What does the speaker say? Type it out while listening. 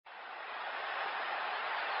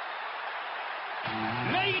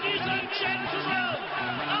Ladies and gentlemen,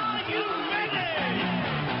 are you ready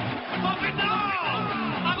for Finale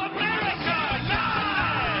of America Live?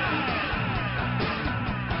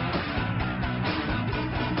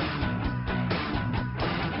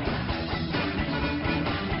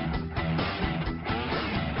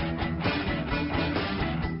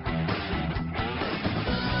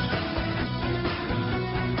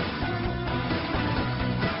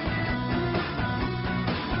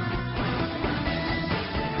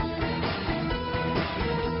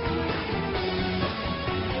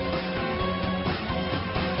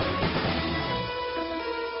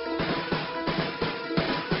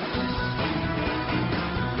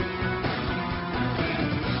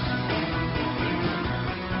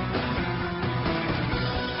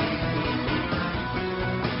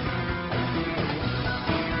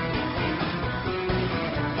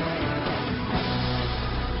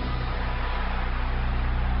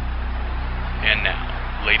 And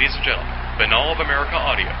now, ladies and gentlemen, Banal of America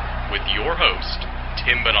Audio with your host,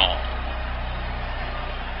 Tim Banal.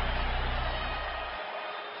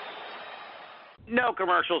 No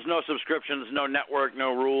commercials, no subscriptions, no network,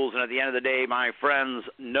 no rules, and at the end of the day, my friends,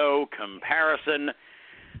 no comparison.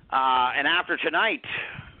 And after tonight,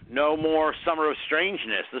 no more Summer of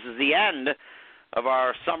Strangeness. This is the end of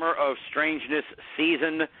our Summer of Strangeness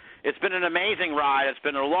season. It's been an amazing ride. It's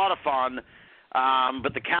been a lot of fun.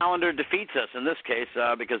 But the calendar defeats us in this case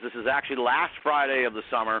because this is actually the last Friday of the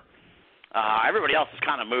summer. Everybody else has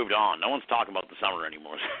kind of moved on. No one's talking about the summer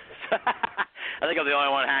anymore. I think I'm the only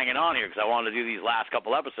one hanging on here because I wanted to do these last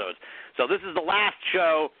couple episodes. So this is the last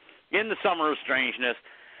show in the Summer of Strangeness.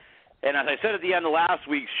 And as I said at the end of last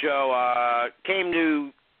week's show, came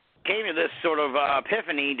to this sort of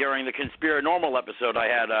epiphany during the Conspiranormal episode I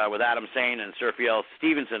had with Adam Sane and Sir Fiel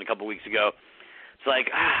Stevenson a couple weeks ago. It's like,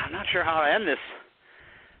 I'm not sure how to end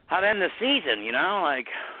this season, you know? Like,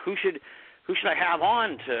 who should I have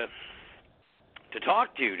on to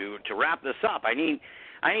talk to wrap this up? I need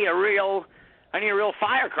a real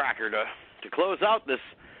firecracker to close out this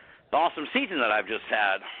awesome season that I've just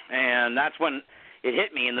had. And that's when it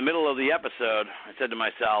hit me in the middle of the episode. I said to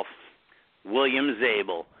myself, William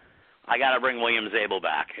Zabel. I got to bring William Zabel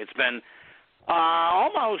back. It's been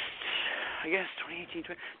almost, I guess, 2018,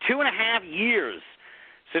 2.5 years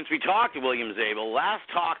since we talked to William Zabel. Last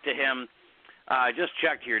talked to him, I just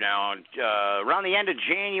checked here now, around the end of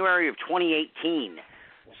January of 2018.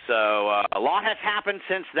 So a lot has happened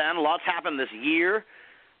since then. A lot's happened this year.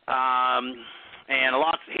 And a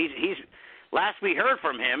lot, he's last we heard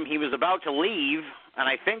from him, he was about to leave and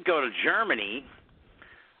I think go to Germany.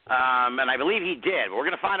 And I believe he did. We're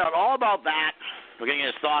going to find out all about that. We're getting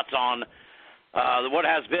his thoughts on what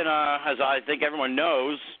has been, as I think everyone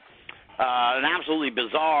knows, an absolutely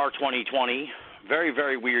bizarre 2020, very,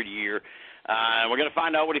 very weird year. And we're going to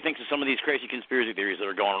find out what he thinks of some of these crazy conspiracy theories that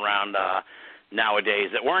are going around nowadays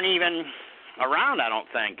that weren't even around, I don't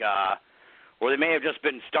think, or they may have just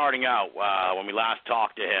been starting out when we last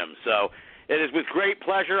talked to him. So it is with great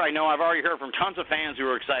pleasure. I know I've already heard from tons of fans who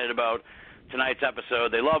are excited about tonight's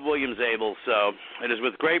episode. They love William Zabel. So it is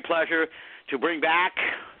with great pleasure to bring back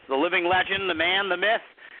the living legend, the man, the myth,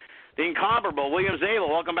 the incomparable William Zabel.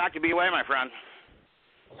 Welcome back to BOA, my friend.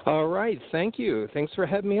 All right. Thank you. Thanks for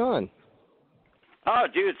having me on. Oh,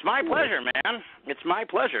 dude, it's my pleasure, man. It's my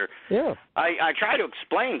pleasure. Yeah. I try to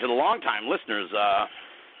explain to the longtime listeners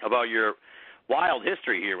about your wild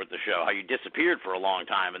history here with the show, how you disappeared for a long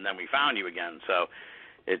time and then we found you again. So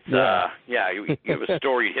it's, you have a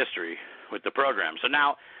storied history with the program. So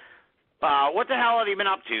now, what the hell have you been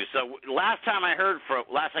up to? So last time I heard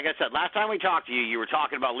last time we talked to you, you were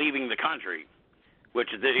talking about leaving the country,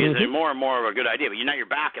 which is more and more of a good idea. But now you're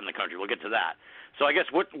back in the country. We'll get to that. So I guess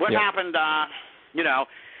what happened,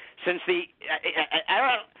 since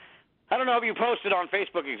I don't know if you posted on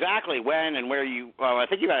Facebook exactly when and where you, I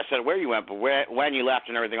think you guys said where you went, but when you left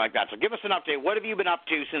and everything like that. So give us an update. What have you been up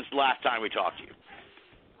to since the last time we talked to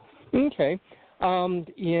you? Okay.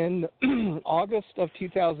 In August of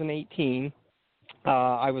 2018,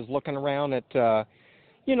 I was looking around at,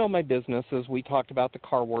 my businesses. We talked about the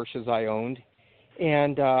car washes I owned.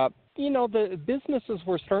 And, the businesses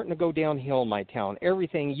were starting to go downhill in my town.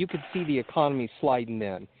 Everything, you could see the economy sliding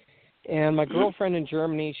in. And my girlfriend in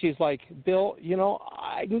Germany, she's like, Bill,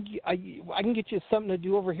 I can get you something to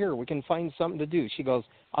do over here. We can find something to do. She goes,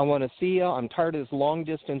 I want to see you. I'm tired of this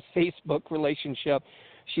long-distance Facebook relationship.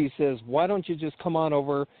 She says, why don't you just come on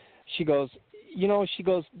over? She goes,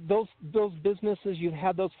 those businesses, you've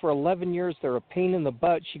had those for 11 years. They're a pain in the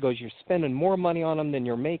butt. She goes, you're spending more money on them than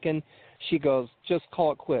you're making. she goes, just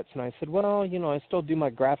call it quits. And I said, well, I still do my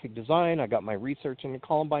graphic design. I got my research in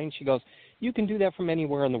Columbine. She goes, you can do that from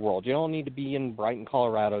anywhere in the world. You don't need to be in Brighton,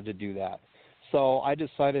 Colorado to do that. So I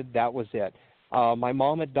decided that was it. My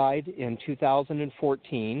mom had died in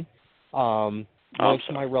 2014. Most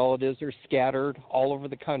of my relatives are scattered all over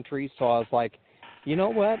the country. So I was like, you know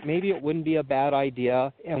what? Maybe it wouldn't be a bad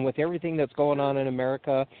idea. And with everything that's going on in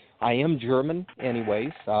America, I am German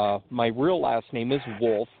anyways. My real last name is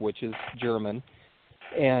Wolf, which is German.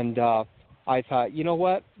 And I thought, you know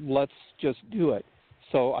what? Let's just do it.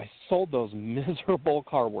 So I sold those miserable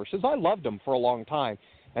car washes. I loved them for a long time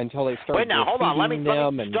until they started. Wait, now, hold on. Let me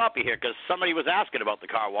stop you here because somebody was asking about the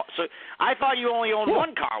car wash. So I thought you only owned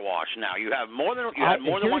one car wash now. You have more than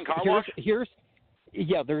one car wash?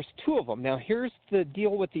 There's two of them. Now, here's the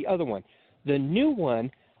deal with the other one. The new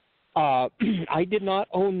one, I did not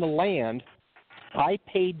own the land. I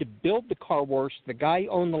paid to build the car wash. The guy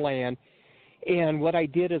owned the land. And what I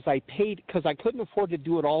did is I paid, because I couldn't afford to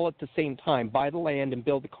do it all at the same time, buy the land and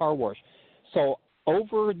build the car wash. So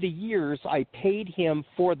over the years, I paid him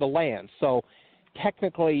for the land. So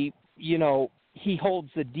technically, he holds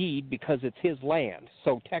the deed because it's his land.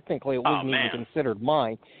 So technically it wasn't even considered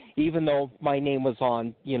mine, even though my name was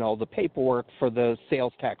on, the paperwork for the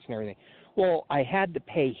sales tax and everything. Well, I had to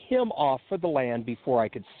pay him off for the land before I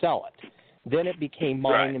could sell it. Then it became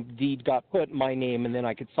mine, and the deed got put in my name, and then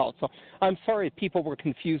I could sell it. So I'm sorry if people were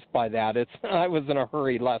confused by that. I was in a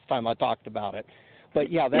hurry last time I talked about it.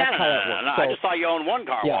 But, yeah, that's how it works. No, so, I just thought you owned one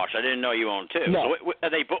car wash. I didn't know you owned two. No. So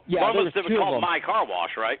one was called My Car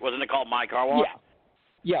Wash, right? Wasn't it called My Car Wash?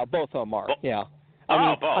 Yeah, both of them are, yeah.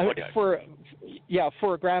 Okay.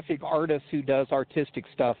 For a graphic artist who does artistic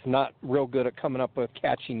stuff, not real good at coming up with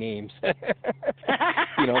catchy names. So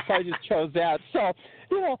I just chose that. So,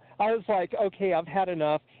 I was like, okay, I've had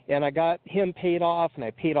enough, and I got him paid off, and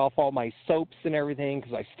I paid off all my soaps and everything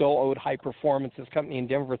because I still owed High Performance, this company in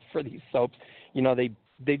Denver, for these soaps.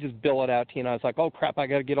 They just bill it out to you, and I was like, oh, crap, I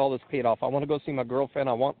got to get all this paid off. I want to go see my girlfriend.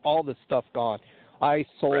 I want all this stuff gone. I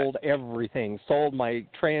sold everything, sold my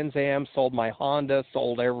Trans Am, sold my Honda,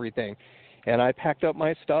 sold everything. And I packed up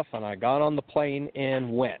my stuff, and I got on the plane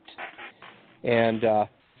and went. And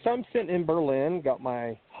so I'm sitting in Berlin, got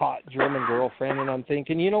my hot German girlfriend, and I'm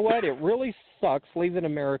thinking, you know what, it really sucks leaving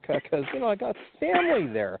America because, I got family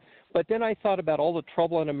there. But then I thought about all the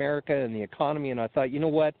trouble in America and the economy, and I thought, you know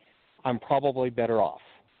what, I'm probably better off.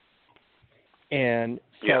 And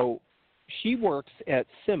so she works at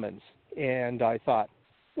Simmons. And I thought,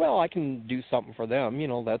 well, I can do something for them.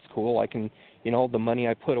 That's cool. I can, the money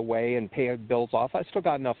I put away and pay bills off, I still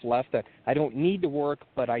got enough left that I don't need to work,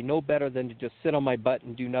 but I know better than to just sit on my butt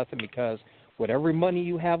and do nothing because whatever money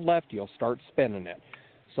you have left, you'll start spending it.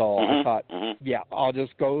 So I thought, I'll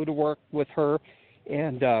just go to work with her.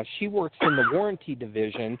 And she works in the warranty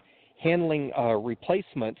division handling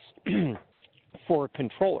replacements for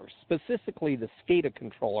controllers, specifically the SCADA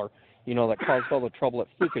controller, that caused all the trouble at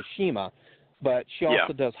Fukushima. But she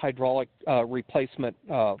also does hydraulic replacement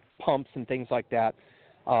pumps and things like that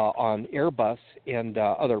on Airbus and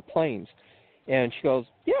other planes. And she goes,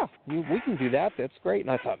 we can do that. That's great. And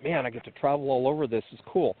I thought, man, I get to travel all over. This is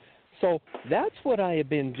cool. So that's what I have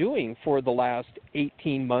been doing for the last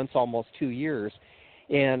 18 months, almost 2 years.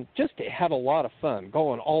 And just had a lot of fun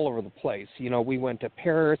going all over the place. We went to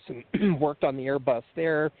Paris and worked on the Airbus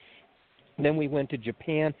there. Then we went to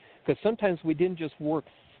Japan. Because sometimes we didn't just work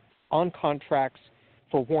on contracts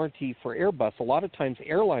for warranty for Airbus. A lot of times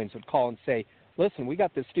airlines would call and say, listen, we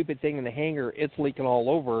got this stupid thing in the hangar. It's leaking all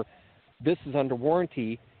over. This is under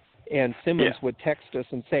warranty. And Simmons would text us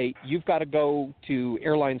and say, you've got to go to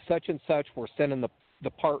airline such and such. We're sending the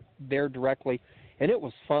part there directly. And it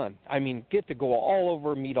was fun. I mean, get to go all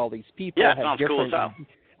over, meet all these people. Yeah, sounds cool as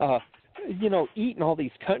hell. Eat in all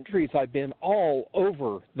these countries. I've been all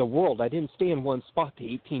over the world. I didn't stay in one spot to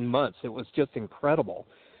 18 months. It was just incredible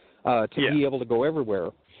to be able to go everywhere.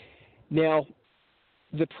 Now,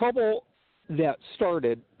 the trouble that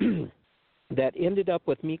started, that ended up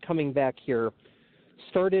with me coming back here,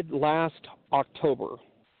 started last October.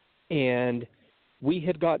 And we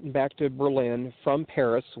had gotten back to Berlin from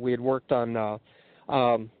Paris. We had worked on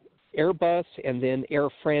Airbus, and then Air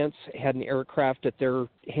France had an aircraft at their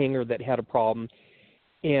hangar that had a problem.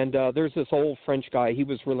 And there's this old French guy. He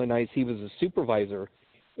was really nice. He was a supervisor.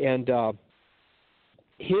 And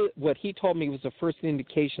what he told me was the first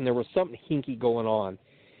indication there was something hinky going on.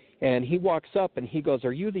 And he walks up and he goes,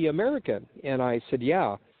 "Are you the American?" And I said,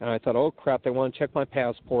 "Yeah." And I thought, oh, crap, they want to check my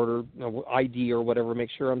passport or ID or whatever,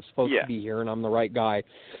 make sure I'm supposed to be here and I'm the right guy.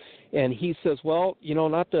 And he says, "Well,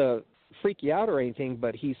 not to freak you out or anything,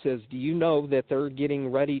 but he says, do you know that they're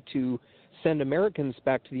getting ready to send Americans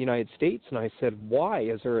back to the United States? And I said, why?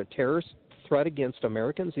 Is there a terrorist threat against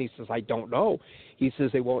Americans? And he says, I don't know. He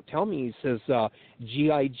says, they won't tell me. He says,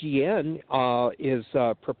 GIGN is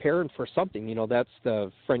preparing for something. You know, that's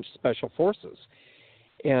the French Special Forces.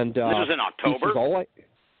 And this was in October?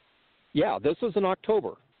 Yeah, this was in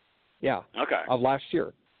October. Yeah. Okay. Of last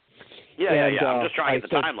year. Yeah. I'm just trying to get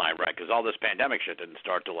the timeline right, because all this pandemic shit didn't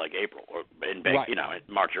start till like April or in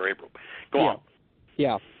March or April. Go on.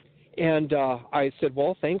 Yeah. And I said,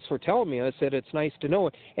 well, thanks for telling me. I said, it's nice to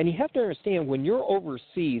know. And you have to understand, when you're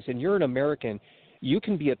overseas and you're an American, you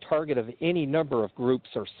can be a target of any number of groups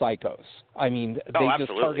or psychos. I mean, they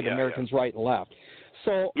just target Americans right and left.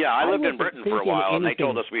 So I lived in Britain for a while, and they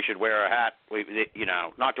told us we should wear a hat,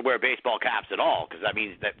 not to wear baseball caps at all, because that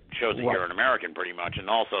means that shows that you're an American pretty much. And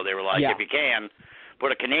also they were like, if you can,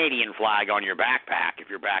 put a Canadian flag on your backpack if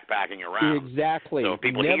you're backpacking around. Exactly. So if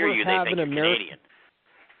people hear you, they think you're Canadian.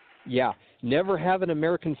 Yeah, never have an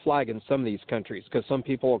American flag in some of these countries, because some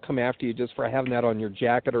people will come after you just for having that on your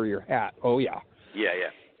jacket or your hat. Oh, yeah. Yeah.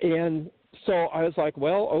 And so I was like,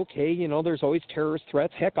 well, okay, there's always terrorist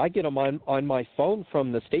threats. Heck, I get them on my phone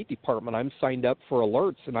from the State Department. I'm signed up for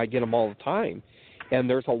alerts, and I get them all the time. And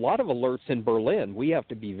there's a lot of alerts in Berlin. We have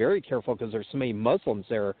to be very careful because there's so many Muslims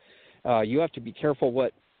there. You have to be careful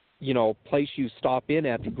what, place you stop in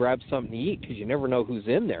at to grab something to eat, because you never know who's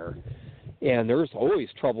in there. And there's always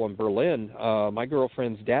trouble in Berlin. My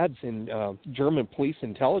girlfriend's dad's in German police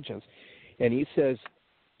intelligence, and he says,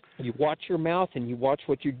 you watch your mouth and you watch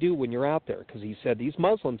what you do when you're out there, because he said these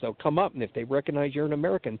Muslims, they'll come up, and if they recognize you're an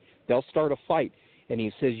American, they'll start a fight. And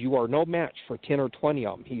he says you are no match for 10 or 20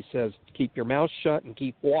 of them. He says keep your mouth shut and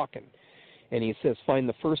keep walking. And he says find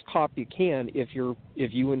the first cop you can. If you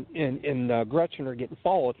and Gretchen are getting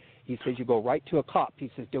followed, he says you go right to a cop.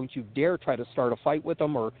 He says don't you dare try to start a fight with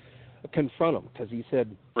them or confront them, because he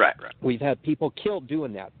said we've had people killed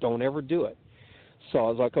doing that. Don't ever do it. So I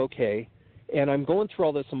was like, okay. And I'm going through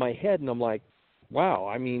all this in my head, and I'm like, wow,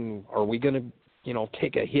 I mean, are we going to,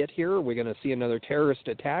 take a hit here? Are we going to see another terrorist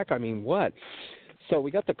attack? I mean, what? So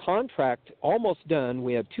we got the contract almost done.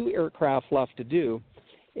 We had 2 aircraft left to do,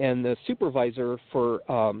 and the supervisor for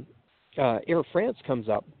Air France comes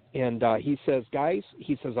up, and he says, guys,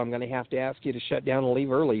 I'm going to have to ask you to shut down and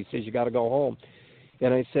leave early. He says, you got to go home.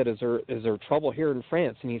 And I said, is there trouble here in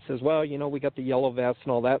France? And he says, well, we got the yellow vests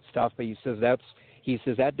and all that stuff, but he says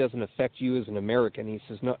that doesn't affect you as an American. He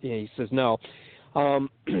says no.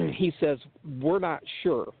 He says we're not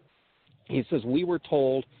sure. He says we were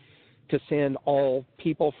told to send all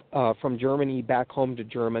people from Germany back home to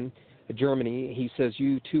Germany. He says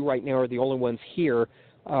you two right now are the only ones here.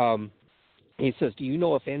 He says, do you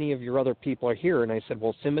know if any of your other people are here? And I said,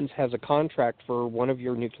 well, Siemens has a contract for one of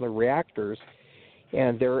your nuclear reactors,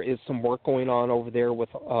 and there is some work going on over there with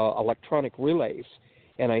electronic relays.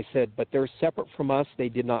 And I said, but they're separate from us. They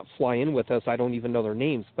did not fly in with us. I don't even know their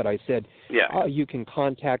names. But I said, you can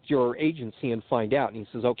contact your agency and find out. And he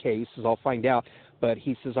says, okay. He says, I'll find out. But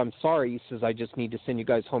he says, I'm sorry. He says, I just need to send you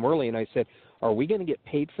guys home early. And I said, are we going to get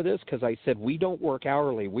paid for this? Because I said, we don't work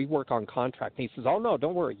hourly. We work on contract. And he says, oh, no,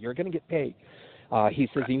 don't worry. You're going to get paid. He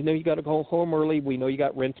says, even though you got to go home early, we know you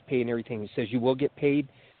got rent to pay and everything. He says, you will get paid.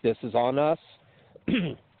 This is on us.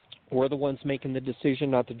 We're the ones making the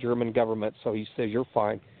decision, not the German government. So he says, you're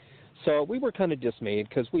fine. So we were kind of dismayed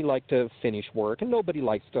because we like to finish work, and nobody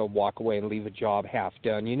likes to walk away and leave a job half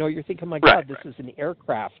done. You're thinking, my God, this is an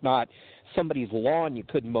aircraft, not somebody's lawn you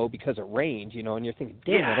couldn't mow because it rained, and you're thinking,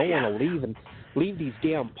 damn, I don't want to leave these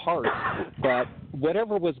damn parts. But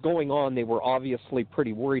whatever was going on, they were obviously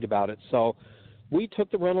pretty worried about it. So we took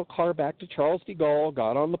the rental car back to Charles de Gaulle,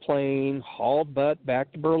 got on the plane, hauled butt back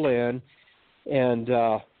to Berlin, and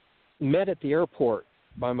met at the airport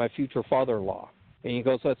by my future father-in-law. And he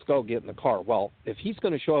goes, let's go get in the car. Well, if he's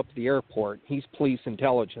going to show up at the airport, he's police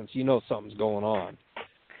intelligence. Something's going on.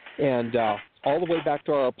 And all the way back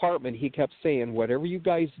to our apartment, he kept saying, whatever you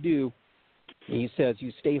guys do, he says,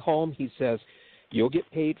 you stay home. He says, you'll get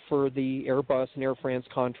paid for the Airbus and Air France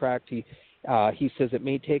contract. He says, it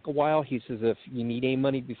may take a while. He says, if you need any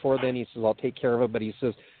money before then, he says, I'll take care of it. But he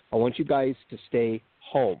says, I want you guys to stay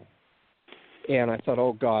home. And I thought,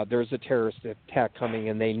 oh, God, there's a terrorist attack coming,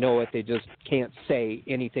 and they know it. They just can't say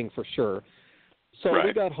anything for sure. So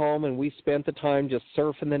we got home, and we spent the time just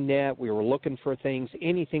surfing the net. We were looking for things,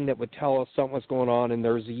 anything that would tell us something was going on. And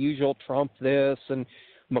there's the usual Trump this and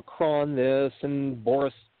Macron this and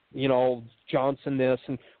Boris, Johnson this.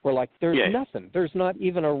 And we're like, there's nothing. There's not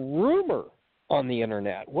even a rumor on the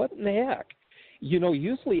Internet. What in the heck?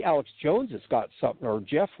 usually Alex Jones has got something, or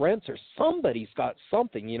Jeff Rentz, or somebody's got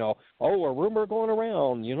something, oh, a rumor going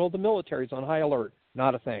around, the military's on high alert.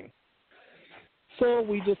 Not a thing. So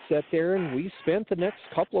we just sat there and we spent the next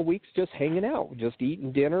couple of weeks just hanging out, just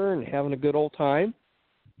eating dinner and having a good old time.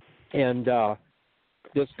 And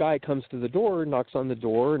this guy comes to the door, knocks on the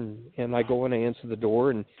door, and I go and I answer the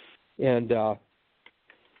door, and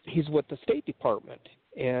he's with the State Department.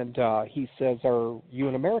 And he says, "Are you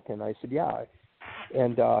an American?" I said, "Yeah."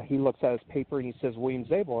 And he looks at his paper and he says, "William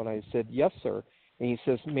Zabel." And I said, "Yes, sir." And he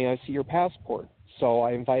says, "May I see your passport?" So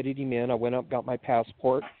I invited him in. I went up, got my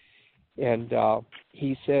passport. And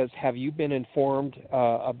he says, "Have you been informed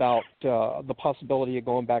about the possibility of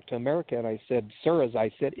going back to America?" And I said, "Sir," as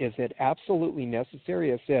I said, "is it absolutely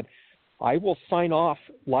necessary?" I said, "I will sign off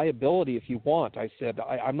liability if you want." I said,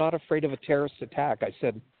 I'm not afraid of a terrorist attack. I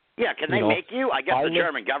said, yeah, can they make you? I guess the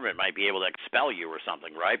German government might be able to expel you or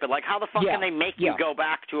something, right? But, how the fuck can they make you go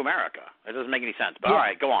back to America? It doesn't make any sense. But, all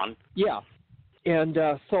right, go on. Yeah. And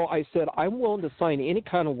so I said, I'm willing to sign any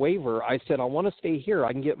kind of waiver. I said, I want to stay here.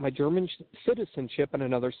 I can get my German citizenship in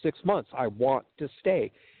another 6 months. I want to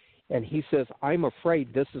stay. And he says, I'm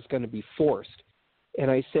afraid this is going to be forced.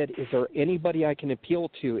 And I said, is there anybody I can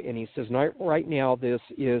appeal to? And he says, not right now. This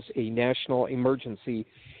is a national emergency.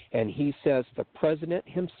 And he says, the president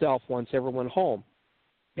himself wants everyone home.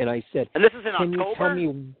 And I said, and this is in can October? you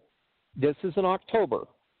tell me? This is in October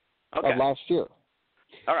of last year.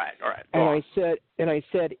 All right. And I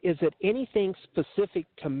said, is it anything specific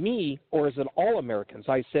to me, or is it all Americans?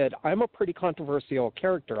 I said, I'm a pretty controversial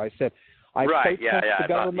character. I said, I protest the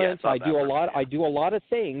government. I do a lot of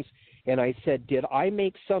things. And I said, did I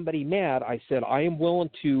make somebody mad? I said, I am willing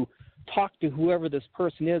to talk to whoever this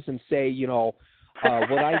person is and say,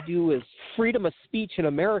 what I do is freedom of speech in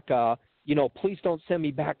America. Please don't send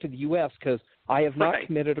me back to the U.S. because I have not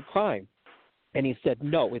committed a crime. And he said,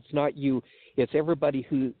 no, it's not you. It's everybody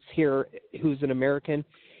who's here who's an American.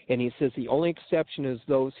 And he says the only exception is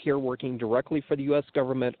those here working directly for the U.S.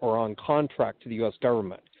 government or on contract to the U.S.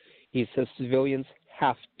 government. He says civilians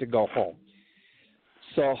have to go home.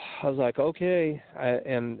 So I was like, okay.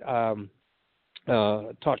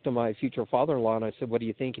 Talked to my future father-in-law, and I said, what do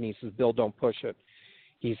you think? And he says, Bill, don't push it.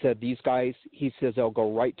 He said, these guys, he says, they'll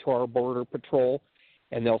go right to our border patrol,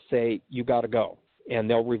 and they'll say, you got to go. And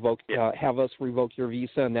they'll have us revoke your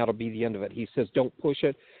visa, and that'll be the end of it. He says, don't push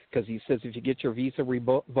it, because he says if you get your visa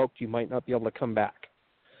revoked, you might not be able to come back.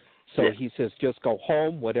 So he says, just go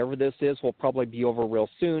home. Whatever this is will probably be over real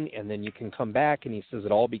soon, and then you can come back. And he says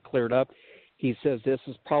it'll all be cleared up. He says this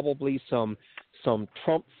is probably some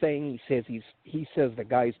Trump thing. He says the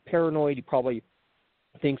guy's paranoid. He probably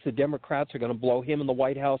thinks the Democrats are going to blow him in the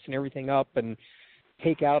White House and everything up and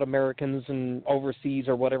take out Americans and overseas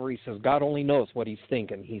or whatever. He says God only knows what he's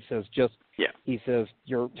thinking. He says he says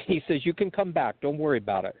you can come back. Don't worry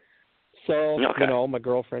about it. So my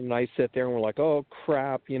girlfriend and I sit there and we're like, oh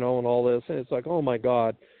crap, and all this, and it's like, oh my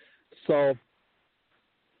God. So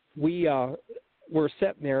we're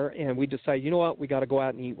sitting there and we decide, you know what, we got to go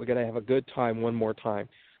out and eat. We got to have a good time one more time.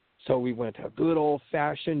 So we went to a good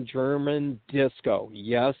old-fashioned German disco.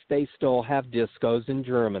 Yes, they still have discos in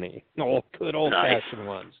Germany. Oh, good old-fashioned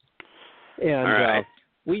ones. And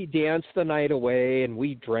we danced the night away, and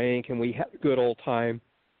we drank, and we had a good old time.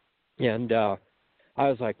 And I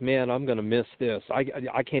was like, man, I'm going to miss this.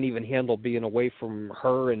 I can't even handle being away from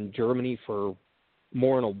her in Germany for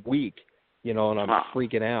more than a week, and I'm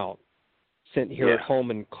freaking out. Sitting here at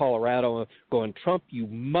home in Colorado going, Trump, you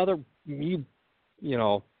You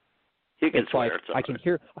can it's like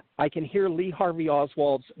I can hear Lee Harvey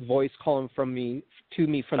Oswald's voice calling to me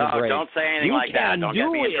from the grave. Don't say anything like that. Don't get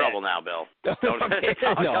me in trouble now, Bill. No.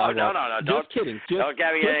 Just kidding. Don't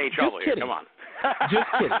get me in any trouble here. Come on.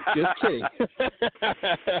 Just kidding.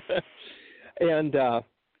 And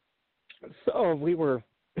so we were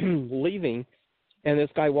leaving, and this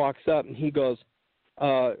guy walks up, and he goes,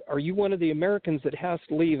 are you one of the Americans that has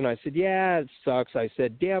to leave? And I said, yeah, it sucks. I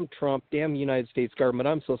said, damn Trump, damn United States government.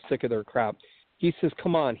 I'm so sick of their crap. He says,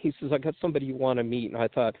 come on. He says, I got somebody you want to meet. And I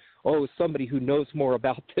thought, oh, somebody who knows more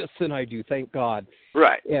about this than I do. Thank God.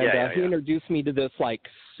 Right. And he introduced me to this,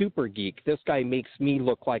 super geek. This guy makes me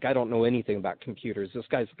look like I don't know anything about computers. This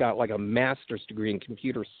guy's got, a master's degree in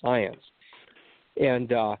computer science.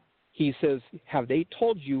 And he says, have they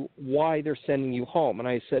told you why they're sending you home? And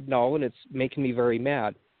I said, no, and it's making me very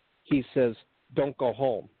mad. He says, don't go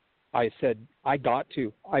home. I said, I got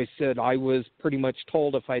to. I said, I was pretty much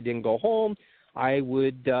told if I didn't go home, I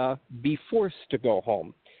would be forced to go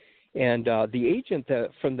home. And the agent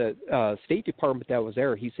from the State Department that was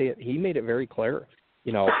there, he made it very clear,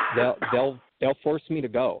 they'll force me to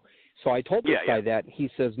go. So I told this Yeah, guy that. He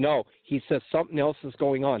says, no. He says, something else is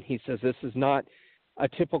going on. He says, this is not a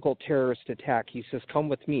typical terrorist attack. He says, come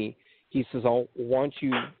with me. He says, I want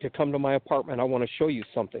you to come to my apartment. I want to show you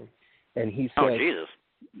something. And he says, oh,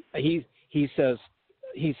 Jesus.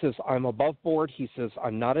 He says, I'm above board. He says,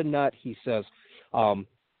 I'm not a nut. He says,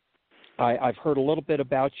 I've heard a little bit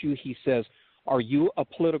about you. He says, are you a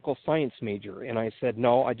political science major? And I said,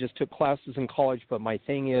 no, I just took classes in college, but my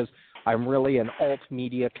thing is I'm really an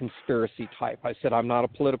alt-media conspiracy type. I said, I'm not a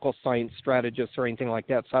political science strategist or anything like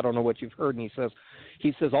that, so I don't know what you've heard. And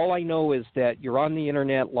he says, all I know is that you're on the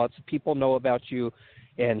Internet, lots of people know about you,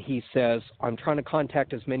 and he says, I'm trying to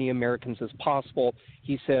contact as many Americans as possible.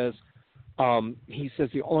 He says,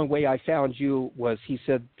 the only way I found you was, he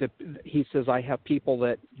says, I have people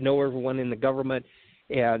that know everyone in the government,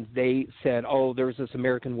 and they said, oh, there's this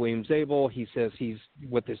American William Zabel. He says he's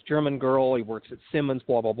with this German girl. He works at Simmons,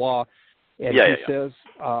 blah, blah, blah. And says,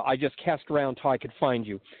 I just cast around till I could find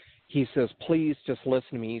you. He says, please just listen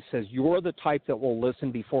to me. He says, you're the type that will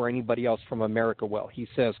listen before anybody else from America will. He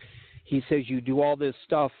says, you do all this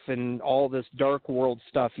stuff and all this dark world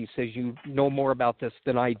stuff. He says, you know more about this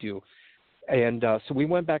than I do. And so we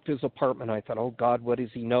went back to his apartment. I thought, oh, God, what does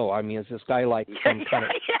he know? I mean, is this guy like some kind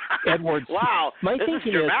of Edward? Wow, this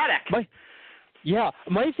is dramatic.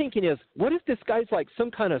 My thinking is, what if this guy's like some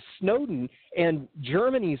kind of Snowden and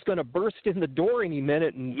Germany's going to burst in the door any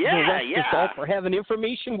minute and arrest us all for having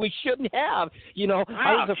information we shouldn't have? You know,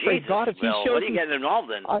 I was afraid, God, if he shows what are you getting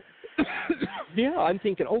involved in? I'm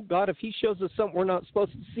thinking, oh, God, if he shows us something we're not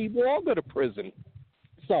supposed to see, we'll all go to prison.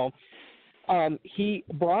 So he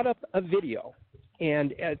brought up a video,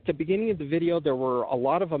 and at the beginning of the video, there were a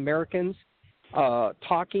lot of Americans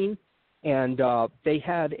talking, and they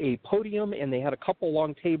had a podium, and they had a couple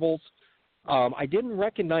long tables. I didn't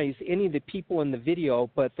recognize any of the people in the video,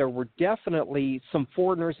 but there were definitely some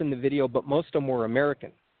foreigners in the video, but most of them were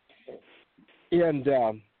American. And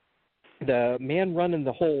the man running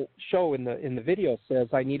the whole show in the video says,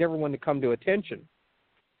 I need everyone to come to attention.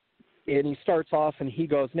 And he starts off, and he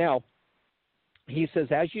goes, now, he says,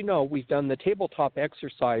 as you know, we've done the tabletop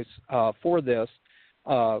exercise for this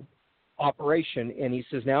operation, and he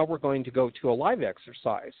says, now we're going to go to a live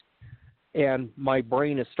exercise. And my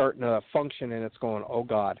brain is starting to function, and it's going, oh,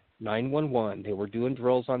 God, 911. They were doing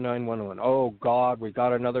drills on 911. Oh, God, we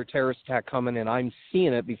got another terrorist attack coming, and I'm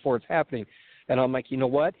seeing it before it's happening. And I'm like, you know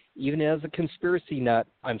what? Even as a conspiracy nut,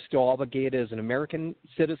 I'm still obligated as an American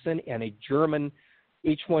citizen and a German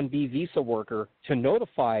H-1B visa worker to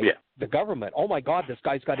notify the government. Oh, my God, this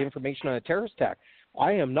guy's got information on a terrorist attack.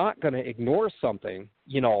 I am not going to ignore something,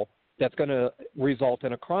 that's going to result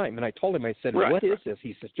in a crime. And I told him, I said, what is this?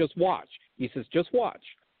 He says, just watch. He says, just watch.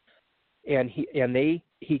 And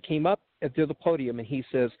he came up to the podium, and he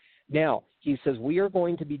says, now, he says, we are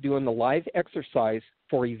going to be doing the live exercise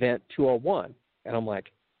for Event 201. And I'm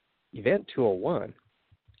like, Event 201?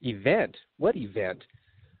 Event? What event?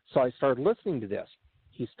 So I started listening to this.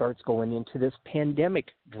 He starts going into this pandemic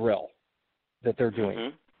drill that they're doing.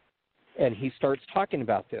 Mm-hmm. And he starts talking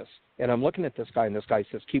about this. And I'm looking at this guy, and this guy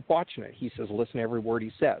says, keep watching it. He says, listen to every word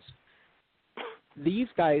he says. These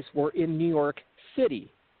guys were in New York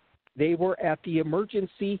City. They were at the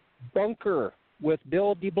emergency bunker with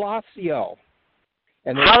Bill de Blasio.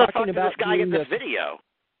 And they're talking about this guy get this video?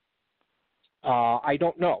 I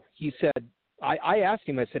don't know. He said, I asked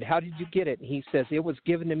him, I said, how did you get it? And he says, it was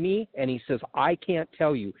given to me, and he says, I can't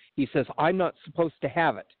tell you. He says, I'm not supposed to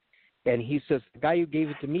have it. And he says, the guy who gave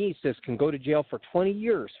it to me, he says, can go to jail for 20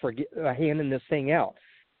 years for handing this thing out.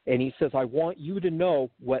 And he says, I want you to know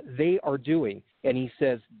what they are doing. And he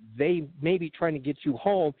says, they may be trying to get you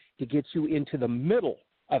home to get you into the middle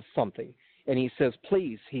of something. And he says,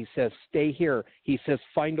 please, he says, stay here. He says,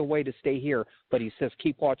 find a way to stay here. But he says,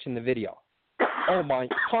 keep watching the video. Oh, Mike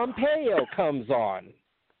Pompeo comes on.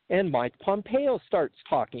 And Mike Pompeo starts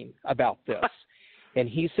talking about this. And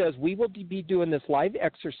he says, we will be doing this live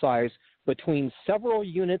exercise between several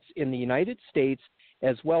units in the United States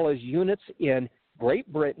as well as units in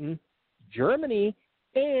Great Britain, Germany,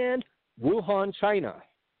 and Wuhan, China.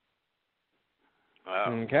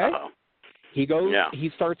 Okay? He goes. Yeah. He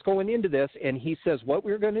starts going into this, and he says, what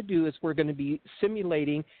we're going to do is we're going to be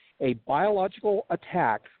simulating a biological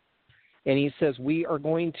attack. And he says, we are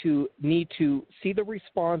going to need to see the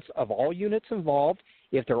response of all units involved,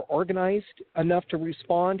 if they're organized enough to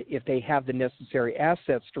respond, if they have the necessary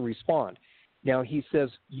assets to respond. Now, he says,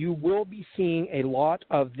 you will be seeing a lot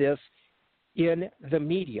of this in the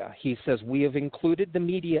media. He says, we have included the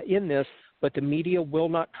media in this, but the media will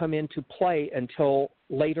not come into play until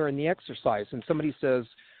later in the exercise. And somebody says,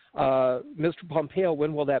 Mr. Pompeo,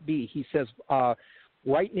 when will that be? He says,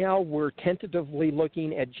 right now we're tentatively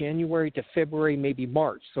looking at January to February, maybe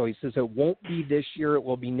March. So he says it won't be this year, it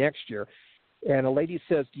will be next year. And a lady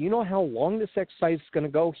says, do you know how long this exercise is going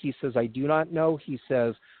to go? He says, I do not know. He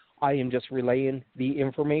says, I am just relaying the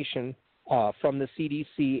information from the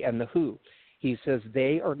CDC and the WHO. He says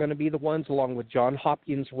they are going to be the ones, along with Johns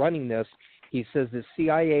Hopkins, running this. He says the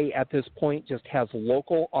CIA at this point just has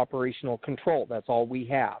local operational control. That's all we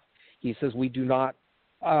have. He says we do not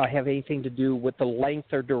have anything to do with the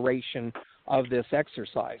length or duration of this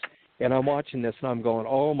exercise. And I'm watching this, and I'm going,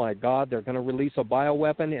 oh, my God, they're going to release a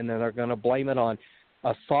bioweapon, and then they're going to blame it on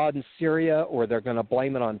Assad in Syria, or they're going to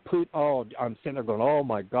blame it on Putin. Oh, I'm sitting there going, oh,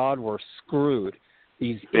 my God, we're screwed.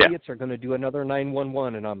 These idiots are going to do another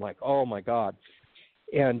 9/11, and I'm like, oh, my God.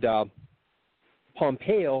 And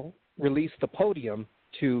Pompeo released the podium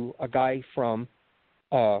to a guy from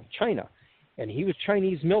China, and he was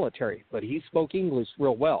Chinese military, but he spoke English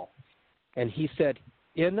real well. And he said,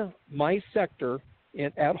 in my sector,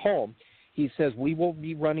 at home, he says, we will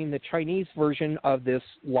be running the Chinese version of this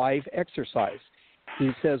live exercise.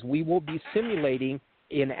 He says, we will be simulating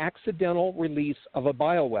an accidental release of a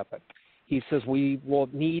bioweapon. He says, we will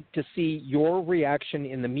need to see your reaction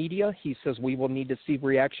in the media. He says, we will need to see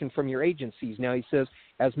reaction from your agencies. Now, he says,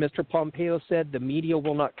 as Mr. Pompeo said, the media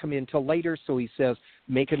will not come in till later. So he says,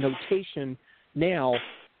 make a notation now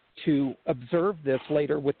to observe this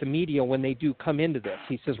later with the media when they do come into this.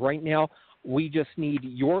 He says, right now, we just need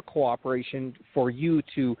your cooperation for you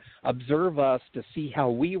to observe us to see how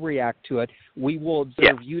we react to it. We will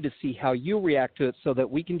observe you to see how you react to it so that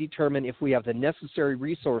we can determine if we have the necessary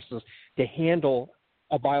resources to handle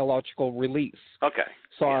a biological release. Okay.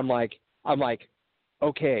 So I'm like,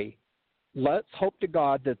 okay, let's hope to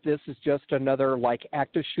God that this is just another like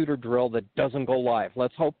active shooter drill that doesn't go live.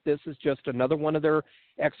 Let's hope this is just another one of their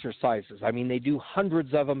exercises. I mean, they do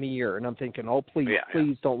hundreds of them a year, and I'm thinking, oh,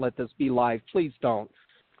 please don't let this be live. Please don't.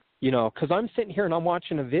 You know, because I'm sitting here and I'm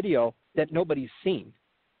watching a video that nobody's seen.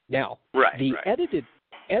 Now, the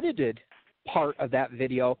edited part of that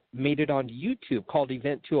video made it onto YouTube called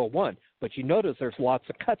Event 201, but you notice there's lots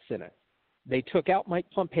of cuts in it. They took out Mike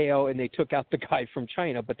Pompeo and they took out the guy from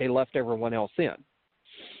China, but they left everyone else in.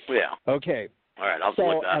 Yeah. Okay. All right, I'll so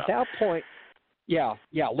look that at up. that point,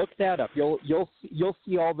 look that up. You'll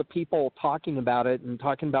see all the people talking about it and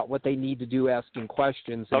talking about what they need to do, asking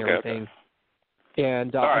questions and everything. Okay.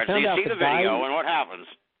 And all right, I found so you out see the video, and what happens?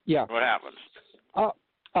 Yeah. What happens?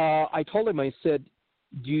 I told him, I said,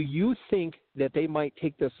 do you think that they might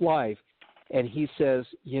take this live? And he says,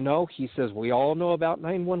 we all know about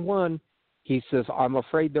 911. He says, I'm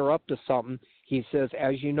afraid they're up to something. He says,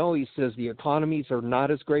 as you know, he says, the economies are not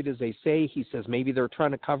as great as they say. He says, maybe they're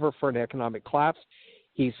trying to cover for an economic collapse.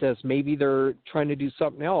 He says, maybe they're trying to do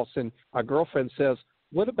something else. And our girlfriend says,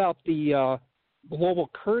 what about the global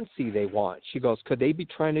currency they want? She goes, could they be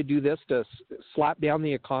trying to do this to slap down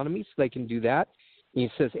the economy so they can do that? And he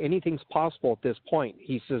says, anything's possible at this point.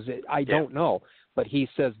 He says, I don't know. But he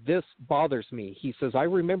says, this bothers me. He says, I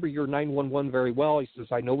remember your 911 very well. He says,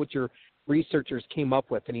 I know what your researchers came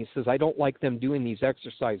up with. And he says, I don't like them doing these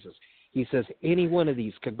exercises. He says, any one of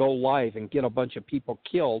these could go live and get a bunch of people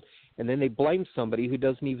killed, and then they blame somebody who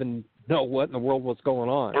doesn't even know what in the world was going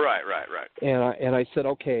on. Right. And I said,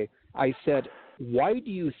 okay. I said, why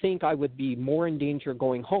do you think I would be more in danger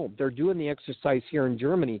going home? They're doing the exercise here in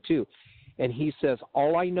Germany, too. And he says,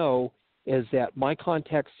 all I know is that my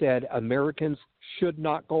contact said Americans should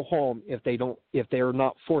not go home if they are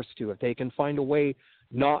not forced to. If they can find a way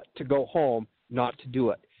not to go home, not to do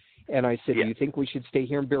it. And I said, do you think we should stay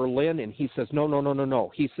here in Berlin? And he says,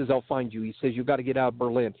 no. He says, I'll find you. He says, you got to get out of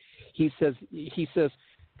Berlin. He says,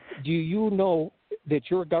 do you know that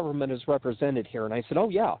your government is represented here? And I said, oh,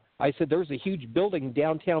 yeah. I said, there's a huge building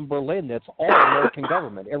downtown Berlin that's all American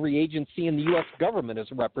government. Every agency in the U.S. government is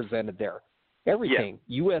represented there. Everything.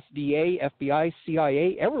 USDA, FBI,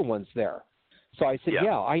 CIA, everyone's there. So I said,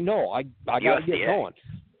 I know. I got to get going.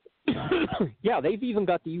 Yeah, they've even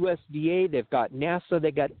got the USDA. They've got NASA.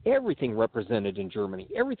 They got everything represented in Germany.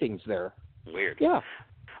 Everything's there. Weird. Yeah.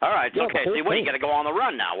 All right. Yeah, okay. So what are you going to go on the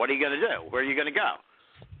run now? What are you going to do? Where are you going to go?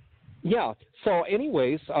 Yeah. So,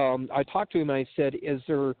 anyways, I talked to him and I said, is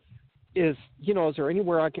there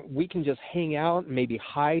anywhere we can just hang out and maybe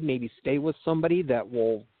hide, maybe stay with somebody that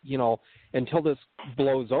will, until this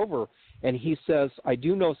blows over? And he says, I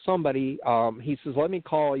do know somebody. He says, let me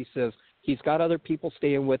call. He says, he's got other people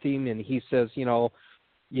staying with him, and he says, they're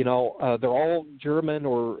all German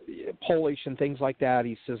or Polish and things like that.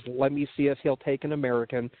 He says, let me see if he'll take an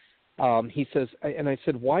American. He says, and I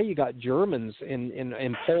said, why you got Germans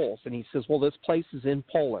in Poles? And he says, well, this place is in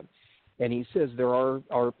Poland. And he says there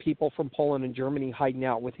are people from Poland and Germany hiding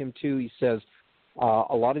out with him too. He says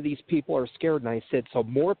a lot of these people are scared. And I said, so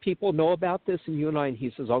more people know about this than you and I? And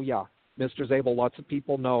he says, oh, yeah, Mr. Zabel, lots of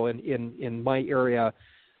people know in my area.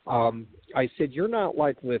 I said, you're not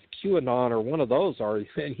like with QAnon or one of those, are you?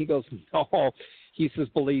 And he goes, no. He says,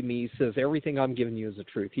 believe me, he says, everything I'm giving you is the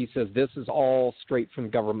truth. He says, this is all straight from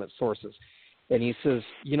government sources. And he says,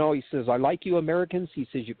 he says, I like you Americans. He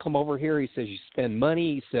says, you come over here. He says, you spend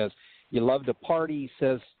money. He says, you love to party. He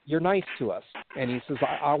says, you're nice to us. And he says,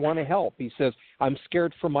 I want to help. He says, I'm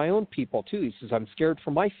scared for my own people, too. He says, I'm scared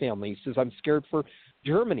for my family. He says, I'm scared for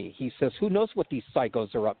Germany. He says, who knows what these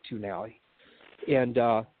psychos are up to now? And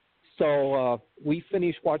so we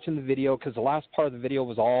finished watching the video because the last part of the video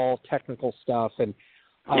was all technical stuff. And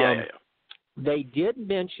they did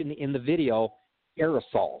mention in the video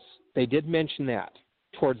aerosols. They did mention that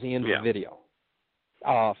towards the end of the video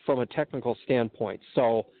from a technical standpoint.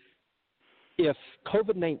 So if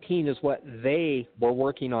COVID-19 is what they were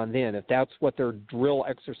working on then, if that's what their drill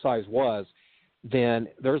exercise was, then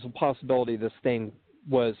there's a possibility this thing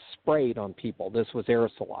was sprayed on people. This was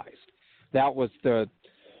aerosolized. That was the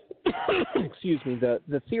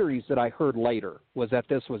the theories that I heard later was that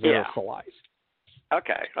this was aerosolized.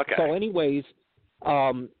 Okay. So anyways,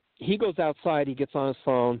 he goes outside, he gets on his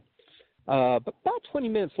phone. But about 20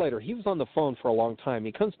 minutes later, he was on the phone for a long time.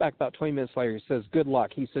 He comes back about 20 minutes later. He says, good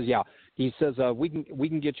luck. He says, yeah. He says, we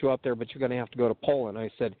can get you up there, but you're going to have to go to Poland. I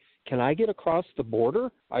said, can I get across the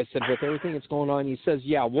border? I said, with everything that's going on. He says,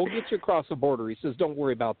 yeah, we'll get you across the border. He says, don't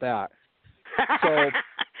worry about that. So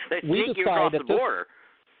they we sneak you across the border.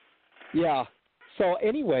 Yeah. So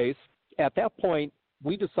anyways, at that point,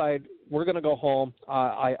 we decided we're going to go home.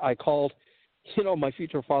 I called, my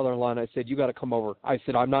future father-in-law, and I said, you got to come over. I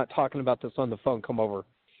said, I'm not talking about this on the phone. Come over.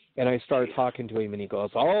 And I started talking to him, and he goes,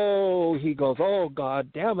 oh,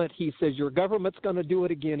 God damn it. He says, your government's going to do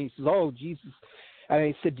it again. He says, oh, Jesus. And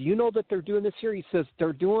I said, do you know that they're doing this here? He says,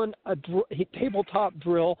 they're doing a tabletop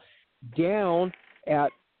drill down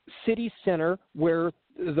at City Center where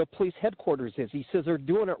the police headquarters is. He says, they're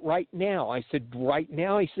doing it right now. I said, right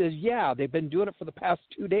now? He says, yeah, they've been doing it for the past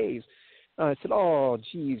 2 days. And I said, oh,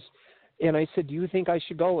 geez. And I said, do you think I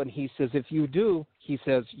should go? And he says, if you do, he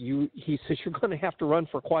says, you're going to have to run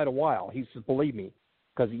for quite a while. He says, believe me,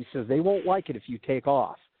 because he says, they won't like it if you take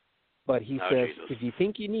off. But he says, Jesus. if you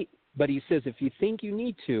think you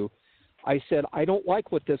need to, I said, I don't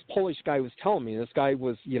like what this Polish guy was telling me. This guy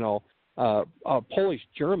was, a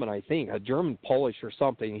Polish-German, I think, a German-Polish or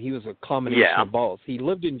something. He was a combination of both. He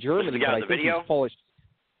lived in Germany, but I think he's Polish.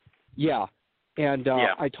 Yeah. And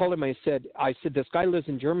I told him, I said, this guy lives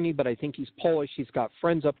in Germany, but I think he's Polish. He's got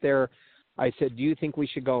friends up there. I said, do you think we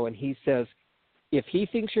should go? And he says, if he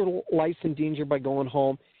thinks your life's in danger by going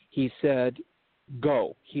home, he said,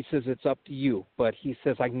 go. He says, it's up to you. But he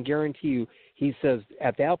says, I can guarantee you, he says,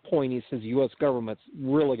 at that point, he says, the U.S. government's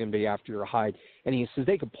really going to be after your hide. And he says,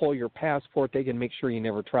 they can pull your passport. They can make sure you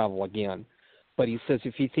never travel again. But he says,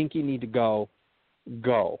 if you think you need to go,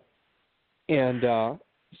 go. And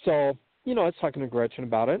so, I was talking to Gretchen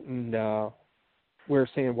about it, and we were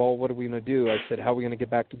saying, well, what are we going to do? I said, how are we going to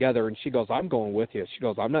get back together? And she goes, I'm going with you. She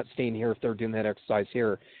goes, I'm not staying here if they're doing that exercise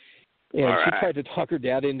here. And she tried to talk her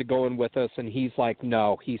dad into going with us, and he's like,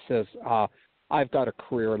 no. He says, I've got a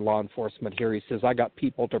career in law enforcement here. He says, I got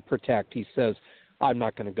people to protect. He says, I'm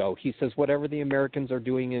not going to go. He says, whatever the Americans are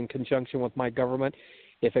doing in conjunction with my government,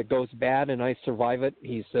 if it goes bad and I survive it,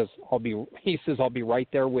 he says, I'll be right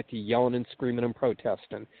there with you, yelling and screaming and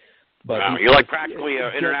protesting. But wow, you're like practically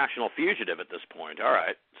an international fugitive at this point. All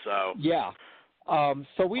right, so yeah.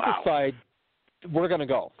 So we decide we're going to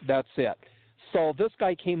go. That's it. So this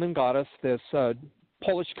guy came and got us. This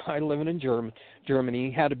Polish guy living in Germany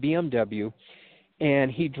had a BMW, and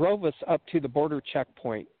he drove us up to the border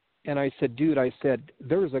checkpoint. And I said, dude,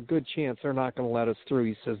 there's a good chance they're not going to let us through.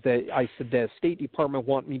 He says, I said, the State Department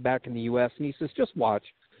want me back in the U.S. And he says, just watch.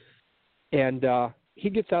 And he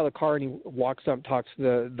gets out of the car and he walks up and talks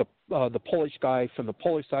to the Polish guy from the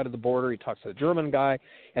Polish side of the border. He talks to the German guy.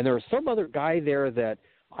 And there was some other guy there that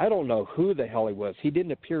I don't know who the hell he was. He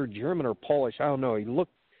didn't appear German or Polish. I don't know. He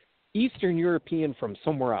looked Eastern European from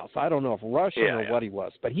somewhere else. I don't know if Russian or what he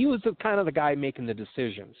was. But he was kind of the guy making the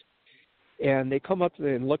decisions. And they come up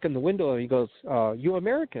and look in the window, and he goes, you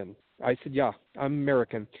American? I said, yeah, I'm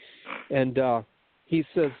American. And he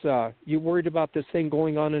says, you worried about this thing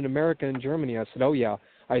going on in America and Germany? I said, oh, yeah.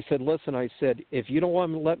 I said, listen, if you don't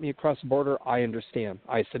want to let me across the border, I understand.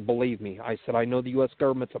 I said, believe me. I said, I know the U.S.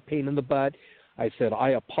 government's a pain in the butt. I said, I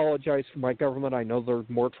apologize for my government. I know there's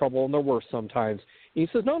more trouble than there were sometimes. He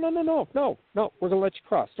says, no, we're going to let you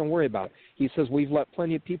cross. Don't worry about it. He says, we've let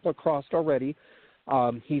plenty of people across already.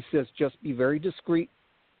 He says, just be very discreet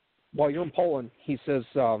while you're in Poland. He says,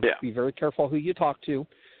 be very careful who you talk to.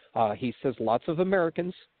 He says, lots of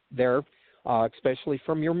Americans there, especially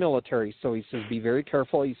from your military. So he says, be very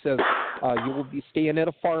careful. He says, you will be staying at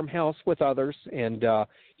a farmhouse with others. And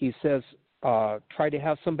he says, try to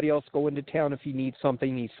have somebody else go into town if you need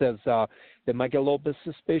something. He says they might get a little bit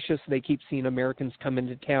suspicious. They keep seeing Americans come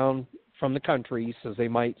into town from the country. He says they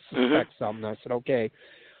might suspect something. I said, okay.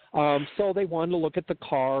 So they wanted to look at the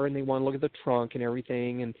car, and they wanted to look at the trunk and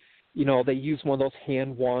everything. And, you know, they used one of those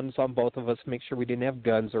hand wands on both of us to make sure we didn't have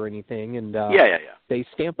guns or anything. And they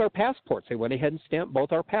stamped our passports. They went ahead and stamped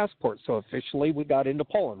both our passports. So officially we got into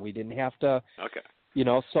Poland. We didn't have to, you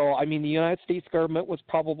know. So, I mean, the United States government was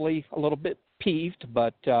probably a little bit peeved,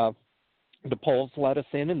 but the Poles let us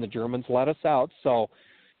in and the Germans let us out. So,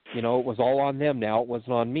 you know, it was all on them now. It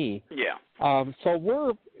wasn't on me. Yeah. So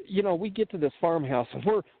we're, you know, we get to this farmhouse, and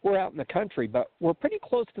we're out in the country, but we're pretty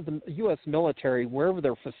close to the U.S. military, wherever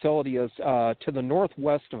their facility is, to the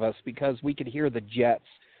northwest of us, because we could hear the jets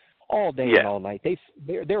all day and all night.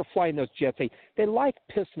 They're flying those jets. They like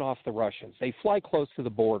pissing off the Russians. They fly close to the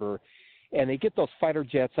border, and they get those fighter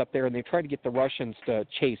jets up there, and they try to get the Russians to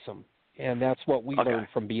chase them. And that's what we learned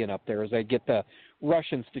from being up there, is they get the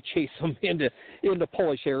Russians to chase them into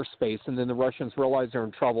Polish airspace, and then the Russians realize they're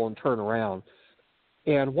in trouble and turn around.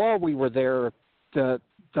 And while we were there, the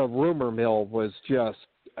rumor mill was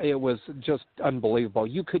just unbelievable.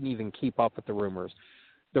 You couldn't even keep up with the rumors.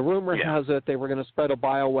 The rumor has it they were going to spread a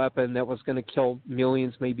bioweapon that was going to kill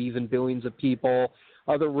millions, maybe even billions of people.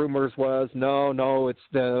 Other rumors was, no, it's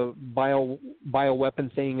the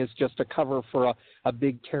bioweapon thing is just a cover for a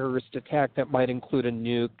big terrorist attack that might include a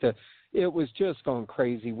nuke. It was just going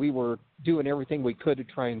crazy. We were doing everything we could to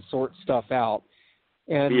try and sort stuff out.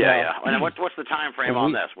 And, And what's the time frame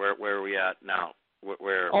on this? Where are we at now? What's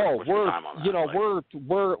the time on that? You know,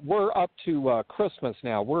 we're up to Christmas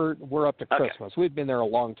now. We're up to Christmas. We've been there a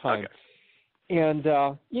long time. And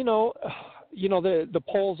you know, the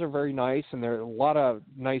Poles are very nice, and there are a lot of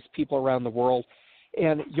nice people around the world.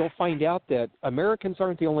 And you'll find out that Americans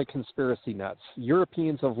aren't the only conspiracy nuts.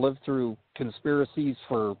 Europeans have lived through conspiracies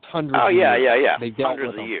for hundreds of years. They've dealt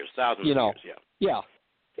hundreds of years, thousands of years. Yeah.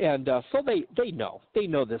 And so they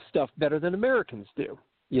know this stuff better than Americans do,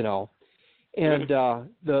 you know. And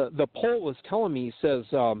the Pole was telling me,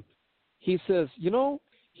 he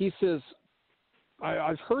says,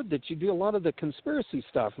 I've heard that you do a lot of the conspiracy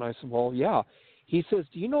stuff. And I said, well, yeah. He says,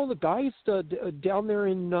 do you know the guys down there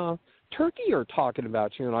in Turkey are talking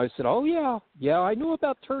about you? And I said, oh, yeah, I know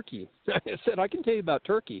about Turkey. I said, I can tell you about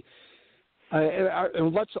Turkey.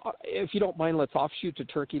 And if you don't mind, let's offshoot to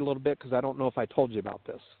Turkey a little bit, because I don't know if I told you about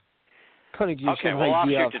this. Kind of gives you an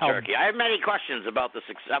idea offshoot to Turkey. I have many questions about the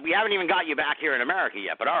success. We haven't even got you back here in America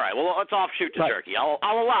yet, but all right. Well, let's offshoot to Turkey. I'll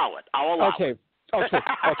allow it. Okay.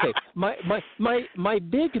 My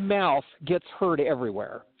big mouth gets heard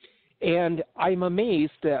everywhere, and I'm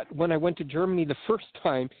amazed that when I went to Germany the first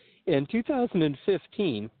time in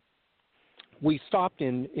 2015, we stopped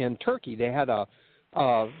in Turkey. They had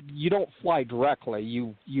you don't fly directly.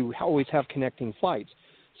 You always have connecting flights.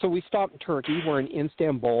 So we stopped in Turkey. We're in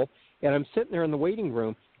Istanbul, and I'm sitting there in the waiting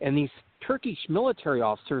room, and these Turkish military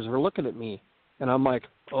officers are looking at me, and I'm like,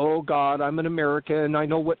 oh, God, I'm an American. I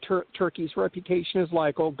know what Turkey's reputation is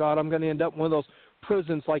like. Oh, God, I'm going to end up in one of those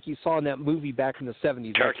prisons like you saw in that movie back in the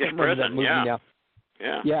 70s. Turkish prison, that movie now.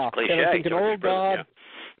 Yeah. Cliche, and I'm thinking, oh, God. Prison,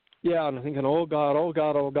 yeah, and I'm thinking, oh, God, oh,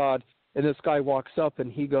 God, oh, God. And this guy walks up,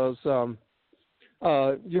 and he goes,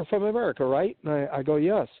 you're from America, right? And I go,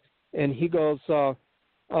 yes. And he goes,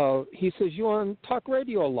 he says, you on talk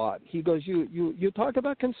radio a lot. He goes, you talk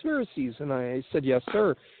about conspiracies. And I said, yes,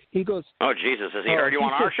 sir. He goes, oh, Jesus, has he heard you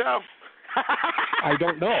on our show? I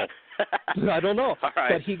don't know. All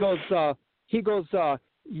right. But he goes,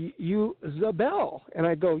 you Zabel. And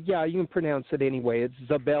I go, yeah, you can pronounce it anyway. It's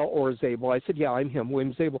Zabel or Zabel. I said, yeah, I'm him,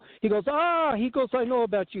 William Zabel. He goes, I know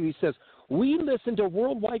about you. He says, we listen to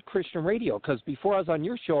Worldwide Christian Radio, because before I was on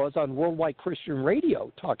your show, I was on Worldwide Christian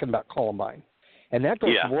Radio talking about Columbine. And that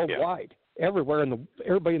goes worldwide. Everywhere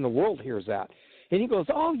everybody in the world hears that. And he goes,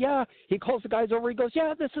 oh, yeah. He calls the guys over. He goes,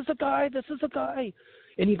 yeah, this is a guy.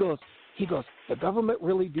 And he goes, the government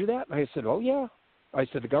really do that? And I said, oh, yeah. I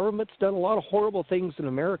said, the government's done a lot of horrible things in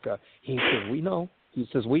America. He says, we know. He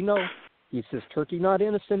says, we know. He says, Turkey not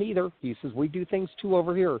innocent either. He says, we do things too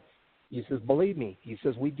over here. He says, believe me. He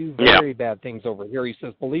says, we do very bad things over here. He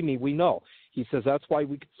says, believe me, we know. He says, that's why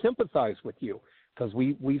we could sympathize with you. because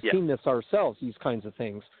we've seen this ourselves, these kinds of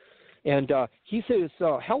things. And he says,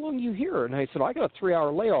 how long are you here? And I said, I got a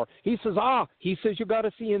 3-hour layover. He says, you got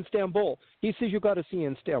to see Istanbul. He says, you got to see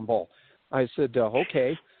Istanbul. I said,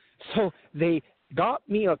 okay. So they got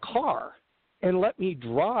me a car and let me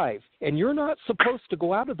drive. And you're not supposed to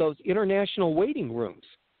go out of those international waiting rooms.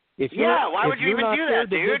 Why would you even do that,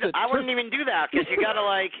 dude? I wouldn't even do that because you got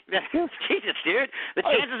to, Jesus, dude. The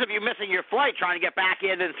chances of you missing your flight trying to get back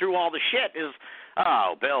in and through all the shit is,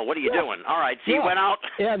 oh, Bill, what are you doing? All right, so you went out.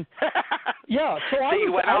 And, so I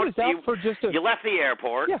was out for just you left the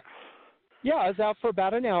airport. Yeah, I was out for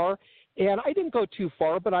about an hour. And I didn't go too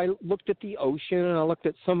far, but I looked at the ocean and I looked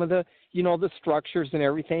at some of the, the structures and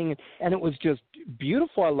everything. And it was just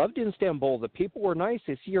beautiful. I loved Istanbul. The people were nice.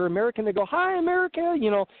 They see you're American. They go, hi, America,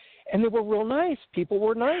 and they were real nice. People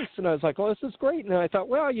were nice. And I was like, oh, this is great. And I thought,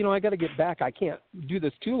 well, I got to get back. I can't do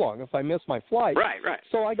this too long if I miss my flight. Right.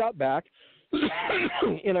 So I got back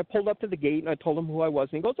and I pulled up to the gate and I told him who I was.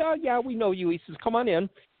 And he goes, oh, yeah, we know you. He says, come on in.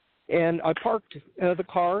 And I parked the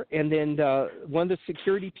car, and then one of the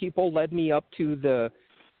security people led me up to the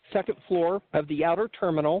second floor of the outer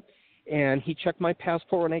terminal, and he checked my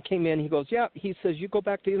passport when I came in. He goes, yeah, he says, you go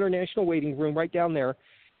back to the international waiting room right down there.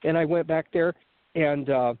 And I went back there, and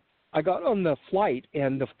I got on the flight,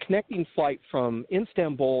 and the connecting flight from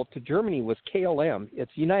Istanbul to Germany was KLM.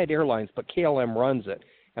 It's United Airlines, but KLM runs it.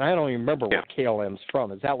 And I don't even remember where KLM's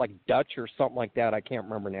from. Is that like Dutch or something like that? I can't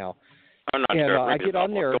remember now. I'm not sure. I get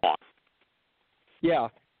on there. Go on. Yeah,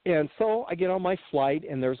 and so I get on my flight,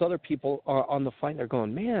 and there's other people on the flight. And they're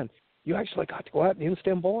going, man, you actually got to go out in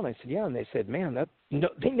Istanbul? And I said, yeah. And they said, man,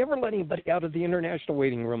 they never let anybody out of the international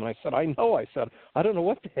waiting room. And I said, I know. I said, I don't know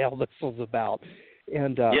what the hell this was about.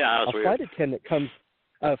 And a flight attendant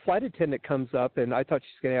comes up, and I thought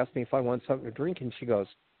she's going to ask me if I want something to drink, and she goes,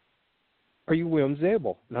 are you William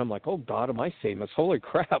Zabel? And I'm like, oh, God, am I famous? Holy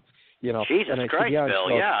crap. Jesus and I Christ, said, Bill.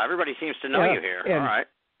 Goes, everybody seems to know you here. All right.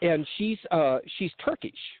 And she's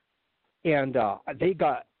Turkish, and they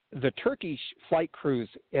got the Turkish flight crews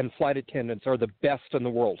and flight attendants are the best in the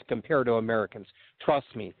world compared to Americans. Trust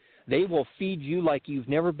me, they will feed you like you've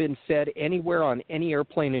never been fed anywhere on any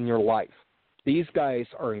airplane in your life. These guys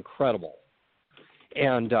are incredible.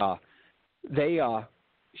 And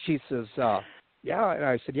she says, yeah, and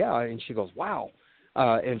I said, yeah, and she goes, wow,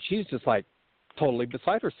 and she's just like totally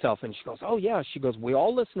beside herself, and she goes, oh, yeah. She goes, we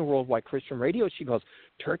all listen to Worldwide Christian Radio. She goes,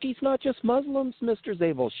 Turkey's not just Muslims, Mr.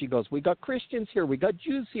 Zabel. She goes, we got Christians here. We got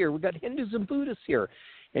Jews here. We got Hindus and Buddhists here.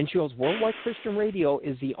 And she goes, Worldwide Christian Radio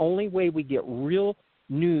is the only way we get real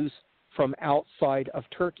news from outside of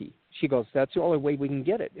Turkey. She goes, that's the only way we can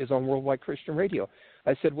get it is on Worldwide Christian Radio.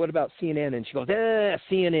 I said, what about CNN? And she goes,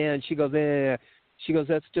 CNN. She goes, She goes,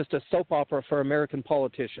 that's just a soap opera for American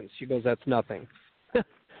politicians. She goes, that's nothing.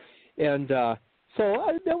 And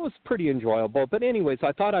so that was pretty enjoyable. But anyways,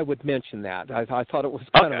 I thought I would mention that. I thought it was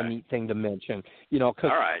kind of a neat thing to mention, because all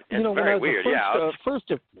right. It's very weird.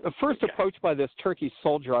 First approached by this Turkish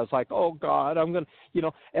soldier, I was like, oh God, I'm gonna,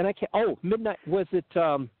 and I can't. Oh, Midnight, was it?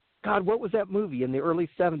 God, what was that movie in the early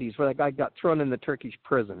 '70s where that guy got thrown in the Turkish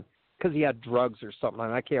prison because he had drugs or something?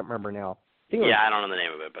 I can't remember now. I don't know the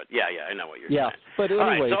name of it, but I know what you're saying. But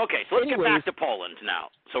anyways, all right, so let's get back to Poland now.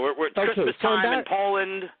 So we're at Christmas time in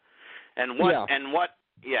Poland. And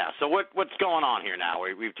so what's going on here now?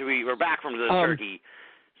 We're back from the Turkey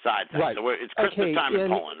side thing. Right. So it's Christmas time in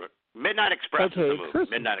Poland. Midnight Express is the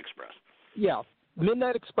movie. Midnight Express. Yeah,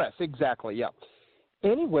 Midnight Express, exactly, yeah.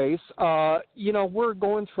 Anyways, we're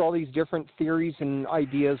going through all these different theories and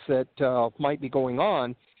ideas that might be going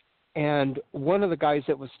on. And one of the guys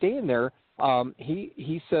that was staying there,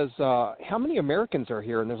 he says, how many Americans are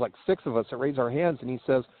here? And there's like 6 of us that raise our hands. And he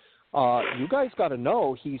says, you guys got to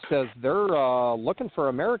know, he says, they're looking for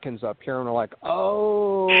Americans up here. And we're like,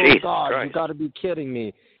 oh, Jesus God, Christ. you got to be kidding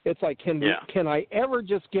me. It's like, can I ever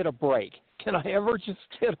just get a break? Can I ever just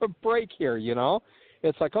get a break here,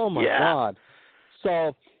 It's like, oh, my God.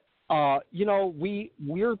 So,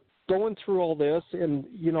 we're going through all this, and,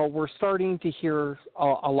 we're starting to hear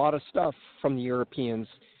a lot of stuff from the Europeans.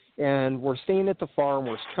 And we're staying at the farm.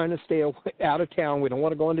 We're trying to stay out of town. We don't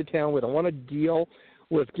want to go into town. We don't want to deal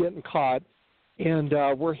with getting caught, and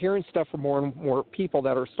we're hearing stuff from more and more people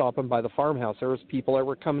that are stopping by the farmhouse. There was people that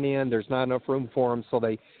were coming in. There's not enough room for them, so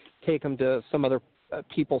they take them to some other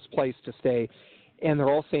people's place to stay, and they're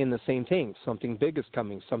all saying the same thing. Something big is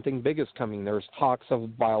coming. Something big is coming. There's talks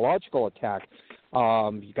of biological attack.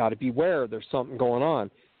 You got to beware. There's something going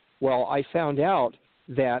on. Well, I found out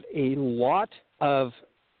that a lot of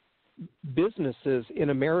businesses in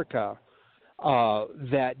America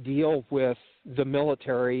that deal with the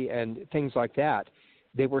military and things like that,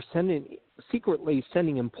 they were secretly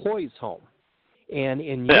sending employees home. And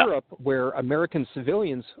in Europe, where American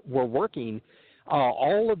civilians were working,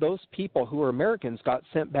 all of those people who were Americans got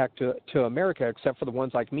sent back to America, except for the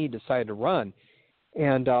ones like me decided to run.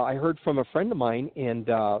 And I heard from a friend of mine, and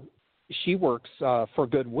she works for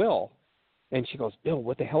Goodwill. And she goes, Bill,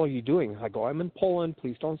 what the hell are you doing? I go, I'm in Poland.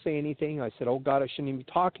 Please don't say anything. I said, oh, God, I shouldn't even be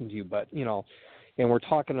talking to you. But, and we're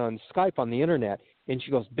talking on Skype on the Internet. And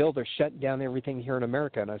she goes, Bill, they're shutting down everything here in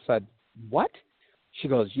America. And I said, what? She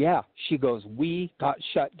goes, yeah. She goes, we got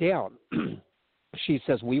shut down. She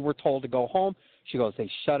says, we were told to go home. She goes,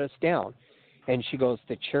 they shut us down. And she goes,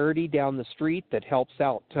 the charity down the street that helps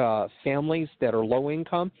out families that are low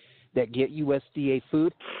income, that get USDA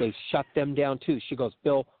food, they shut them down too. She goes,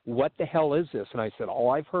 Bill, what the hell is this? And I said,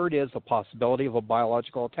 all I've heard is a possibility of a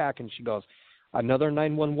biological attack. And she goes, another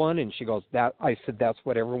 911? And she goes, that. I said, that's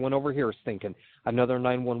what everyone over here is thinking, another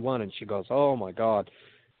 911. And she goes, oh, my God.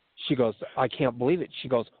 She goes, I can't believe it. She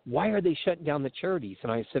goes, why are they shutting down the charities?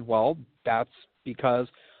 And I said, well, that's because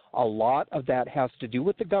a lot of that has to do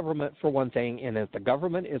with the government, for one thing, and if the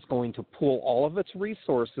government is going to pool all of its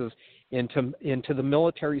resources into the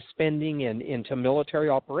military spending and into military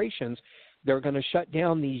operations, they're going to shut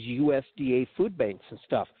down these USDA food banks and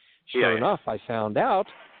stuff. Sure enough, I found out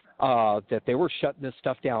that they were shutting this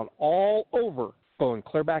stuff down all over, going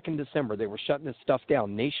clear back in December. They were shutting this stuff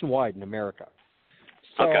down nationwide in America.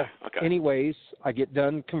 So anyways, I get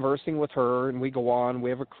done conversing with her, and we go on. We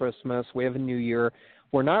have a Christmas. We have a New Year.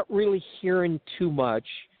 We're not really hearing too much.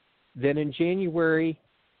 Then in January,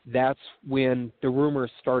 that's when the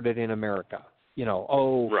rumors started in America.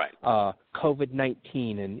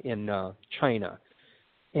 COVID-19 in China.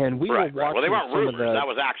 And we were watching Well, they weren't rumors. That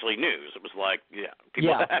was actually news. It was like,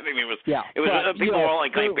 people. I mean, it was people were only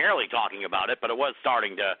barely talking about it, but it was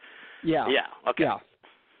starting to.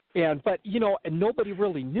 But nobody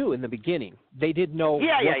really knew in the beginning. They didn't know. What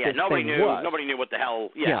this nobody thing knew. was. Nobody knew what the hell.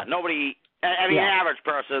 Nobody. I mean, the average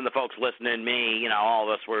person, the folks listening, me, all of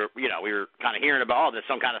us were, we were kind of hearing about, there's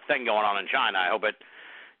some kind of thing going on in China. I hope it,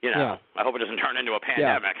 I hope it doesn't turn into a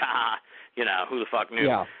pandemic. Who the fuck knew,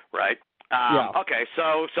 right? Okay,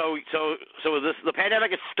 so the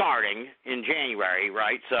pandemic is starting in January,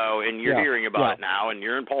 right? So, and you're hearing about it now, and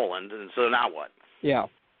you're in Poland, and so now what? Yeah.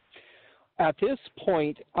 At this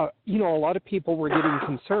point, a lot of people were getting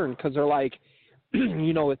concerned because they're like,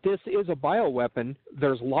 if this is a bioweapon,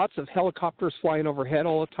 there's lots of helicopters flying overhead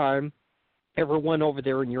all the time. Everyone over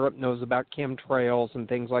there in Europe knows about chemtrails and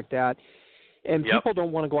things like that. And people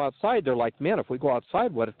don't want to go outside. They're like, man, if we go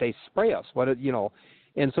outside, what if they spray us?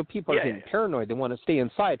 And so people are getting paranoid. They want to stay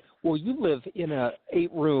inside. Well, you live in a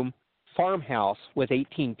 8-room farmhouse with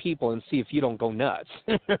 18 people and see if you don't go nuts.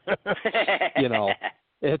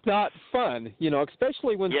 It's not fun,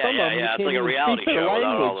 especially when some of them it's like a reality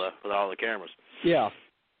show with all the cameras. Yeah.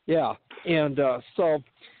 And so,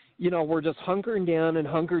 we're just hunkering down,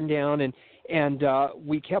 and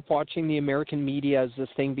we kept watching the American media as this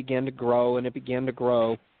thing began to grow, and it began to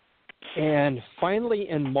grow. And finally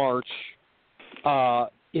in March,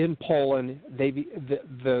 in Poland,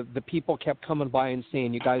 the people kept coming by and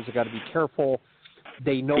saying, you guys have got to be careful.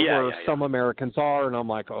 They know where some Americans are, and I'm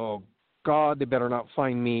like, oh, God, they better not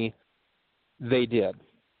find me. They did.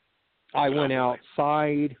 I went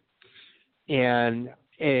outside, and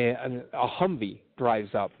a Humvee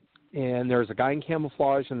drives up, and there's a guy in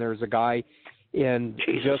camouflage, and there's a guy in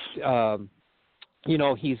he's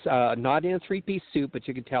not in a 3-piece suit, but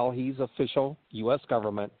you can tell he's official U.S.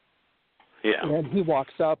 government. Yeah. And he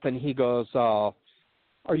walks up, and he goes,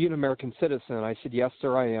 are you an American citizen? I said, yes,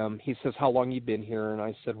 sir, I am. He says, how long you been here? And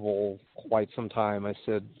I said, well, quite some time. I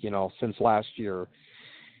said, since last year.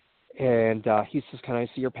 And he says, can I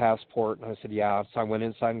see your passport? And I said, yeah. So I went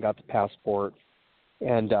inside and got the passport.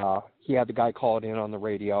 And he had the guy call it in on the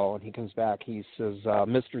radio, and he comes back. He says,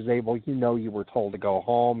 Mr. Zabel, you were told to go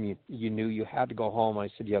home. You knew you had to go home. I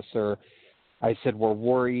said, yes, sir. I said, we're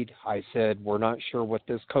worried. I said, we're not sure what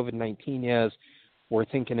this COVID-19 is. We're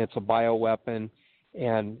thinking it's a bioweapon.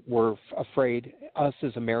 And we're afraid us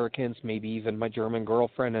as Americans, maybe even my German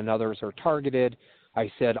girlfriend and others, are targeted. I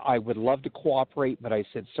said, I would love to cooperate, but I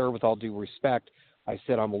said, sir, with all due respect, I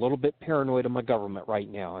said, I'm a little bit paranoid of my government right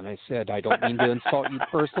now. And I said, I don't mean to insult you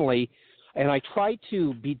personally. And I try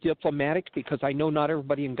to be diplomatic because I know not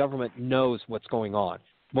everybody in government knows what's going on.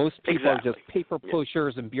 Most people are just paper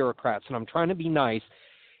pushers and bureaucrats, and I'm trying to be nice.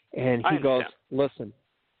 And he goes, listen,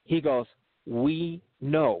 we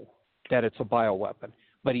know that it's a bioweapon.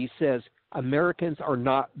 But he says Americans are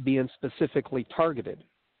not being specifically targeted.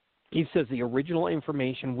 He says the original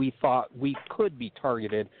information we thought we could be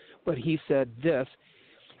targeted, but he said this.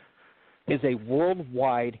 is a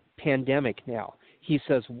worldwide pandemic now. He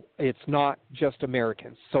says it's not just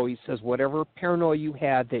Americans. So he says whatever paranoia you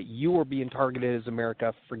had that you were being targeted as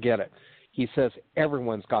America, forget it. He says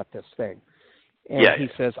everyone's got this thing. And he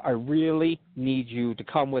says, I really need you to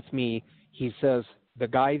come with me. He says the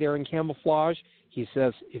guy there in camouflage, he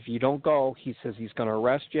says if you don't go, he says he's going to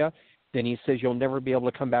arrest you. Then he says you'll never be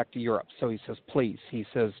able to come back to Europe. So he says, please. He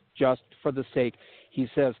says, just for the sake. He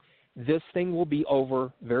says, this thing will be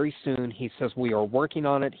over very soon. He says, we are working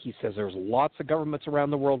on it. He says, there's lots of governments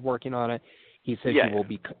around the world working on it. He says, you will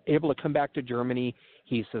be able to come back to Germany.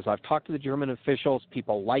 He says, I've talked to the German officials.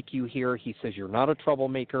 People like you here. He says, you're not a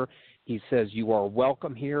troublemaker. He says, you are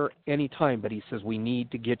welcome here anytime. But he says, we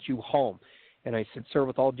need to get you home. And I said, sir,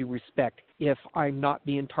 with all due respect, if I'm not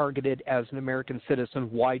being targeted as an American citizen,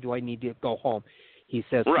 why do I need to go home? He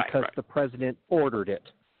says, because the president ordered it.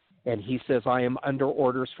 And he says, I am under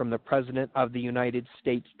orders from the president of the United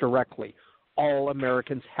States directly. All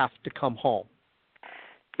Americans have to come home.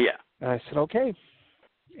 Yeah. And I said, okay.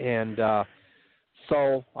 And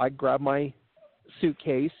so I grabbed my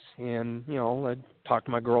suitcase and, I talked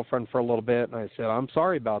to my girlfriend for a little bit. And I said, I'm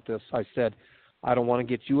sorry about this. I said, I don't want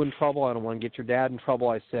to get you in trouble. I don't want to get your dad in trouble.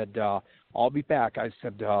 I said, I'll be back. I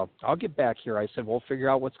said, I'll get back here. I said, we'll figure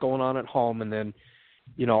out what's going on at home, and then,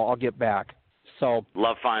 I'll get back. So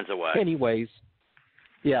love finds a way. Anyways,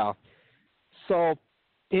 yeah. So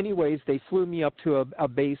anyways, they flew me up to a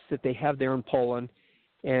base that they have there in Poland,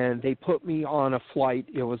 and they put me on a flight.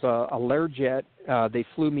 It was a Learjet. They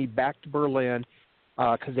flew me back to Berlin,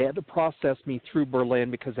 because they had to process me through Berlin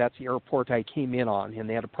because that's the airport I came in on, and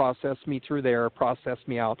they had to process me through there, process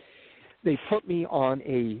me out. They put me on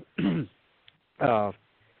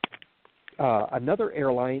another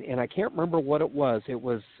airline, and I can't remember what it was. It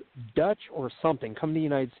was Dutch or something, coming to the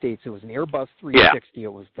United States. It was an Airbus 360.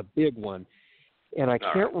 It was the big one. And I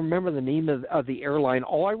can't remember the name of the airline.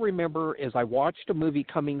 All I remember is I watched a movie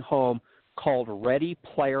coming home called Ready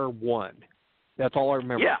Player One. That's all I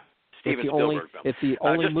remember. Yeah. Steven Spielberg film. It's the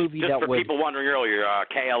only movie that was... Just for people wondering earlier,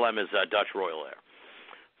 KLM is Dutch Royal Air.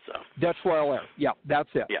 So Dutch Royal Air. Yeah, that's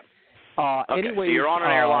it. Yeah. Okay, anyways, so you're on an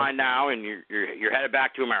airline now, and you're headed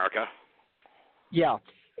back to America. Yeah.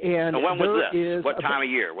 And when was this? What time of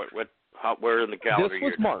year? Where in the calendar year?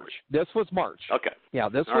 This was March. Okay. Yeah,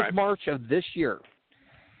 this was March of this year.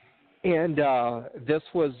 And this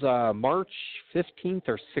was March 15th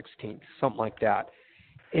or 16th, something like that.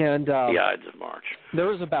 And the Ides of March. There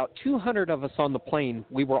was about 200 of us on the plane.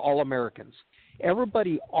 We were all Americans.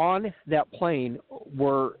 Everybody on that plane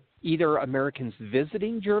were either Americans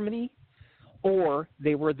visiting Germany or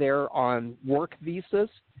they were there on work visas,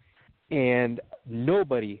 and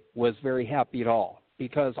nobody was very happy at all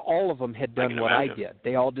because all of them had done what I did.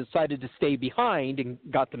 They all decided to stay behind and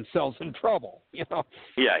got themselves in trouble, Yeah.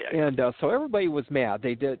 And so everybody was mad.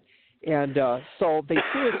 They did. And so they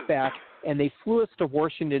flew us back. And they flew us to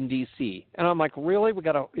Washington, D.C. And I'm like, really?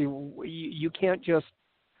 You can't just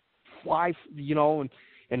fly,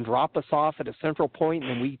 and drop us off at a central point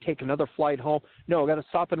and then we take another flight home. No, we got to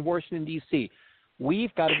stop in Washington, D.C.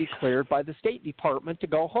 We've got to be cleared by the State Department to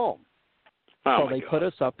go home. So they put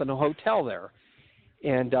us up in a hotel there.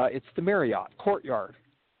 And it's the Marriott Courtyard.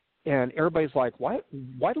 And everybody's like, why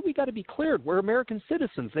do we got to be cleared? We're American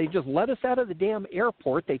citizens. They just let us out of the damn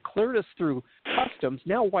airport. They cleared us through customs.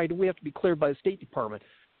 Now why do we have to be cleared by the State Department?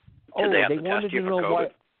 They wanted to know why.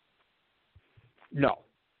 No.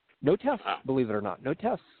 No tests, believe it or not. No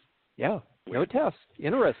tests. Yeah, no tests.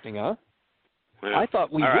 Interesting, huh? Yeah. I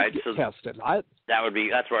thought we would get tested.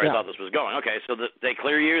 That's where I thought this was going. Okay, so they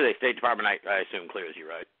clear you. The State Department, I assume, clears you,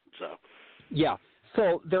 right? So. Yeah.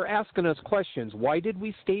 So they're asking us questions. Why did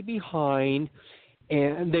we stay behind?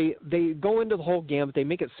 And they go into the whole gamut. They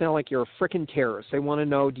make it sound like you're a frickin' terrorist. They want to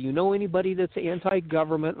know, do you know anybody that's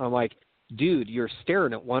anti-government? And I'm like, dude, you're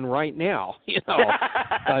staring at one right now.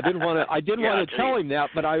 I didn't want to tell him that,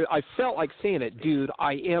 but I felt like saying it. Dude,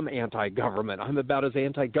 I am anti-government. I'm about as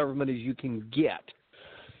anti-government as you can get.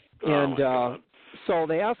 And so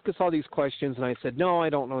they ask us all these questions, and I said, no, I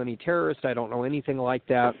don't know any terrorists. I don't know anything like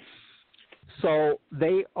that. So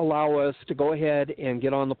they allow us to go ahead and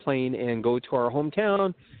get on the plane and go to our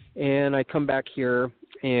hometown, and I come back here,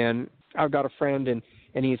 and I've got a friend, and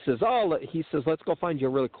he says, let's go find you a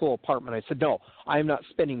really cool apartment. I said, no, I'm not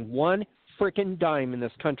spending one freaking dime in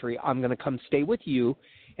this country. I'm going to come stay with you,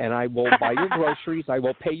 and I will buy your groceries. I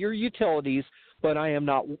will pay your utilities, but I am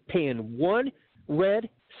not paying one red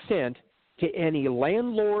cent to any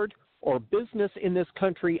landlord or business in this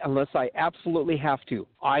country unless I absolutely have to.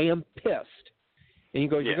 I am pissed. And he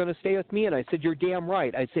goes, you're going to stay with me? And I said, you're damn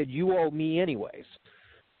right. I said, you owe me anyways.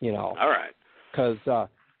 All right. Because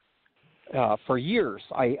for years.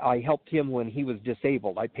 I helped him when he was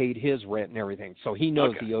disabled. I paid his rent and everything, so he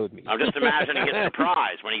knows he owed me. I'm just imagining his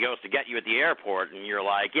surprise when he goes to get you at the airport, and you're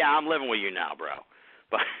like, "Yeah, I'm living with you now, bro."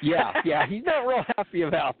 But yeah, he's not real happy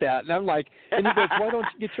about that. And I'm like, and he goes, "Why don't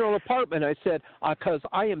you get your own apartment?" I said, "Because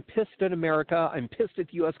I am pissed at America. I'm pissed at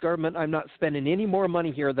the U.S. government. I'm not spending any more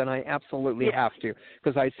money here than I absolutely have to.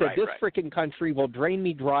 Because I said this freaking country will drain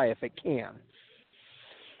me dry if it can."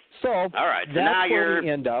 So all right, so that's now where we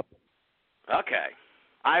end up. Okay,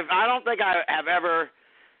 I don't think I have ever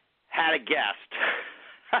had a guest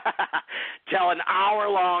tell an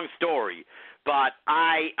hour-long story. But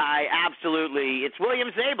I absolutely, it's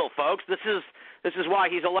William Zabel, folks. This is why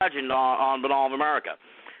he's a legend on Banal of America.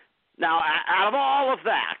 Now, out of all of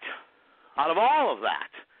that,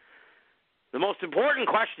 the most important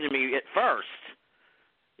question to me at first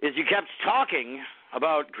is you kept talking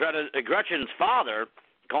about Gretchen's father,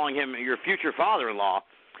 calling him your future father-in-law.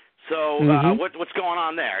 So what's going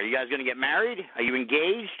on there? Are you guys going to get married? Are you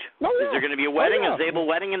engaged? Oh, yeah. Is there going to be a wedding, a Zabel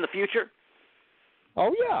wedding in the future?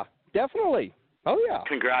 Oh, yeah. Definitely. Oh, yeah.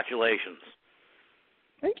 Congratulations.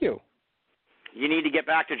 Thank you. You need to get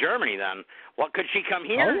back to Germany then. What, could she come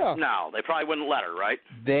here? Oh, yeah. No, they probably wouldn't let her, right?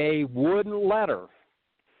 They wouldn't let her.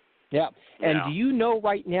 Yeah. And do you know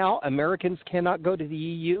right now Americans cannot go to the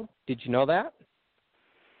EU? Did you know that?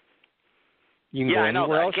 You can go I know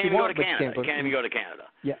anywhere that. else You can't you even go want, to Canada. You can't even go to Canada.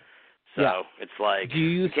 Yeah. So it's like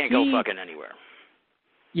you can't go fucking anywhere.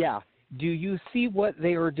 Yeah. Do you see what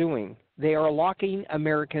they are doing? They are locking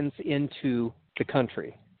Americans into the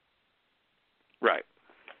country. Right.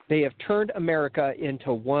 They have turned America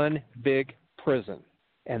into one big prison,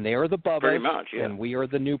 and they are the bubbas, pretty much, and we are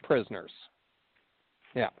the new prisoners.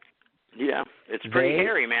 Yeah. Yeah, it's pretty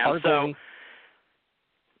hairy, man. So,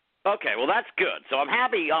 okay, well, that's good. So I'm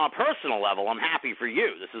happy on a personal level. I'm happy for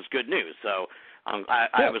you. This is good news. So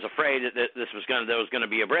I was afraid that there was going to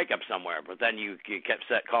be a breakup somewhere, but then you kept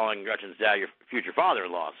calling Gretchen's dad your future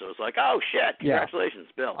father-in-law. So it's like, oh shit, congratulations,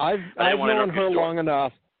 Bill. I've known her long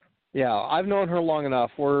enough. Yeah, I've known her long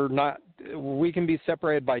enough. We can be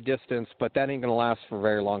separated by distance, but that ain't gonna last for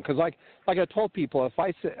very long. Because like I told people, if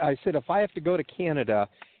I said if I have to go to Canada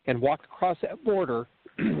and walk across that border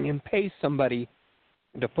and pay somebody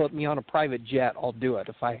to put me on a private jet, I'll do it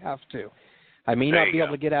if I have to. I may not be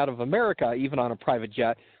able to get out of America even on a private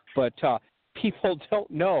jet, but people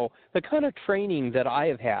don't know the kind of training that I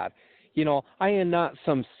have had. You know, I am not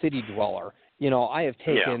some city dweller. You know, I have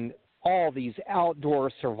taken all these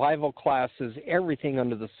outdoor survival classes, everything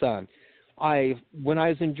under the sun. When I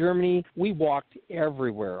was in Germany, we walked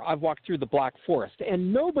everywhere. I've walked through the Black Forest,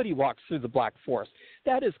 and nobody walks through the Black Forest.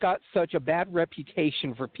 That has got such a bad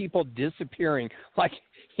reputation for people disappearing. Like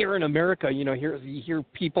here in America, you know, you hear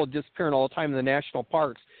people disappearing all the time in the national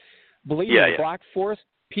parks. Believe me, the Black Forest,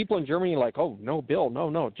 people in Germany are like, oh, no, Bill,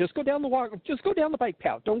 no. Just go down the bike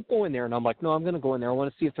path. Don't go in there. And I'm like, no, I'm going to go in there. I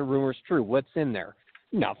want to see if the rumor's true. What's in there?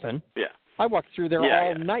 Nothing. Yeah. I walked through there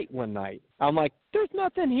all night one night. I'm like, there's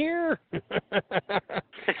nothing here.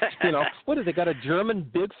 You know, what have they got, a German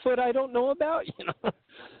Bigfoot I don't know about? You know.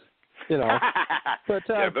 But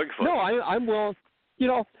no, I'm willing.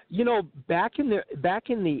 You know, back in the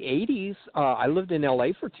 80s, I lived in LA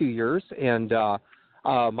for 2 years, and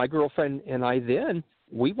my girlfriend and I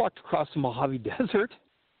we walked across the Mojave Desert.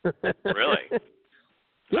 Really?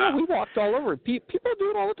 Yeah, we walked all over. People do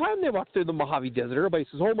it all the time. They walk through the Mojave Desert. Everybody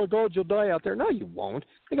says, oh, my God, you'll die out there. No, you won't.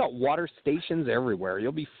 They got water stations everywhere.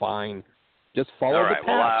 You'll be fine. Just follow the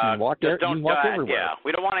path and walk there. You walk everywhere. Yeah,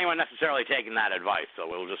 we don't want anyone necessarily taking that advice, so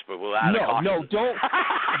we'll add a caution. No, don't go.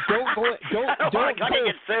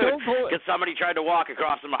 Because somebody tried to walk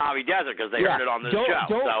across the Mojave Desert because they heard it on this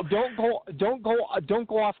show. Don't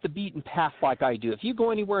go off the beaten path like I do. If you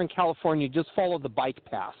go anywhere in California, just follow the bike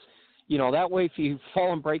path. You know, that way if you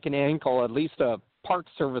fall and break an ankle, at least a Park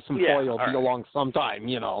Service employee will be along sometime,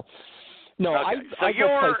 you know. No, okay. I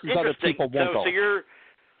go places other people won't go. So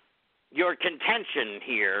your contention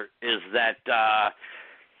here is that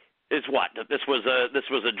is what? That this was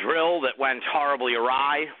a drill that went horribly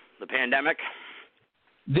awry, the pandemic?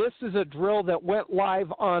 This is a drill that went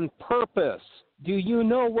live on purpose. Do you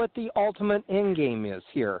know what the ultimate end game is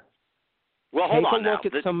here? Well, hold on now.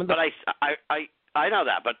 But I know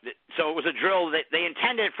that, but so it was a drill that they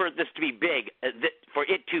intended for this to be big, for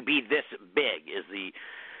it to be this big is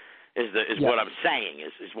what I'm saying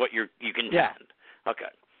is what you contend. Yeah.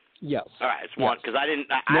 Okay. Yes. All right. It's one because I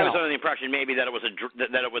was under the impression maybe that it was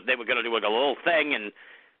they were going to do like a little thing and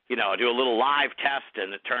do a little live test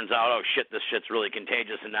and it turns out this shit's really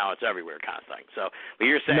contagious and now it's everywhere kind of thing. So,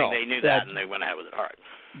 but you're saying they knew that and they went ahead with it. All right.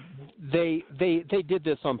 They did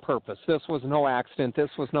this on purpose. This was no accident.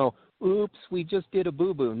 This was no oops, we just did a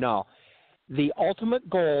boo-boo. No. The ultimate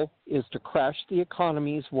goal is to crash the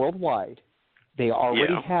economies worldwide. They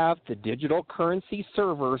already have the digital currency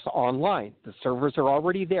servers online. The servers are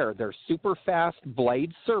already there. They're super fast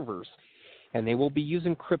Blade servers, and they will be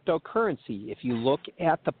using cryptocurrency. If you look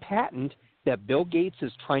at the patent that Bill Gates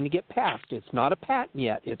is trying to get passed, it's not a patent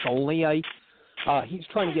yet. It's only he's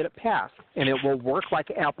trying to get it passed, and it will work like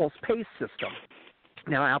Apple's Pay system.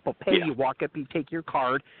 Now, Apple Pay, you walk up, you take your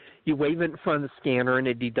card, you wave it in front of the scanner, and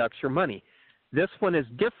it deducts your money. This one is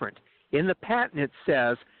different. In the patent, it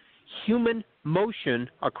says human motion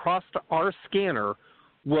across our scanner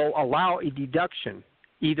will allow a deduction,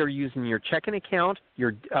 either using your checking account,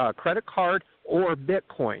 your credit card, or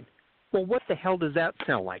Bitcoin. Well, what the hell does that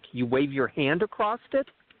sound like? You wave your hand across it?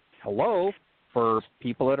 Hello? For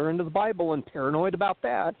people that are into the Bible and paranoid about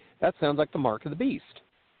that, that sounds like the mark of the beast.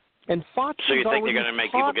 And Fauci so you think they're going to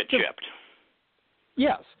make people get chipped?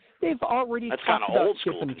 Yes. They've already talked about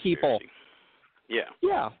chipping people. Yeah.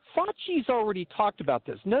 Yeah. Fauci's already talked about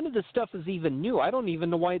this. None of this stuff is even new. I don't even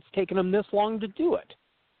know why it's taken them this long to do it.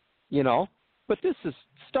 You know? But this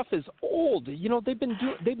stuff is old. You know, they've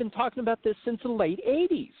been talking about this since the late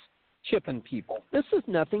 80s, chipping people. This is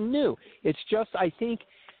nothing new. It's just, I think,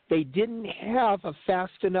 they didn't have a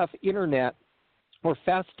fast enough internet or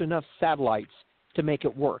fast enough satellites to make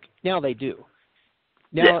it work. Now they do.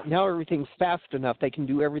 Now everything's fast enough. They can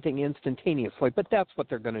do everything instantaneously, but that's what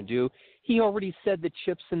they're going to do. He already said the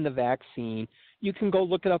chips in the vaccine. You can go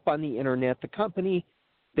look it up on the internet. The company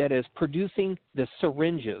that is producing the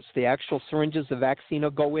syringes, the actual syringes the vaccine will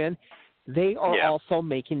go in, they are also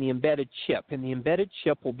making the embedded chip, and the embedded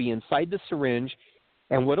chip will be inside the syringe,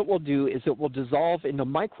 and what it will do is it will dissolve into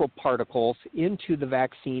microparticles into the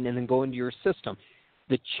vaccine and then go into your system.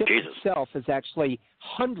 The chip itself is actually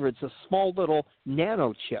hundreds of small little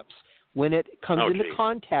nano chips. When it comes into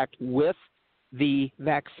contact with the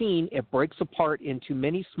vaccine, it breaks apart into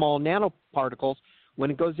many small nanoparticles.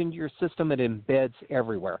 When it goes into your system, it embeds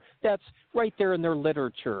everywhere. That's right there in their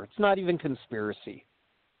literature. It's not even conspiracy.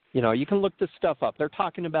 You know, you can look this stuff up. They're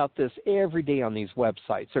talking about this every day on these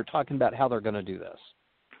websites. They're talking about how they're going to do this.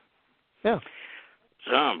 Yeah.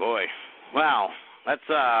 Oh, boy. Wow.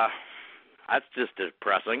 That's just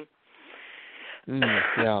depressing.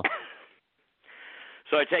 Yeah.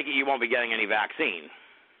 So I take it you won't be getting any vaccine.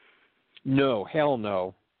 No, hell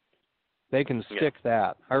no. They can stick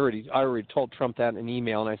that. I already told Trump that in an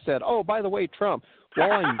email, and I said, "Oh, by the way, Trump,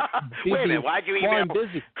 while I'm busy, wait a minute, why'd you email? While I'm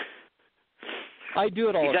busy, I do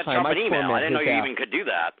it all the time. Trump an email. I didn't know you even could do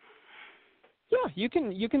that. Yeah, you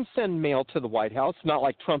can send mail to the White House. Not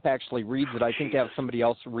like Trump actually reads it. I think to have somebody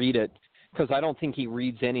else read it, because I don't think he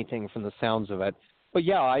reads anything from the sounds of it. But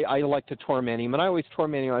yeah, I like to torment him, and I always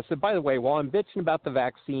torment him. I said, by the way, while I'm bitching about the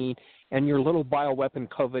vaccine and your little bioweapon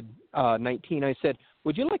COVID-19, I said,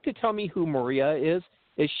 would you like to tell me who Maria is?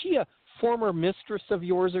 Is she a former mistress of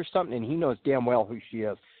yours or something? And he knows damn well who she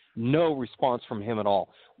is. No response from him at all.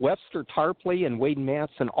 Webster Tarpley and Wade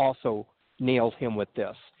Matson also nailed him with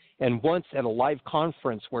this. And once at a live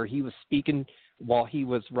conference where he was speaking while he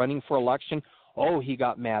was running for election, he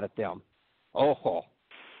got mad at them.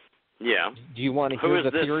 Yeah. Do you want to hear the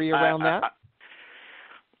theory around that?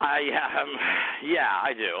 Yeah,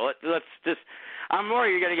 I do. Let's just. I'm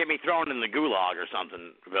worried you're going to get me thrown in the gulag or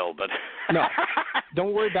something, Bill. But no,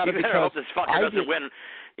 don't worry about it because hope this fucker doesn't win.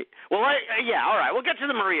 Well, all right. We'll get to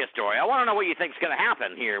the Maria story. I want to know what you think's going to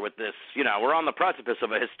happen here with this. You know, we're on the precipice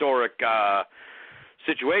of a historic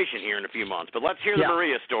situation here in a few months. But let's hear the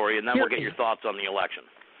Maria story, and then we'll get your thoughts on the election.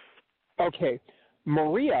 Okay,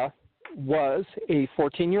 Maria was a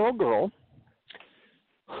 14-year-old girl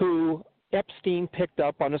who Epstein picked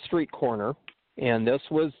up on a street corner, and this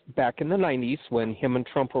was back in the 90s when him and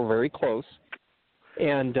Trump were very close,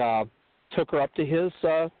 and took her up to his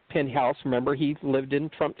penthouse. Remember, he lived in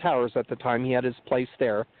Trump Towers at the time. He had his place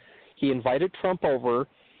there. He invited Trump over,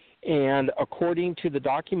 and according to the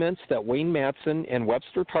documents that Wayne Matson and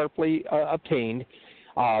Webster Tarpley obtained,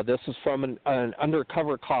 this is from an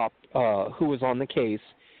undercover cop who was on the case.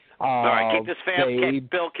 All right, keep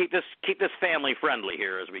this family friendly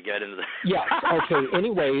here as we get into the. Yes. Okay.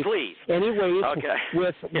 Anyways, please. Anyways, okay.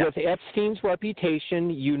 With Epstein's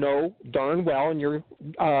reputation, you know darn well, and your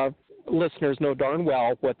listeners know darn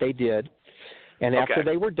well what they did. And after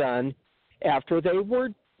they were done,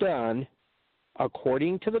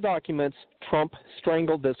 according to the documents, Trump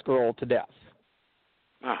strangled this girl to death.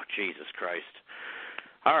 Oh, Jesus Christ!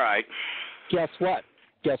 All right. Guess what?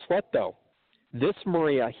 Though. This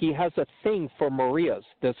Maria, he has a thing for Marias.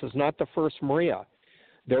 This is not the first Maria.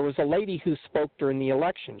 There was a lady who spoke during the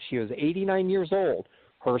election. She was 89 years old.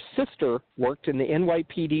 Her sister worked in the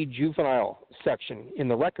NYPD juvenile section, in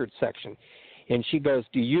the records section. And she goes,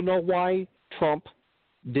 do you know why Trump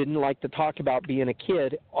didn't like to talk about being a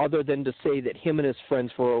kid other than to say that him and his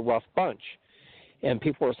friends were a rough bunch? And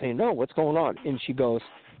people are saying, no, what's going on? And she goes,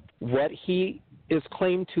 what he is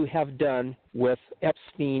claimed to have done with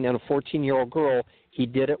Epstein and a 14-year-old girl, he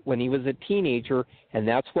did it when he was a teenager, and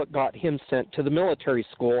that's what got him sent to the military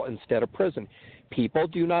school instead of prison. People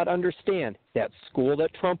do not understand that school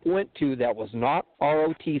that Trump went to, that was not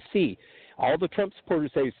ROTC. All the Trump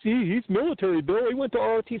supporters say, see, he's military, Bill, he went to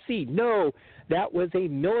ROTC. No, that was a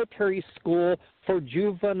military school for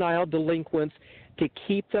juvenile delinquents to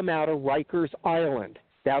keep them out of Rikers Island.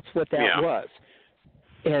 That's what that was.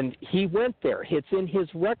 And he went there. It's in his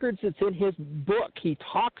records. It's in his book. He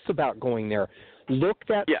talks about going there. Look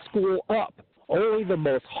that school up. Only the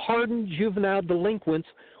most hardened juvenile delinquents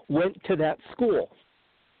went to that school.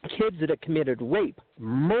 Kids that had committed rape,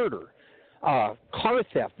 murder, car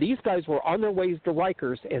theft. These guys were on their ways to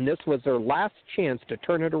Rikers, and this was their last chance to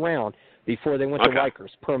turn it around before they went to Rikers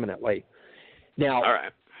permanently. Now,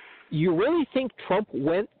 you really think Trump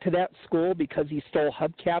went to that school because he stole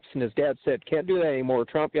hubcaps and his dad said, can't do that anymore,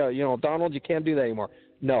 Trump, Donald, you can't do that anymore?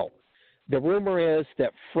 No. The rumor is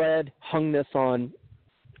that Fred hung this on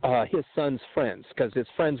his son's friends because his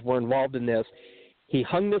friends were involved in this. He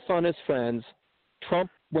hung this on his friends. Trump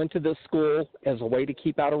went to this school as a way to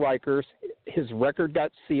keep out of Rikers. His record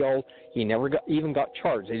got sealed. He never even got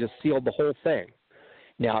charged. They just sealed the whole thing.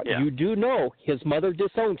 Now, you do know his mother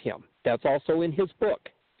disowned him. That's also in his book.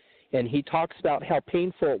 And he talks about how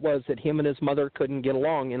painful it was that him and his mother couldn't get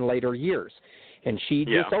along in later years. And she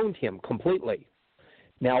disowned him completely.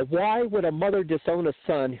 Now, why would a mother disown a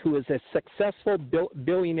son who is a successful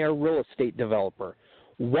billionaire real estate developer?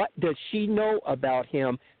 What does she know about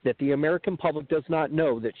him that the American public does not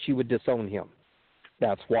know that she would disown him?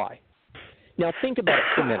 That's why. Now, think about it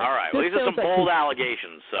for a minute. All right. Well, these are some bold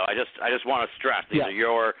allegations, so I just want to stress these are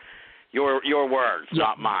your words,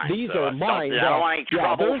 not mine. These so are mine. I don't want any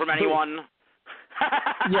trouble from anyone.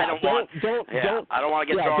 I don't want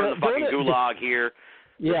to get thrown in the fucking gulag here.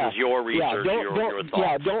 This is your research, your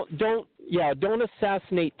thoughts. Don't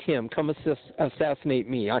assassinate Tim. Come assassinate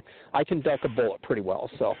me. I can duck a bullet pretty well.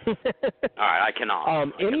 So. All right, I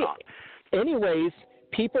cannot. Anyways,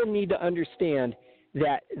 people need to understand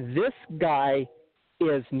that this guy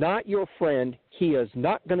is not your friend. He is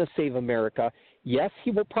not going to save America. Yes,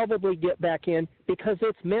 he will probably get back in because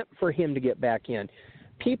it's meant for him to get back in.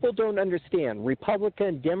 People don't understand.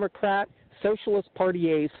 Republican, Democrat, Socialist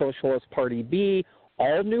Party A, Socialist Party B,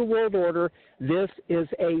 all New World Order. This is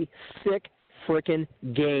a sick frickin'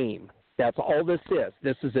 game. That's all this is.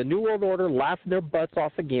 This is a New World Order laughing their butts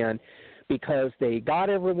off again because they got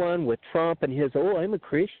everyone with Trump and his, I'm a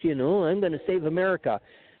Christian, I'm going to save America.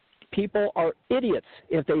 People are idiots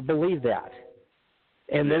if they believe that.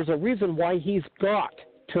 And there's a reason why he's got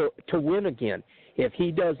to win again. If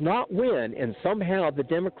he does not win and somehow the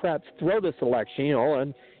Democrats throw this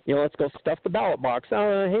election, let's go stuff the ballot box.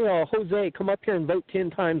 Hey, Jose, come up here and vote 10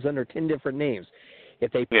 times under 10 different names.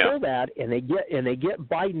 If they pull that and they get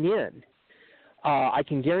Biden in, I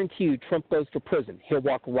can guarantee you Trump goes to prison. He'll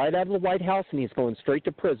walk right out of the White House and he's going straight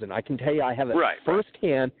to prison. I can tell you I have it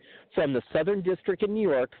firsthand from the Southern District in New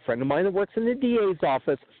York. A friend of mine that works in the DA's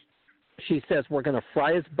office, she says we're going to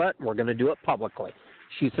fry his butt and we're going to do it publicly.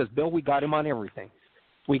 She says, Bill, we got him on everything.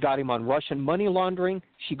 We got him on Russian money laundering.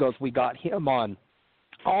 She goes, we got him on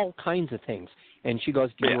all kinds of things. And she goes,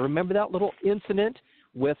 do you remember that little incident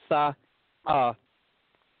with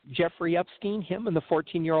Jeffrey Epstein, him and the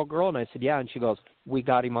 14-year-old girl? And I said, yeah. And she goes, we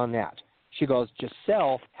got him on that. She goes,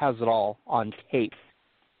 Giselle has it all on tape.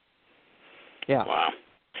 Yeah. Wow.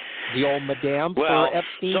 The old madame for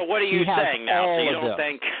Epstein. So what are you saying now? So you don't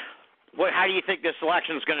think – how do you think this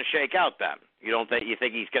election is going to shake out then? You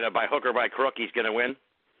think he's going to, by hook or by crook, he's going to win?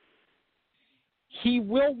 He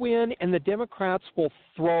will win, and the Democrats will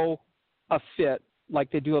throw a fit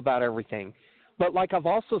like they do about everything. But like I've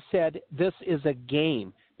also said, this is a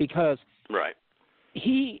game because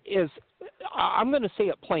he is – I'm going to say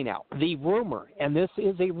it plain out. The rumor, and this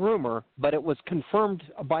is a rumor, but it was confirmed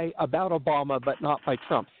about Obama but not by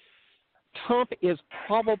Trump. Trump is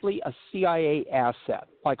probably a CIA asset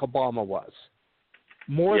like Obama was,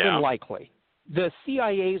 more than likely. The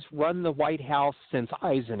CIA's run the White House since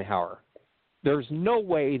Eisenhower. There's no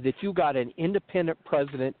way that you got an independent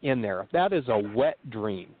president in there. That is a wet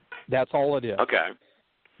dream. That's all it is. Okay.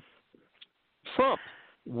 Trump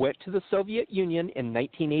went to the Soviet Union in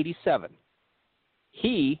 1987.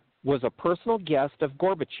 He was a personal guest of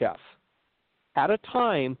Gorbachev at a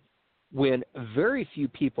time when very few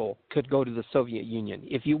people could go to the Soviet Union.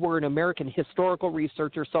 If you were an American historical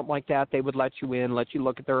researcher, something like that, they would let you in, let you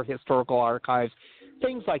look at their historical archives,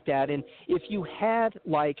 things like that. And if you had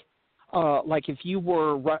like if you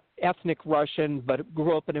were ethnic Russian but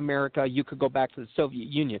grew up in America, you could go back to the Soviet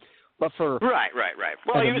Union. But for right.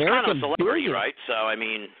 Well, he was kind of a celebrity, billionaire, right? So I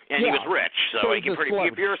mean, and he was rich, so he he can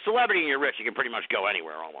if you're a celebrity and you're rich, you can pretty much go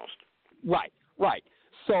anywhere almost. Right.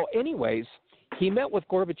 So, anyways, he met with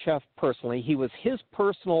Gorbachev personally. He was his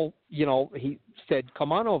personal, he said,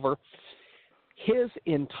 "Come on over." His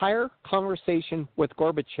entire conversation with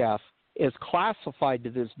Gorbachev is classified to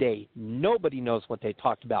this day. Nobody knows what they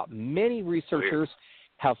talked about. Many researchers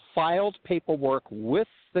have filed paperwork with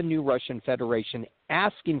the new Russian Federation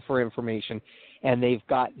asking for information, and they've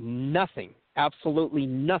got nothing, absolutely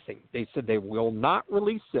nothing. They said they will not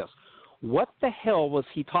release this. What the hell was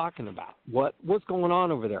he talking about? What was going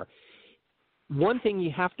on over there? One thing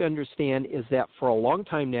you have to understand is that for a long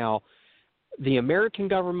time now, the American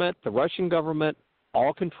government, the Russian government,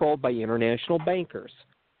 all controlled by international bankers.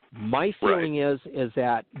 My feeling is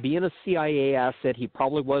that being a CIA asset, he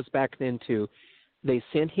probably was back then too, they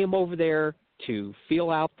sent him over there to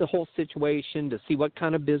feel out the whole situation, to see what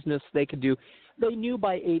kind of business they could do. They knew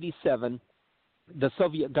by 87 the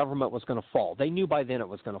Soviet government was going to fall. They knew by then it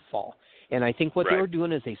was going to fall. And I think what they were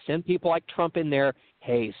doing is they sent people like Trump in there,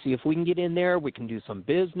 hey, see if we can get in there, we can do some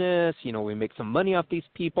business, we make some money off these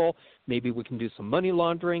people, maybe we can do some money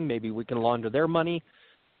laundering, maybe we can launder their money.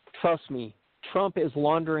 Trust me, Trump is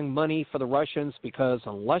laundering money for the Russians because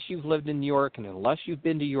unless you've lived in New York and unless you've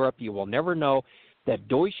been to Europe, you will never know that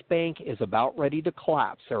Deutsche Bank is about ready to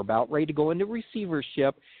collapse. They're about ready to go into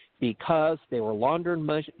receivership because they were laundering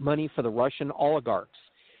money for the Russian oligarchs.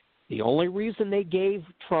 The only reason they gave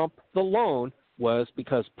Trump the loan was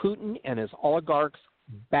because Putin and his oligarchs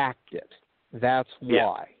backed it. That's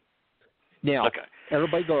why. Now,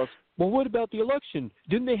 everybody goes, well, what about the election?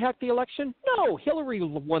 Didn't they hack the election? No, Hillary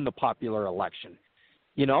won the popular election.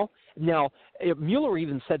 Now, Mueller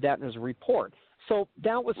even said that in his report. So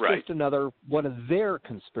that was just another one of their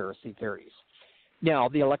conspiracy theories. Now,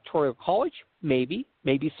 the Electoral College, maybe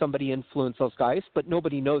somebody influenced those guys, but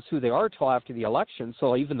nobody knows who they are till after the election,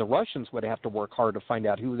 so even the Russians would have to work hard to find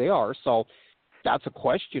out who they are. So that's a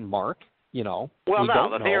question mark, Well, no,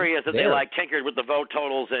 the theory is that they tinkered with the vote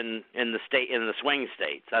totals in the swing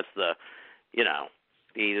states. That's the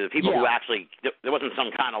people who actually, there wasn't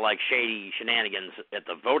some kind of shady shenanigans at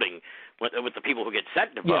the voting with the people who get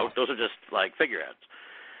sent to vote. Those are just figureheads.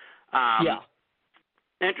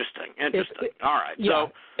 Interesting. All right. Yeah,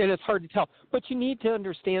 and it's hard to tell. But you need to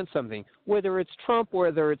understand something. Whether it's Trump,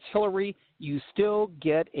 whether it's Hillary, you still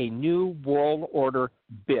get a new world order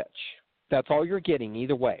bitch. That's all you're getting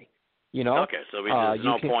either way. Okay, so there's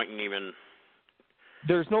no point in even...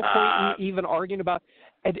 There's no point in even arguing about...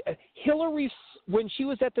 Hillary, when she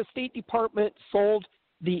was at the State Department, sold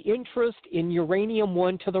the interest in Uranium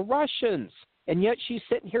One to the Russians. And yet she's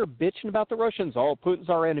sitting here bitching about the Russians. Oh, Putin's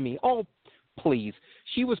our enemy. Oh, please.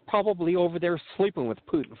 She was probably over there sleeping with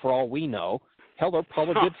Putin for all we know. Hell, they're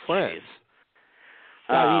probably good friends.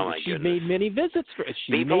 She made many visits.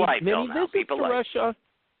 She made many visits to Russia.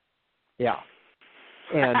 Yeah.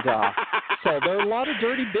 And so there's a lot of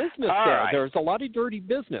dirty business there. Right. There's a lot of dirty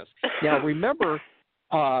business. Now, remember,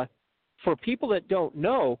 for people that don't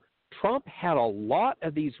know, Trump had a lot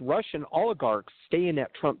of these Russian oligarchs staying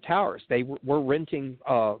at Trump Towers. They were renting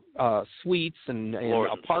suites and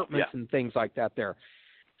apartments and things like that there.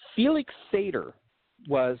 Felix Sater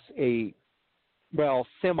was a,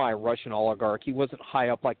 semi-Russian oligarch. He wasn't high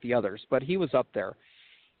up like the others, but he was up there.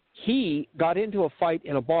 He got into a fight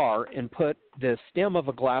in a bar and put the stem of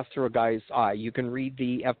a glass through a guy's eye. You can read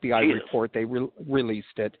the FBI report. They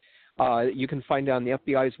released it. You can find it on the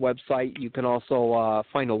FBI's website. You can also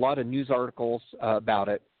find a lot of news articles about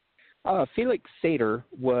it. Felix Sater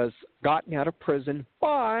was gotten out of prison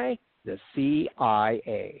by the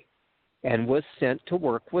CIA and was sent to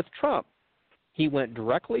work with Trump. He went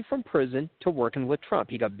directly from prison to working with Trump.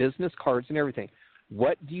 He got business cards and everything.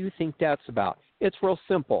 What do you think that's about? It's real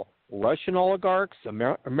simple. Russian oligarchs,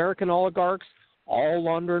 American oligarchs, all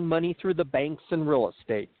laundering money through the banks and real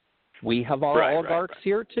estate. We have our oligarchs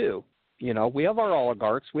here too. We have our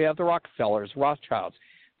oligarchs. We have the Rockefellers, Rothschilds.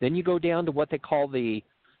 Then you go down to what they call the,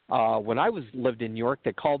 when I lived in New York,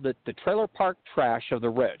 they called it the trailer park trash of the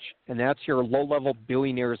rich. And that's your low-level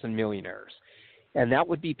billionaires and millionaires. And that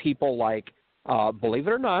would be people like, believe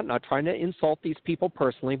it or not trying to insult these people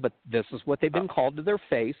personally, but this is what they've been called to their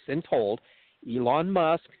face and told. Elon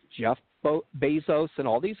Musk, Jeff Bezos, and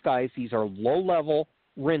all these guys, these are low-level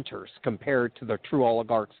renters compared to the true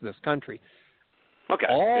oligarchs of this country. Okay.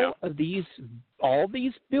 All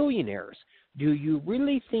these billionaires, do you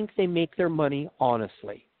really think they make their money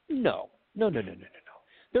honestly? No.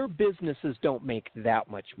 Their businesses don't make that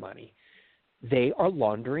much money. They are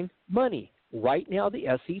laundering money. Right now, the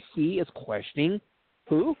SEC is questioning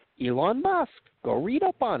who? Elon Musk. Go read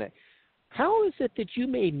up on it. How is it that you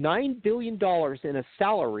made $9 billion in a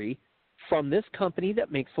salary from this company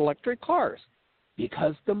that makes electric cars?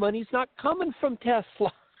 Because the money's not coming from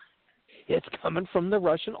Tesla. It's coming from the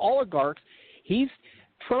Russian oligarchs.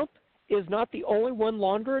 Trump is not the only one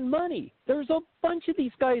laundering money. There's a bunch of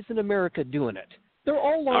these guys in America doing it. They're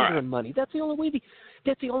all laundering money. That's the only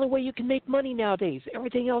way you can make money nowadays.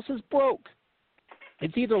 Everything else is broke.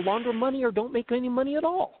 It's either launder money or don't make any money at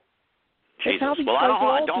all. Jesus. That's how these Well, guys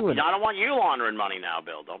are all doing it. I don't want you laundering money now,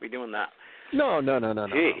 Bill. Don't be doing that. No.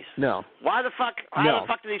 Jeez. No. Why the fuck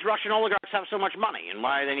do these Russian oligarchs have so much money, and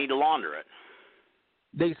why do they need to launder it?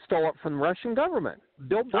 They stole it from the Russian government.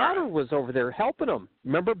 Bill Browder was over there helping them.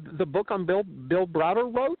 Remember the book on Bill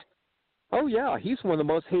Browder wrote? Oh, yeah. He's one of the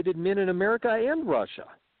most hated men in America and Russia.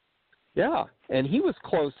 Yeah. And he was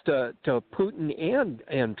close to Putin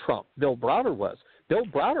and Trump. Bill Browder was. Bill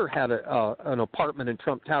Browder had an apartment in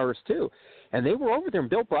Trump Towers, too. And they were over there. And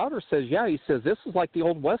Bill Browder says, he says, this is like the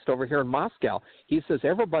Old West over here in Moscow. He says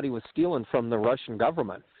everybody was stealing from the Russian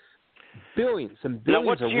government. Billions and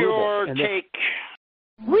billions of rubles. Now, what's your take?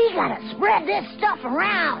 We gotta spread this stuff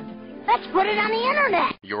around. Let's put it on the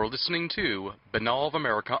internet. You're listening to Banal of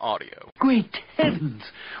America Audio. Great heavens!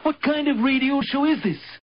 What kind of radio show is this?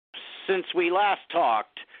 Since we last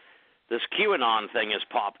talked, this QAnon thing has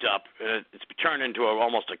popped up. It's turned into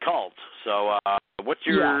almost a cult. So what's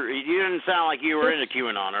your – you didn't sound like you were into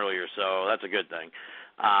QAnon earlier, so that's a good thing.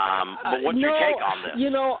 But what's your take on this?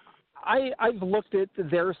 You know, I've looked at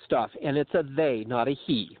their stuff, and it's a they, not a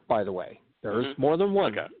he, by the way. There's more than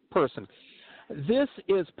one person. This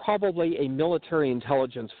is probably a military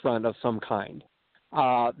intelligence front of some kind.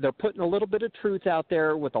 They're putting a little bit of truth out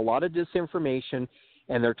there with a lot of disinformation,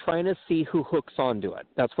 and they're trying to see who hooks onto it.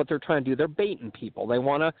 That's what they're trying to do. They're baiting people.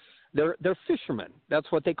 They're fishermen.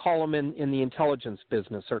 That's what they call them in the intelligence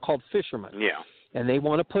business. They're called fishermen. Yeah. And they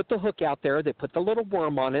want to put the hook out there. They put the little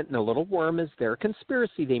worm on it, and the little worm is their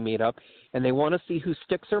conspiracy they made up, and they want to see who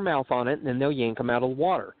sticks their mouth on it, and then they'll yank them out of the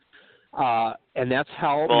water. And that's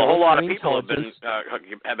how. Well, a whole lot of people have been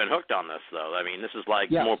hooked on this, though. I mean, this is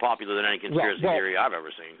more popular than any conspiracy theory I've ever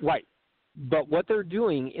seen. Right. But what they're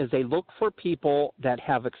doing is they look for people that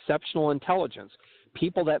have exceptional intelligence,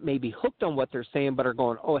 people that may be hooked on what they're saying, but are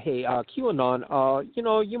going, oh, hey, QAnon,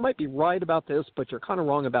 you might be right about this, but you're kind of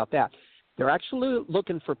wrong about that. They're actually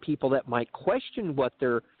looking for people that might question what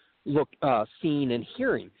they're seeing and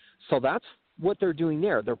hearing. So that's what they're doing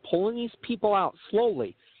there. They're pulling these people out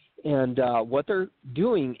slowly. And what they're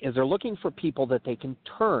doing is they're looking for people that they can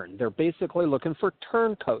turn. They're basically looking for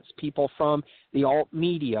turncoats, people from the alt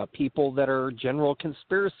media, people that are general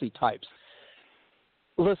conspiracy types.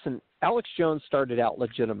 Listen, Alex Jones started out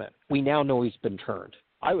legitimate. We now know he's been turned.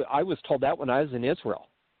 I was told that when I was in Israel.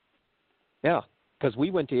 Yeah, because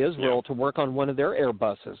we went to Israel to work on one of their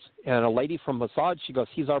Airbuses. And a lady from Mossad, she goes,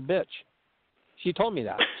 he's our bitch. She told me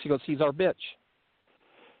that. She goes, he's our bitch.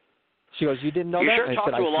 She goes, you didn't know that? You sure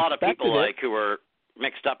talk to a lot of people it. who are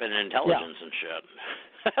mixed up in intelligence and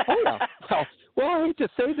shit. Oh, yeah. Well, I hate to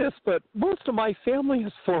say this, but most of my family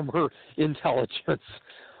is former intelligence.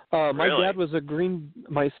 My dad was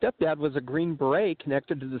my stepdad was a Green Beret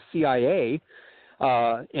connected to the CIA,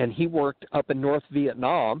 and he worked up in North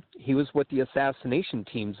Vietnam. He was with the assassination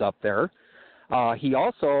teams up there. He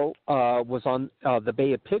also was on the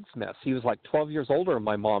Bay of Pigs mess. He was like 12 years older than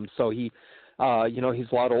my mom, so he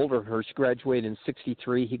he's a lot older than her. She graduated in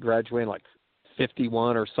 1963. He graduated in like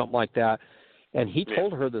 1951 or something like that. And he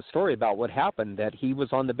told her the story about what happened, that he was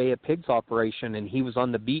on the Bay of Pigs operation, and he was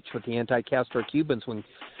on the beach with the anti-Castro Cubans when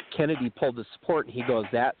Kennedy pulled the support. And he goes,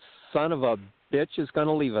 that son of a bitch is going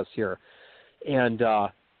to leave us here. And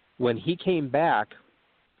when he came back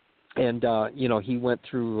and, he went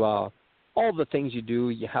through all the things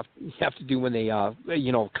you have to do when they,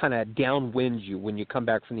 kind of downwind you when you come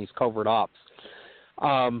back from these covert ops.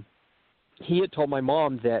 He had told my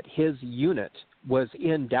mom that his unit was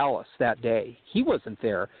in Dallas that day. He wasn't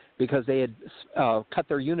there because they had cut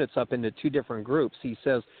their units up into two different groups. He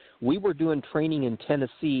says, we were doing training in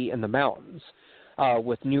Tennessee in the mountains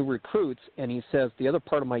with new recruits, and he says the other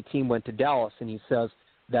part of my team went to Dallas, and he says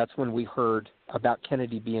that's when we heard about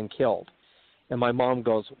Kennedy being killed. And my mom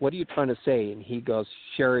goes, what are you trying to say? And he goes,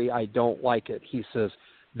 Sherry, I don't like it. He says,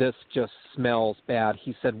 this just smells bad.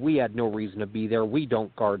 He said, we had no reason to be there. We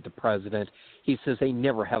don't guard the president. He says, they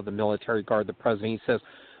never have the military guard the president. He says,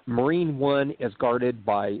 Marine One is guarded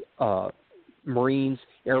by Marines.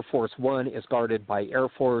 Air Force One is guarded by Air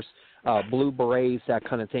Force, Blue Berets, that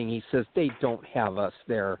kind of thing. He says, they don't have us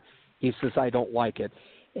there. He says, I don't like it.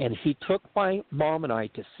 And he took my mom and I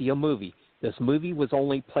to see a movie. This movie was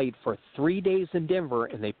only played for 3 days in Denver,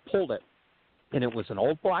 and they pulled it. And it was an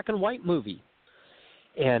old black and white movie.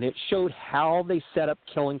 And it showed how they set up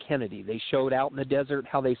killing Kennedy. They showed out in the desert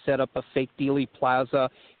how they set up a fake Dealey Plaza,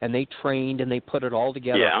 and they trained and they put it all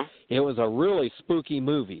together. Yeah. It was a really spooky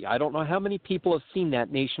movie. I don't know how many people have seen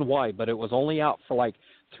that nationwide, but it was only out for like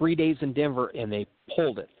 3 days in Denver, and they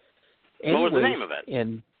pulled it. What was the name of it?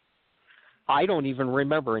 And I don't even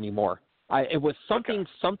remember anymore. It was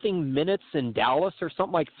something minutes in Dallas or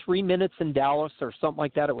something, like 3 minutes in Dallas or something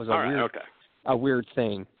like that. It was a weird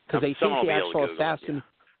thing. Because they think the actual assassin.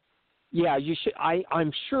 Yeah, you should.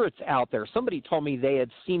 I'm sure it's out there. Somebody told me they had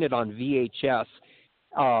seen it on VHS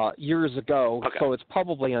years ago, so it's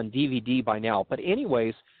probably on DVD by now. But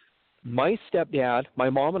anyways, my stepdad, my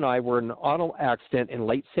mom, and I were in an auto accident in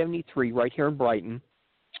late '73 right here in Brighton.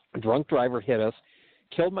 A drunk driver hit us,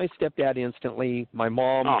 killed my stepdad instantly. My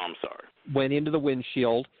mom went into the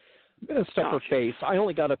windshield, messed up her face. I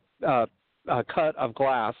only got a cut of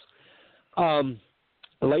glass.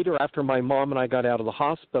 Later, after my mom and I got out of the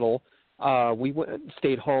hospital, we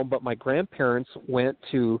stayed home, but my grandparents went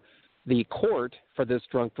to the court for this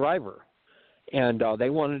drunk driver. And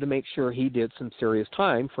they wanted to make sure he did some serious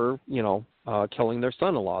time for, killing their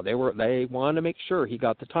son-in-law. They wanted to make sure he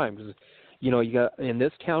got the time. Because, you got in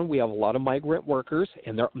this town, we have a lot of migrant workers,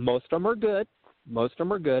 and most of them are good.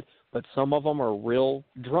 But some of them are real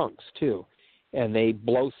drunks, too. And they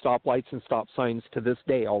blow stoplights and stop signs to this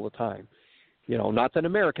day all the time. Not that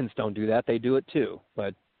Americans don't do that; they do it too.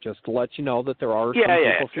 But just to let you know that there are some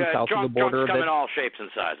people from south of the border come in all shapes and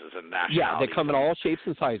sizes and nationalities. Yeah, they come in all shapes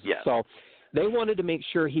and sizes. Yes. So they wanted to make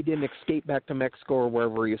sure he didn't escape back to Mexico or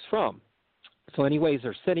wherever he was from. So, anyways,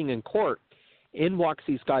 they're sitting in court. In walks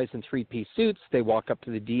these guys in three-piece suits. They walk up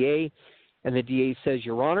to the DA, and the DA says,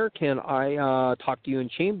 "Your Honor, can I talk to you in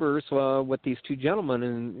chambers with these two gentlemen?"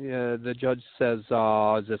 And the judge says,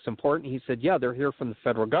 "Is this important?" He said, "Yeah, they're here from the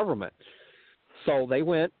federal government." So they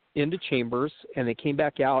went into chambers, and they came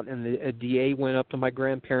back out, and the DA went up to my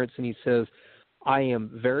grandparents, and he says, "I am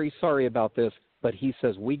very sorry about this, but," he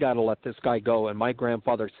says, "we got to let this guy go." And my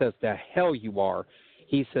grandfather says, "The hell you are."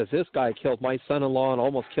 He says, "This guy killed my son-in-law and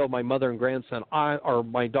almost killed my mother and grandson, or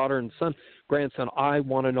my daughter and grandson. I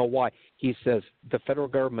want to know why." He says, "The federal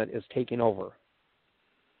government is taking over."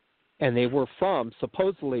 And they were from,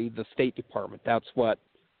 supposedly, the State Department. That's what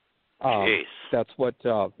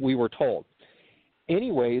we were told.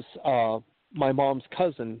 Anyways, my mom's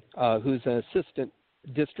cousin, who's an assistant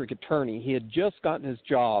district attorney, he had just gotten his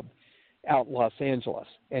job out in Los Angeles,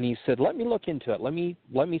 and he said, "Let me look into it. Let me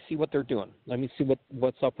see what they're doing. Let me see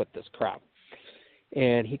what's up with this crap."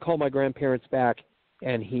 And he called my grandparents back,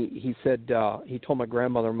 and he said he told my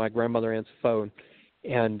grandmother answered the phone,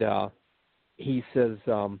 and he says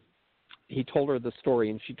he told her the story,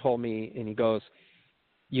 and she told me, and he goes,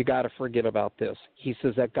 "You got to forget about this." He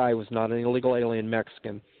says that guy was not an illegal alien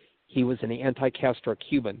Mexican. He was an anti-Castro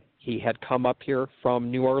Cuban. He had come up here from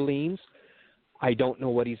New Orleans. I don't know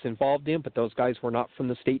what he's involved in, but those guys were not from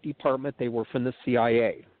the State Department. They were from the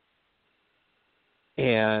CIA.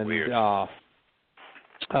 And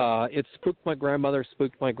it spooked my grandmother,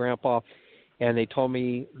 spooked my grandpa, and they told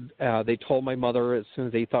my mother as soon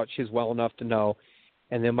as they thought she was well enough to know.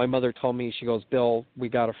 And then my mother told me, she goes, "Bill, we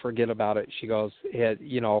got to forget about it." She goes,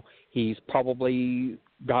 "He's probably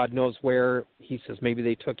God knows where." He says, "Maybe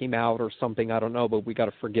they took him out or something. I don't know, but we got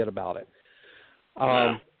to forget about it."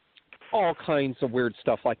 All kinds of weird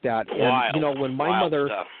stuff like that. And when my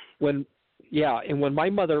mother, when my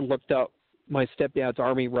mother looked up my stepdad's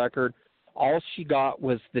Army record, all she got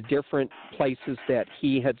was the different places that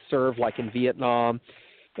he had served, like in Vietnam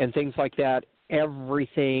and things like that.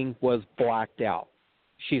 Everything was blacked out.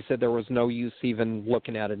 She said there was no use even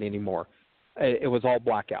looking at it anymore. It was all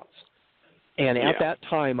blackouts. And at that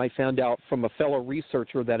time, I found out from a fellow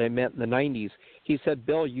researcher that I met in the 90s, he said,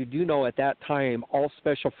 "Bill, you do know at that time all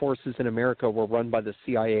special forces in America were run by the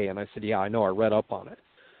CIA." And I said, "Yeah, I know. I read up on it."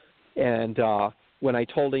 And when I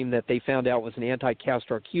told him that they found out it was an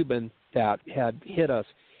anti-Castro Cuban that had hit us,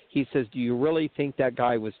 he says, "Do you really think that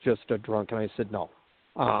guy was just a drunk?" And I said, "No."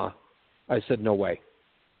 I said, "No way.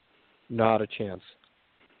 Not a chance."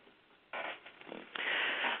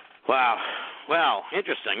 Wow. Well,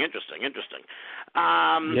 interesting.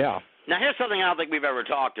 Now, here's something I don't think we've ever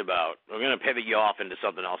talked about. We're going to pivot you off into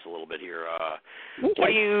something else a little bit here. What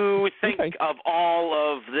do you think of all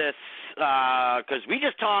of this? Because we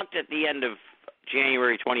just talked at the end of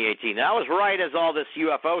January 2018. That was right as all this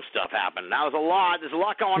UFO stuff happened. That was a lot. There's a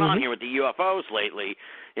lot going on here with the UFOs lately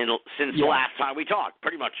since the last time we talked.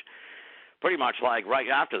 Pretty much like right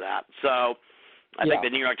after that. So I think the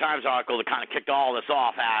New York Times article that kind of kicked all this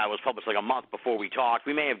off was published like a month before we talked.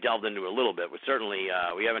 We may have delved into it a little bit, but certainly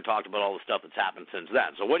we haven't talked about all the stuff that's happened since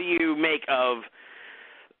then. So what do you make of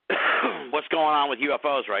what's going on with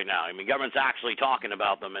UFOs right now? I mean, government's actually talking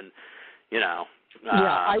about them, and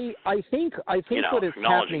I think what is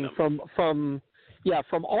happening from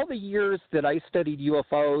all the years that I studied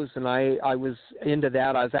UFOs, and I was into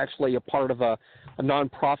that. I was actually a part of a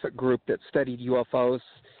nonprofit group that studied UFOs.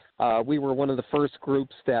 We were one of the first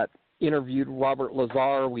groups that interviewed Robert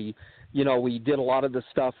Lazar. We did a lot of the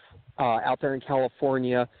stuff out there in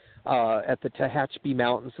California at the Tehachapi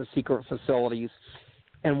Mountains, the secret facilities.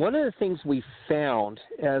 And one of the things we found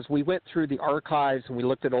as we went through the archives and we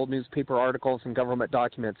looked at old newspaper articles and government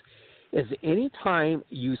documents is anytime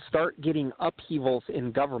you start getting upheavals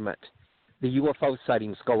in government, the UFO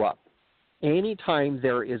sightings go up. Anytime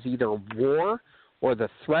there is either war or the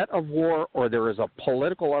threat of war or there is a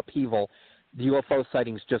political upheaval, the UFO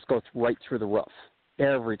sightings just go right through the roof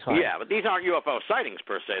every time. Yeah, but these aren't UFO sightings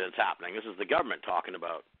per se that's happening. This is the government talking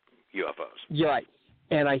about UFOs. You're right.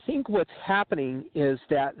 And I think what's happening is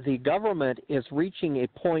that the government is reaching a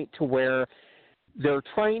point to where they're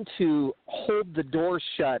trying to hold the door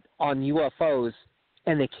shut on UFOs,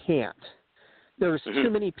 and they can't. There's too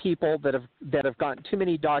many people that have gotten too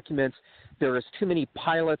many documents. There is too many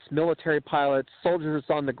pilots, military pilots, soldiers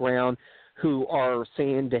on the ground who are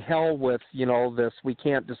saying to hell with this. We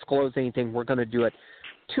can't disclose anything. We're going to do it.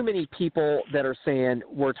 Too many people that are saying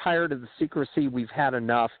we're tired of the secrecy. We've had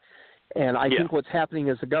enough. And I think what's happening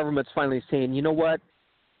is the government's finally saying, you know what,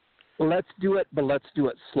 let's do it, but let's do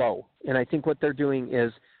it slow. And I think what they're doing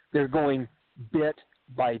is they're going bit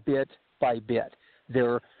by bit by bit.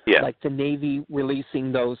 They're like the Navy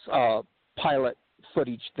releasing those pilot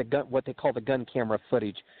footage, what they call the gun camera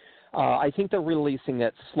footage. I think they're releasing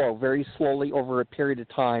it very slowly over a period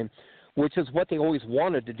of time, which is what they always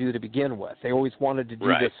wanted to do to begin with. They always wanted to do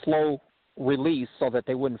this slow release so that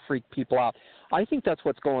they wouldn't freak people out. I think that's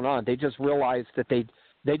what's going on. They just realized that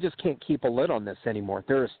they just can't keep a lid on this anymore.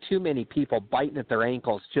 There's too many people biting at their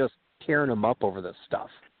ankles, just tearing them up over this stuff.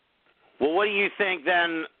 Well, what do you think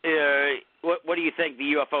then? What do you think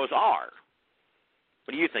the UFOs are?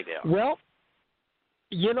 What do you think they are? Well,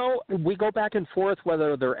 we go back and forth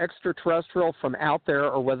whether they're extraterrestrial from out there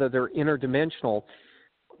or whether they're interdimensional.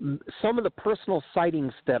 Some of the personal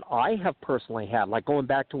sightings that I have personally had, like going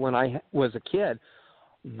back to when I was a kid,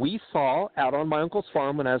 we saw out on my uncle's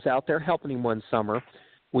farm when I was out there helping him one summer,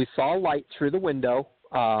 we saw a light through the window.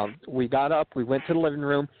 We got up, we went to the living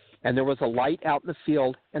room, and there was a light out in the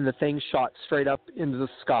field, and the thing shot straight up into the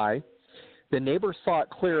sky. The neighbor saw it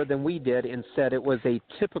clearer than we did and said it was a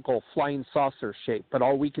typical flying saucer shape, but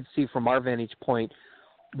all we could see from our vantage point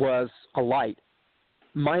was a light.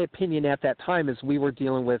 My opinion at that time is we were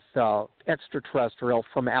dealing with extraterrestrial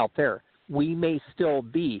from out there. We may still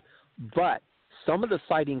be, but some of the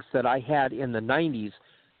sightings that I had in the 90s,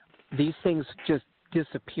 these things just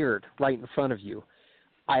disappeared right in front of you.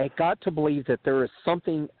 I got to believe that there is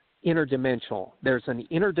something interdimensional. There's an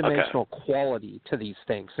interdimensional quality to these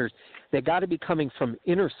things. They got to be coming from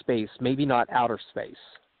inner space, maybe not outer space.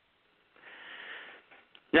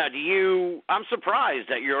 Now, I'm surprised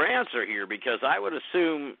at your answer here because I would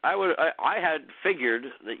assume I had figured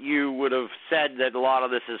that you would have said that a lot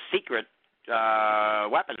of this is secret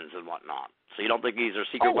weapons and whatnot. So you don't think these are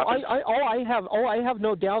secret weapons? I have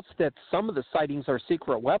no doubts that some of the sightings are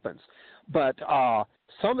secret weapons, but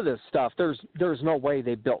some of this stuff, there's no way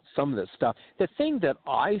they built some of this stuff. The thing that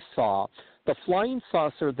I saw, the flying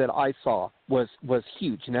saucer that I saw was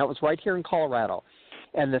huge, and that was right here in Colorado,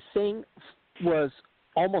 and the thing was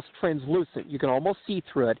almost translucent. You can almost see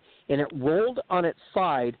through it, and it rolled on its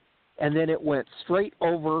side, and then it went straight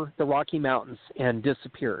over the Rocky Mountains and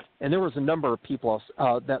disappeared. And there was a number of people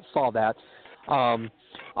that saw that.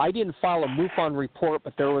 I didn't file a MUFON report,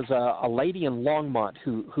 but there was a lady in Longmont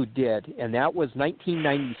who did, and that was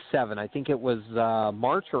 1997. I think it was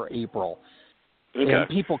March or April. Okay. And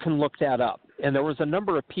people can look that up. And there was a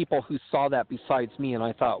number of people who saw that besides me, and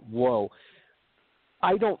I thought, whoa.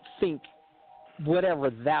 I don't think whatever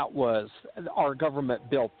that was, our government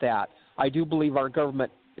built that. I do believe our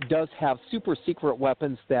government does have super secret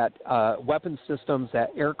weapons, weapon systems, that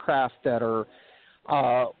aircraft that are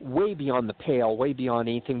way beyond the pale, way beyond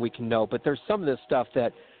anything we can know. But there's some of this stuff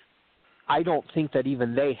that I don't think that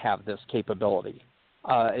even they have this capability.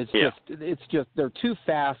 It's just they're too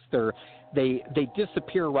fast. They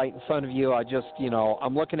disappear right in front of you.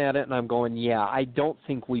 I'm looking at it and I'm going, yeah, I don't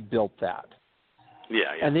think we built that.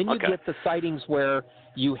 Yeah. And then you get the sightings where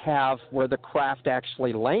where the craft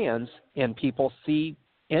actually lands and people see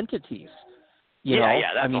entities. You know?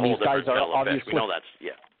 That's a whole these guys different are kettle of fish. obviously. We know that's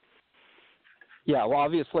Yeah, well,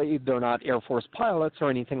 obviously they're not Air Force pilots or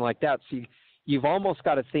anything like that. So you've almost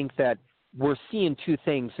got to think that we're seeing two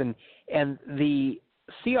things, and the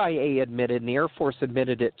CIA admitted, and the Air Force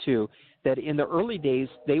admitted it too, that in the early days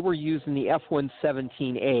they were using the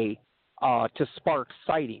F-117A to spark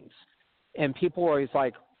sightings, and people were always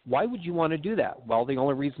like, why would you want to do that? Well, the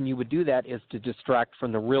only reason you would do that is to distract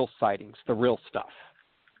from the real sightings, the real stuff.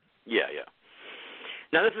 Yeah.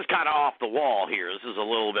 Now this is kind of off the wall here. This is a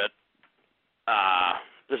little bit.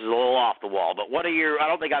 This is a little off the wall, but I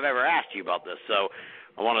don't think I've ever asked you about this, so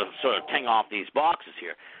I want to sort of ting off these boxes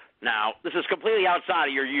here. Now, this is completely outside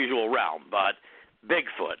of your usual realm, but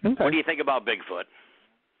Bigfoot. Okay. What do you think about Bigfoot?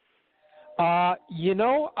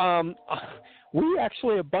 We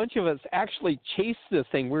actually, a bunch of us actually chased this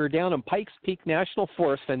thing. We were down in Pikes Peak National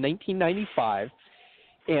Forest in 1995,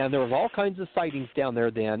 and there was all kinds of sightings down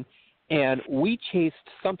there then. And we chased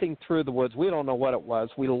something through the woods. We don't know what it was.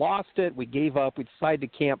 We lost it. We gave up. We decided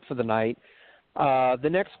to camp for the night. The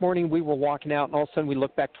next morning we were walking out, and all of a sudden we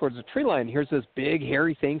look back towards the tree line. Here's this big,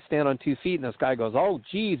 hairy thing standing on 2 feet, and this guy goes, oh,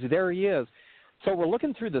 geez, there he is. So we're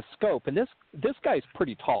looking through the scope, and this guy's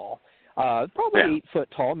pretty tall, probably 8 foot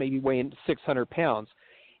tall, maybe weighing 600 pounds.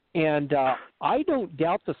 And I don't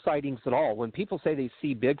doubt the sightings at all. When people say they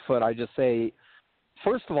see Bigfoot, I just say,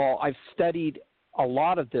 first of all, I've studied a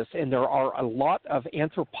lot of this, and there are a lot of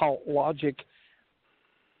anthropologic,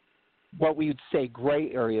 what we would say,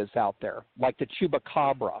 gray areas out there, like the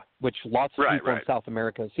chupacabra, which lots of people in South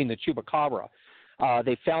America have seen the chupacabra.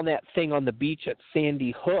 They found that thing on the beach at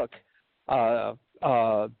Sandy Hook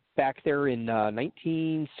back there in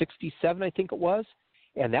 1967, I think it was,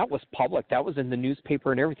 and that was public. That was in the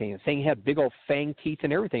newspaper and everything. The thing had big old fang teeth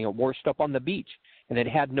and everything. It washed up on the beach, and it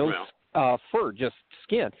had no fur, just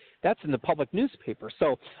skin. That's in the public newspaper.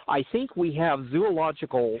 So I think we have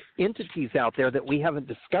zoological entities out there that we haven't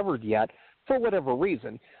discovered yet for whatever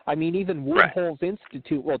reason. I mean, even Woodholes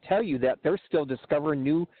Institute will tell you that they're still discovering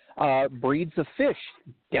new breeds of fish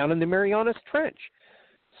down in the Marianas Trench.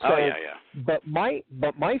 So, But my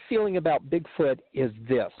feeling about Bigfoot is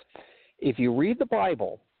this. If you read the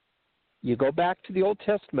Bible, you go back to the Old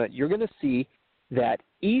Testament, you're going to see that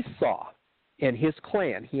Esau and his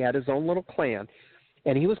clan, he had his own little clan,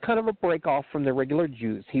 and he was kind of a break-off from the regular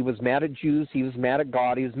Jews. He was mad at Jews. He was mad at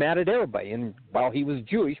God. He was mad at everybody. And, well, he was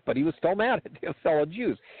Jewish, but he was still mad at his fellow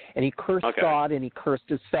Jews. And he cursed God, and he cursed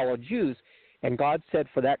his fellow Jews. And God said,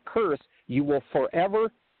 for that curse, you will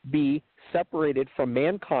forever be separated from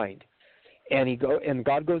mankind. And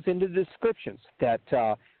God goes into the descriptions that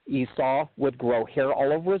Esau would grow hair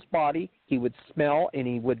all over his body, he would smell, and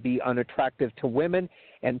he would be unattractive to women,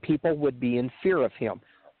 and people would be in fear of him.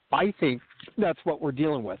 I think that's what we're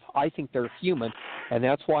dealing with. I think they're human, and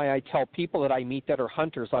that's why I tell people that I meet that are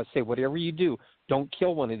hunters, I say, whatever you do, don't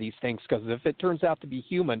kill one of these things, because if it turns out to be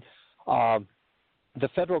human, the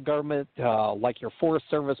federal government, like your Forest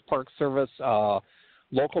Service, Park Service,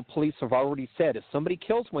 local police have already said if somebody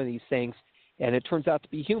kills one of these things and it turns out to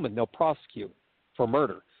be human, they'll prosecute for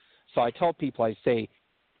murder. So I tell people, I say,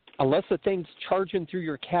 unless the thing's charging through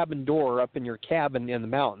your cabin door up in your cabin in the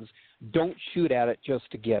mountains, don't shoot at it just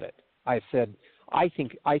to get it. I said, I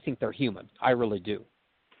think they're human. I really do.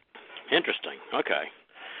 Interesting. Okay.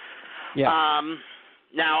 Yeah.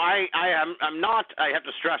 Now, I'm not, I have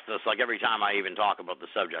to stress this like every time I even talk about the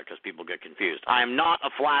subject because people get confused. I am not a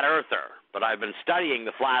flat earther, but I've been studying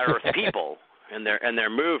the flat earth people and their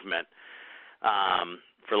movement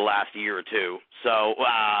for the last year or two. So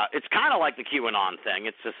it's kind of like the QAnon thing.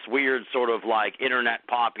 It's this weird sort of like internet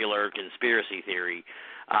popular conspiracy theory.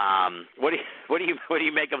 What do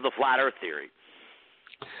you make of the flat earth theory?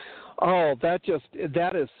 Oh, that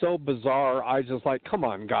is so bizarre. I just like, come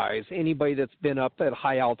on, guys. Anybody that's been up at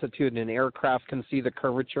high altitude in an aircraft can see the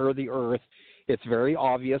curvature of the Earth. It's very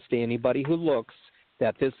obvious to anybody who looks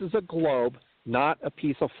that this is a globe, not a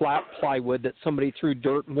piece of flat plywood that somebody threw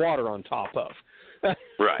dirt and water on top of.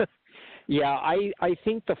 Right. Yeah, I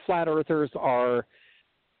think the flat earthers are,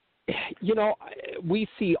 you know, we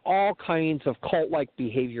see all kinds of cult-like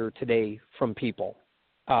behavior today from people.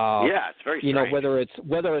 Yeah, it's very strange. You know,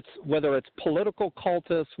 whether it's political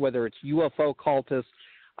cultists, whether it's UFO cultists,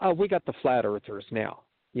 we got the flat earthers now.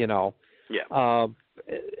 You know. Yeah.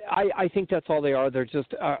 I think that's all they are. They're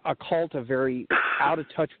just a cult of very out of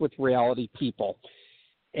touch with reality people,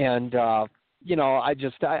 and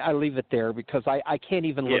I leave it there because I can't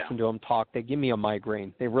even Yeah. listen to them talk. They give me a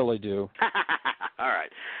migraine. They really do. All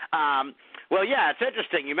right. Well, yeah, it's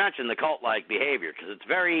interesting you mentioned the cult-like behavior because it's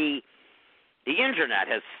the internet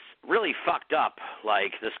has really fucked up,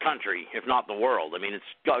 like, this country, if not the world. I mean, it's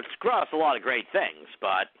brought us a lot of great things,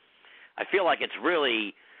 but I feel like it's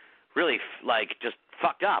really, really, like, just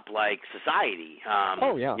fucked up, like, society.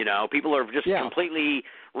 Oh, yeah. People are just completely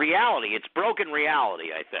reality. It's broken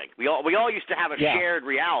reality, I think. We all used to have a shared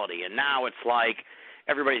reality, and now it's like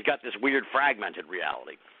everybody's got this weird fragmented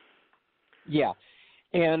reality. Yeah.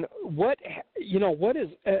 And what is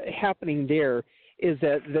happening there is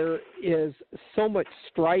that there is so much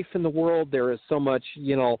strife in the world. There is so much,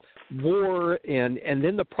 war, and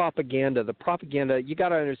then the propaganda. The propaganda, you got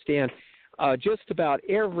to understand, just about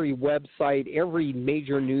every website, every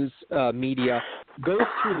major news media goes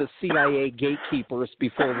through the CIA gatekeepers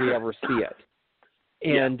before we ever see it.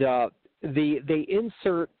 And they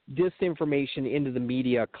insert disinformation into the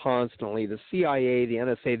media constantly. The CIA, the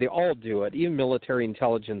NSA, they all do it. Even military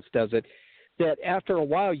intelligence does it. That after a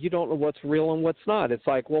while, you don't know what's real and what's not. It's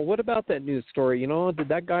like, well, what about that news story? Did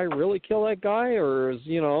that guy really kill that guy? Or is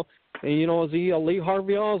he a Lee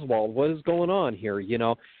Harvey Oswald? What is going on here,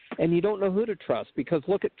 And you don't know who to trust because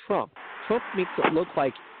look at Trump. Trump makes it look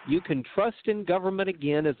like you can trust in government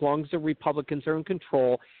again as long as the Republicans are in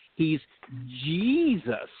control. He's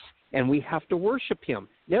Jesus, and we have to worship him.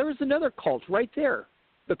 There is another cult right there,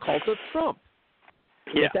 the cult of Trump.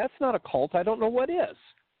 Yeah. If that's not a cult, I don't know what is.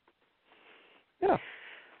 Yeah.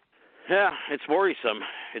 Yeah, it's worrisome.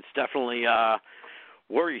 It's definitely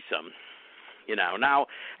worrisome. Now,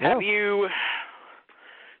 have you...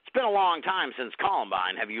 It's been a long time since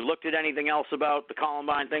Columbine. Have you looked at anything else about the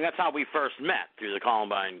Columbine thing? That's how we first met, through the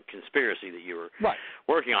Columbine conspiracy that you were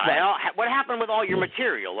working on. Right. What happened with all your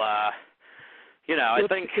material? I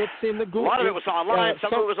think it's in the Google, a lot of it was online.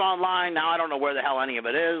 Some of it was online. Now I don't know where the hell any of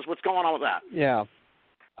it is. What's going on with that? Yeah.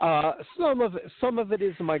 Some of it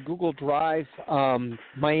is in my Google Drive.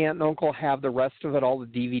 My aunt and uncle have the rest of it, all the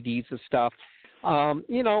DVDs and stuff.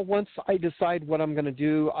 Once I decide what I'm going to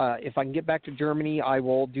do, if I can get back to Germany, I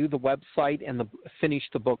will do the website and finish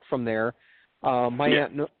the book from there. My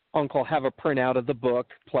aunt and uncle have a printout of the book,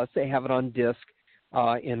 plus they have it on disc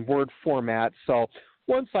in Word format. So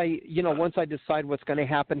once I decide what's going to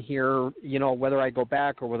happen here, whether I go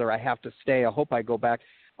back or whether I have to stay, I hope I go back.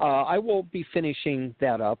 I will be finishing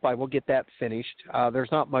that up. I will get that finished.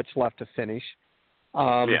 There's not much left to finish.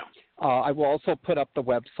 I will also put up the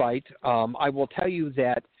website. I will tell you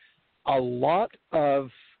that a lot of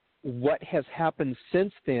what has happened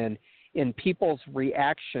since then in people's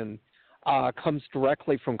reaction comes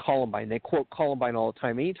directly from Columbine. They quote Columbine all the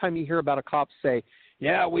time. Anytime you hear about a cop say,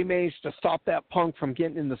 yeah, we managed to stop that punk from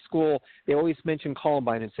getting in the school, they always mention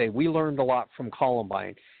Columbine and say, we learned a lot from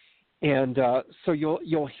Columbine. And so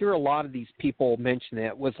you'll hear a lot of these people mention it.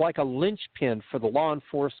 It was like a linchpin for the law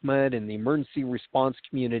enforcement and the emergency response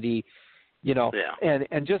community,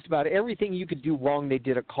 and just about everything you could do wrong, they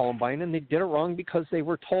did at Columbine, and they did it wrong because they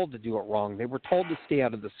were told to do it wrong. They were told to stay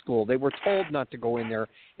out of the school. They were told not to go in there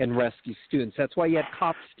and rescue students. That's why you had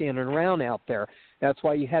cops standing around out there. That's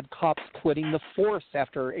why you had cops quitting the force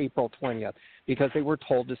after April 20th, because they were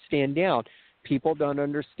told to stand down. People don't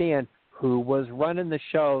understand who was running the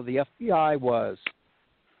show. The FBI was.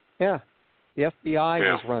 Yeah, the FBI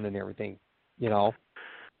was running everything,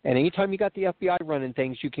 And anytime you got the FBI running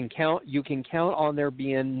things, you can count on there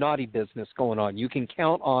being naughty business going on. You can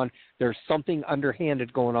count on there's something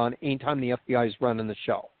underhanded going on anytime the FBI is running the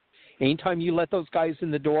show. Anytime you let those guys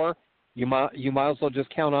in the door, you might as well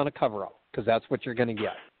just count on a cover-up, because that's what you're going to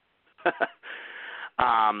get.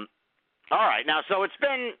 All right. Now, so it's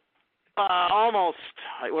been almost,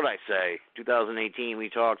 what did I say, 2018 we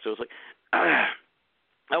talked, so it's like,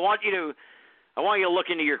 I want you to look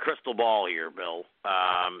into your crystal ball here, Bill,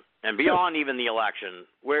 and beyond even the election.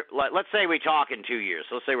 Let's say we talk in 2 years.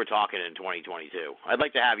 So let's say we're talking in 2022. I'd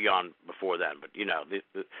like to have you on before then, but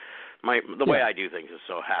the way I do things is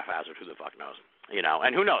so haphazard. Who the fuck knows?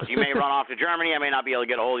 And who knows? You may run off to Germany. I may not be able to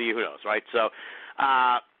get a hold of you. Who knows, right? So,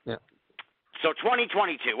 So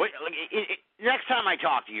 2022. Next time I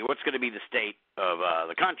talk to you, what's going to be the state of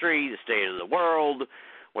the country, the state of the world?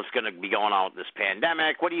 What's going to be going on with this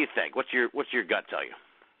pandemic? What do you think? What's your gut tell you?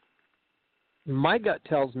 My gut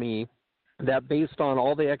tells me that based on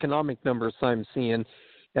all the economic numbers I'm seeing,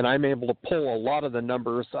 and I'm able to pull a lot of the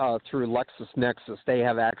numbers through LexisNexis. They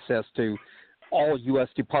have access to all U.S.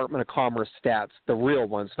 Department of Commerce stats, the real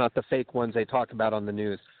ones, not the fake ones they talk about on the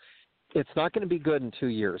news. It's not going to be good in 2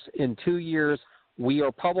 years. In 2 years, we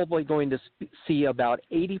are probably going to see about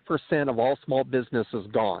 80% of all small businesses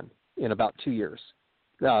gone in about 2 years.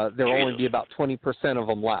 There will only be about 20% of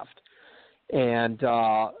them left. And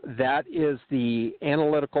that is the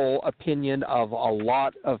analytical opinion of a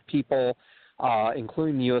lot of people,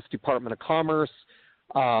 including the U.S. Department of Commerce.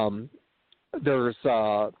 There's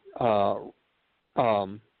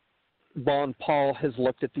Ron Paul has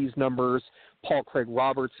looked at these numbers. Paul Craig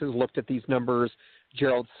Roberts has looked at these numbers.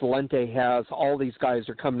 Gerald Celente has. All these guys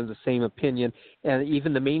are coming to the same opinion, and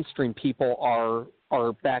even the mainstream people are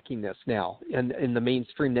backing this now. And in the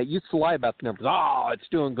mainstream that used to lie about the numbers, it's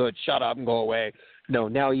doing good, shut up and go away. No,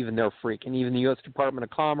 now even they're freaking. Even the U.S. Department of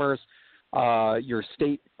Commerce, your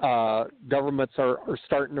state governments are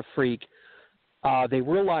starting to freak. They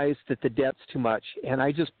realize that the debt's too much. And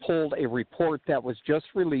I just pulled a report that was just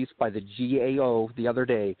released by the GAO the other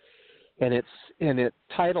day, and its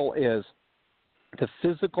title is "The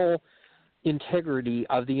Physical Integrity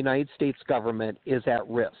of the United States Government is at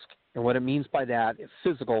Risk." And what it means by that,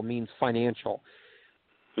 physical means financial.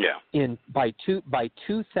 Yeah. By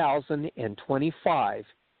 2025,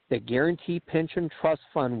 the Guaranteed Pension Trust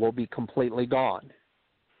Fund will be completely gone.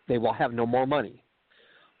 They will have no more money.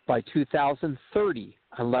 By 2030,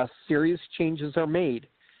 unless serious changes are made,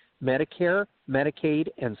 Medicare, Medicaid,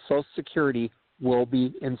 and Social Security will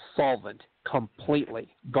be insolvent,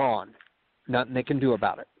 completely gone. Nothing they can do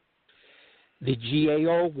about it. The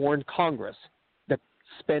GAO warned Congress that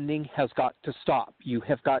spending has got to stop. You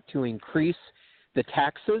have got to increase the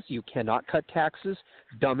taxes. You cannot cut taxes.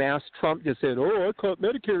 Dumbass Trump just said, I cut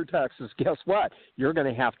Medicare taxes. Guess what? You're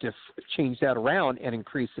going to have to change that around and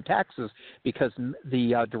increase the taxes, because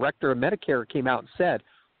the director of Medicare came out and said,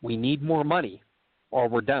 we need more money or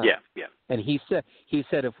we're done. Yeah. And he said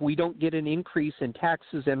if we don't get an increase in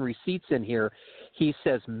taxes and receipts in here, he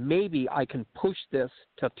says maybe I can push this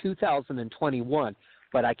to 2021,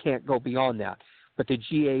 but I can't go beyond that. But the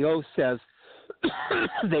GAO says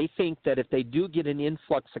they think that if they do get an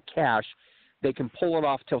influx of cash, they can pull it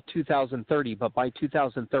off till 2030, but by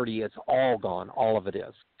 2030 it's all gone, all of it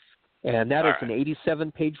is. And that is an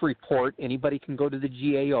 87-page report. Anybody can go to the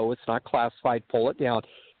GAO. It's not classified. Pull it down,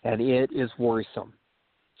 and it is worrisome.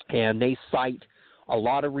 And they cite a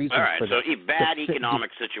lot of reasons for this. All right, so bad economic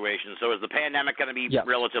situation. So is the pandemic going to be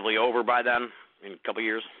relatively over by then, in a couple of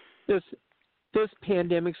years? This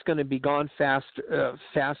pandemic's going to be gone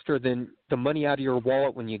faster than the money out of your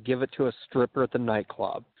wallet when you give it to a stripper at the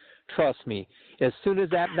nightclub. Trust me. As soon as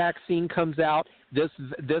that vaccine comes out, this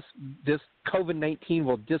COVID-19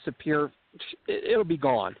 will disappear. It'll be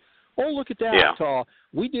gone. Oh, look at that! Yeah.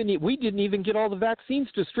 We didn't even get all the vaccines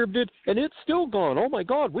distributed, and it's still gone. Oh my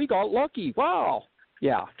God, we got lucky! Wow.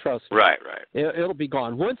 Yeah, trust me. Right. It'll be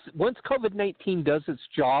gone once COVID-19 does its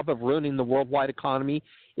job of ruining the worldwide economy.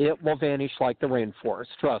 It will vanish like the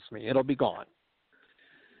rainforest. Trust me, it'll be gone.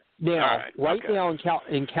 Now, right now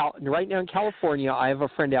in California, I have a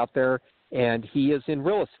friend out there, and he is in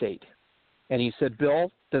real estate, and he said,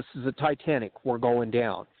 "Bill, this is a Titanic. We're going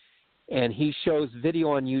down." And he shows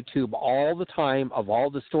video on YouTube all the time of all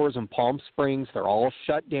the stores in Palm Springs. They're all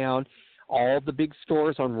shut down. All the big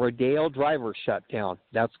stores on Rodeo Drive are shut down.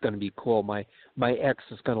 That's going to be cool. My ex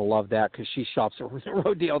is going to love that because she shops at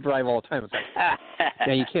Rodeo Drive all the time. It's like,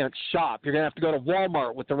 now you can't shop. You're going to have to go to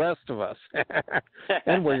Walmart with the rest of us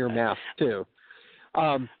and wear your mask too.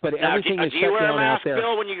 But now, everything is shut down out there. Do you wear a mask, there.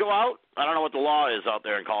 Bill, when you go out? I don't know what the law is out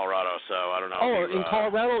there in Colorado, so I don't know. Oh, in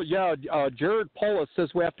Colorado, yeah. Jared Polis says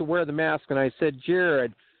we have to wear the mask, and I said,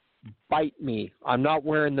 Jared, bite me. I'm not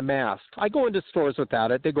wearing the mask. I go into stores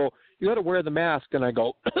without it. They go, you got to wear the mask, and I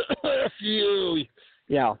go, F you.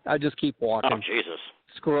 Yeah, I just keep walking. Oh, Jesus.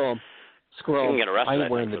 Screw them. You can get arrested. I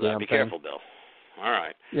ain't wearing the damn thing. Be careful, Bill. All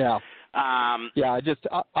right. Yeah. I just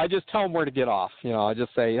tell them where to get off. I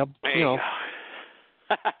just say, All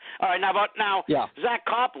right, now, Zach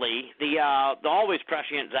Copley, the always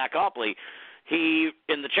prescient Zach Copley, he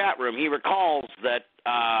in the chat room, he recalls that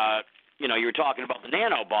you were talking about the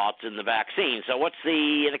nanobots in the vaccine. So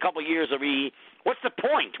in a couple of years what's the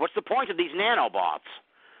point? What's the point of these nanobots?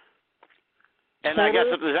 And I guess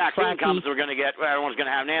if the vaccine comes, everyone's going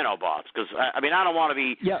to have nanobots. Because I don't want to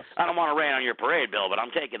be, I don't want to rain on your parade, Bill, but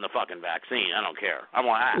I'm taking the fucking vaccine. I don't care. I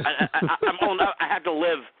have to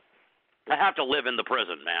live. I have to live in the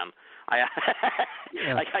prison, man. I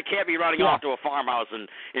can't be running off to a farmhouse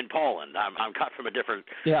in Poland. I'm cut from a different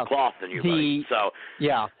cloth than you, buddy. So,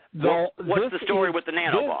 what's the story with the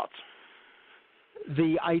nanobots?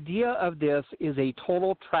 The idea of this is a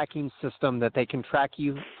total tracking system that they can track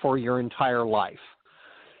you for your entire life.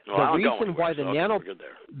 Well, the reason why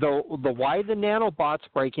why the nanobots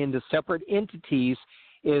break into separate entities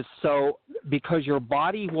is because your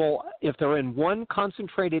body will, if they're in one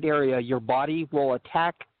concentrated area, your body will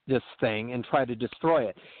attack this thing and try to destroy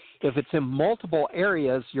it. If it's in multiple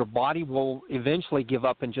areas, your body will eventually give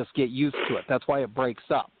up and just get used to it. That's why it breaks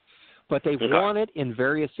up. But they want it in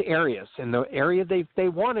various areas, and the area they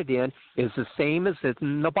want it in is the same as it's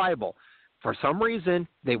in the Bible. For some reason,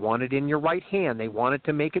 they want it in your right hand. They want it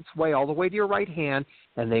to make its way all the way to your right hand,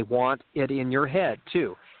 and they want it in your head,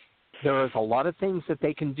 too. There is a lot of things that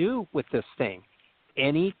they can do with this thing.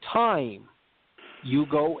 Anytime you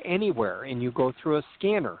go anywhere and you go through a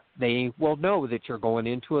scanner, they will know that you're going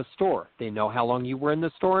into a store. They know how long you were in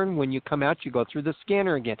the store, and when you come out, you go through the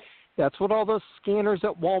scanner again. That's what all those scanners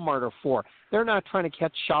at Walmart are for. They're not trying to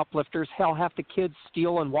catch shoplifters. Hell, half the kids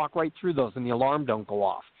steal and walk right through those, and the alarm don't go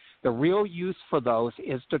off. The real use for those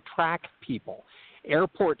is to track people.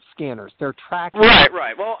 Airport scanners, they're tracking.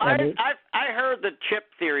 Right. Well, I heard the chip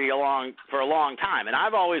theory for a long time, and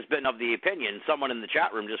I've always been of the opinion, someone in the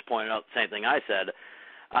chat room just pointed out the same thing I said,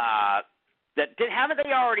 haven't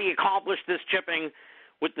they already accomplished this chipping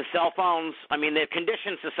with the cell phones? I mean, they've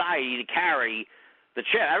conditioned society to carry the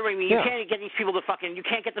chip. I mean, you can't get these people you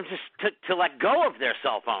can't get them to let go of their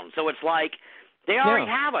cell phones. So it's like they already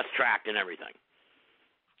have us tracked and everything.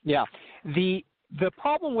 Yeah. The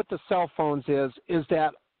problem with the cell phones is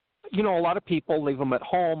that, a lot of people leave them at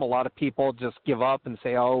home. A lot of people just give up and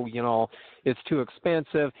say, it's too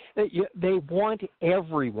expensive. They want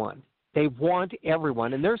everyone. They want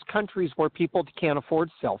everyone. And there's countries where people can't afford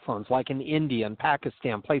cell phones, like in India and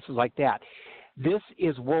Pakistan, places like that. This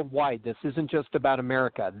is worldwide. This isn't just about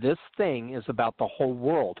America. This thing is about the whole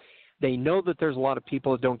world. They know that there's a lot of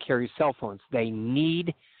people that don't carry cell phones. They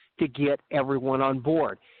need to get everyone on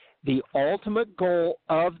board. The ultimate goal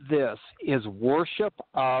of this is worship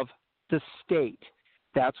of the state.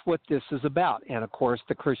 That's what this is about. And, of course,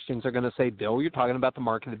 the Christians are going to say, Bill, you're talking about the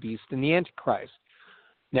mark of the beast and the Antichrist.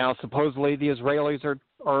 Now, supposedly the Israelis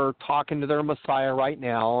are talking to their Messiah right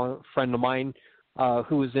now. A friend of mine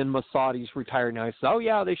who is in Mossad, he's retired now. He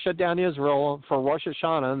says, they shut down Israel for Rosh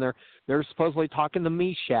Hashanah, and they're supposedly talking to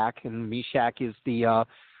Meshach, and Meshach is the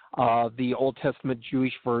Old Testament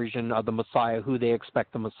Jewish version of the Messiah, who they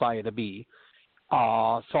expect the Messiah to be.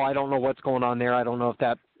 So I don't know what's going on there. I don't know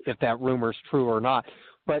if that rumor is true or not.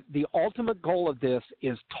 But the ultimate goal of this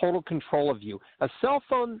is total control of you. A cell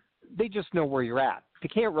phone, they just know where you're at. They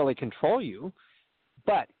can't really control you.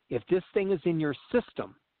 But if this thing is in your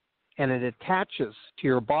system and it attaches to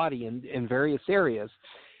your body in various areas,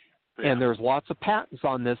 and there's lots of patents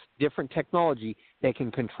on this different technology, they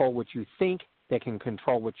can control what you think. They can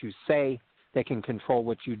control what you say. They can control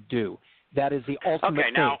what you do. That is the ultimate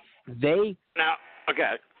thing.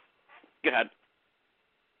 Okay. Go ahead.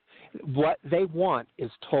 What they want is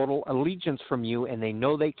total allegiance from you, and they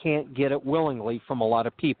know they can't get it willingly from a lot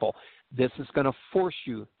of people. This is going to force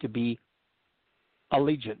you to be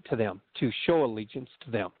allegiant to them, to show allegiance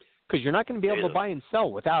to them, because you're not going to be able to buy and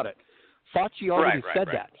sell without it. Fauci already said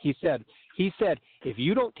that. He said, if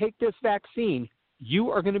you don't take this vaccine, you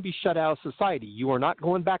are going to be shut out of society. You are not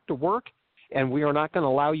going back to work, and we are not going to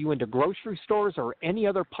allow you into grocery stores or any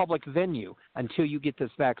other public venue until you get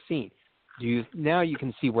this vaccine. Now you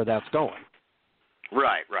can see where that's going.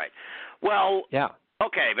 Right. Well,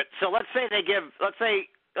 okay, but so let's say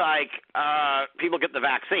people get the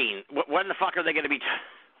vaccine. When the fuck are they going to be?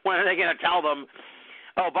 When are they going to tell them?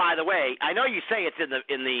 Oh, by the way, I know you say it's in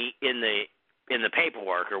the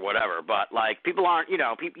paperwork or whatever, but like people aren't,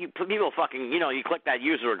 people fucking, you click that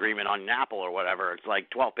user agreement on Apple or whatever, it's like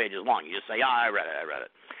 12 pages long. You just say, I read it.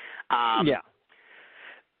 I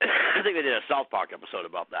think they did a South Park episode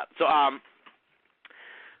about that.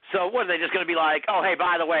 So what are they just going to be like? Oh, hey,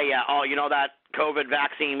 by the way, that COVID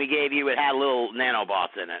vaccine we gave you, it had little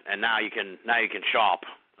nanobots in it, and now you can shop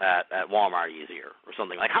at Walmart easier or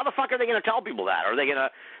something. Like, how the fuck are they going to tell people that? Are they going to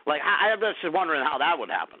I'm just wondering how that would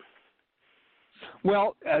happen.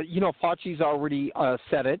 Well, Fauci's already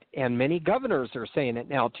said it, and many governors are saying it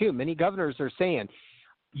now, too. Many governors are saying,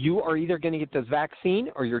 you are either going to get this vaccine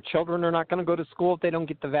or your children are not going to go to school if they don't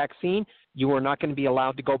get the vaccine. You are not going to be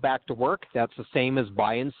allowed to go back to work. That's the same as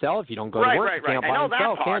buy and sell. If you don't go to work, you can't buy and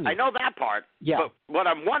sell, can you? I know that part. Yeah. But what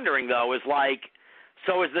I'm wondering, though, is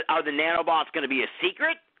are the nanobots going to be a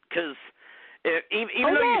secret? Because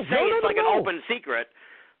even though you say it's like an open secret,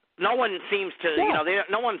 no one seems to,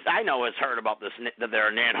 no one I know has heard about this, that there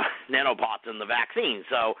are nanobots in the vaccine.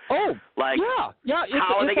 So, how are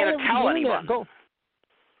they going to tell anyone?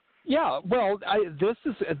 Yeah, well, this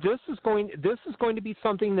is going to be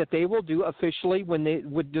something that they will do officially when they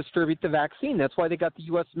would distribute the vaccine. That's why they got the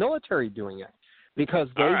U.S. military doing it, because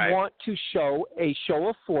they want to show a show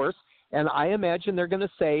of force, And I imagine they're going to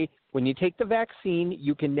say, when you take the vaccine,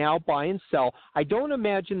 you can now buy and sell. I don't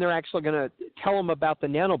imagine they're actually going to tell them about the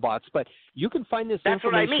nanobots, but you can find this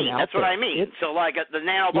information out That's there. what I mean. So, like, the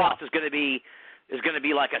nanobots is going to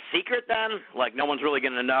be like a secret then? Like, no one's really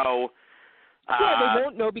going to know. Yeah, they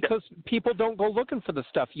won't know because people don't go looking for the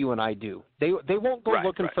stuff you and I do. They won't go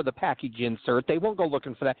looking for the package insert. They won't go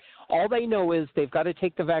looking for that. All they know is they've got to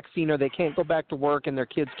take the vaccine or they can't go back to work and their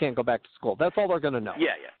kids can't go back to school. That's all they're going to know.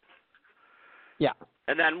 Yeah.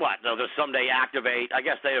 And then what? They'll just someday activate. I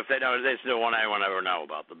guess they just don't want anyone to ever know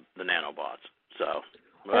about the nanobots. So.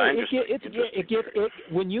 When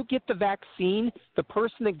you get the vaccine, the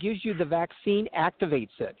person that gives you the vaccine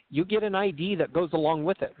activates it. You get an ID that goes along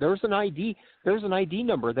with it. There's an ID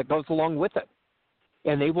number that goes along with it,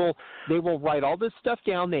 and they will write all this stuff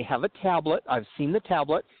down. They have a tablet. I've seen the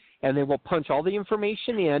tablet, and they will punch all the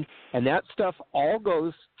information in, and that stuff all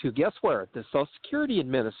goes to guess where? The Social Security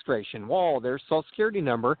Administration. Whoa, their Social Security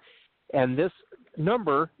number, and this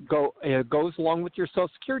number goes along with your Social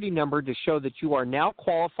Security number to show that you are now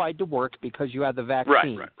qualified to work because you have the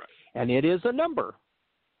vaccine. Right. And it is a number.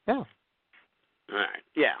 Yeah. All right.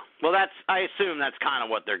 Yeah. Well, I assume that's kind of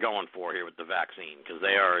what they're going for here with the vaccine because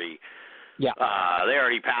they already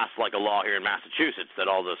passed like a law here in Massachusetts that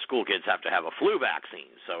all the school kids have to have a flu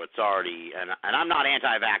vaccine. So it's already and I'm not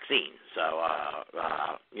anti-vaccine, so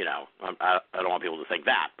I don't want people to think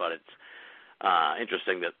that, but it's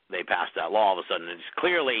interesting that they passed that law all of a sudden. It's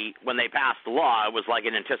clearly, when they passed the law, it was like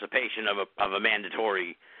in anticipation of a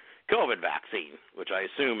mandatory COVID vaccine, which I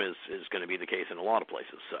assume is going to be the case in a lot of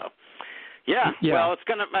places. So, yeah. Well, it's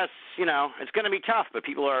going to it's going to be tough, but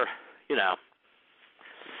people are, it's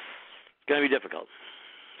going to be difficult.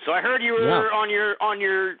 So I heard you were on your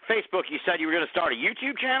Facebook. You said you were going to start a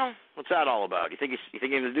YouTube channel. What's that all about? You think you're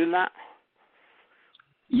going to do that?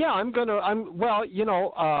 Yeah, I'm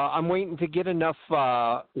waiting to get enough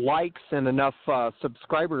likes and enough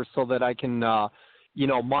subscribers so that I can,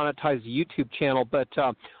 monetize the YouTube channel. But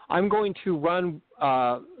I'm going to run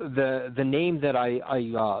the name that I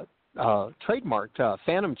trademarked,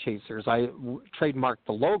 Phantom Chasers. I trademarked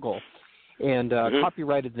the logo and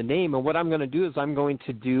copyrighted the name. And what I'm going to do is I'm going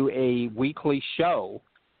to do a weekly show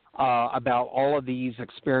about all of these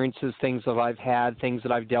experiences, things that I've had, things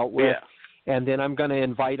that I've dealt with. Yeah. And then I'm going to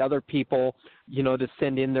invite other people, to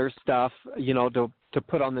send in their stuff, to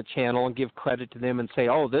put on the channel and give credit to them and say,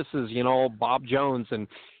 oh, this is, Bob Jones and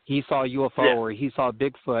he saw a UFO or he saw a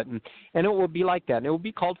Bigfoot. And it will be like that. And it will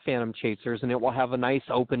be called Phantom Chasers, and it will have a nice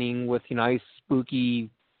opening with nice, spooky,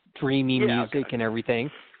 dreamy music and everything.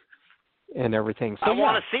 So, I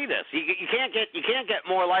want to see this. You can't get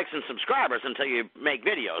more likes and subscribers until you make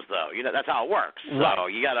videos, though. That's how it works. Right. So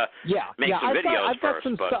you got to make some videos first.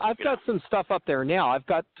 I've got some stuff up there now. I've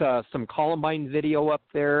got some Columbine video up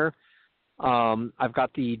there. I've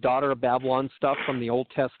got the Daughter of Babylon stuff from the Old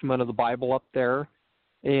Testament of the Bible up there,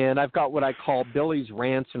 and I've got what I call Billy's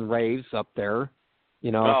Rants and Raves up there.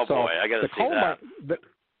 Oh boy, I got to see that.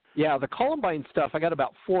 The Columbine stuff. I got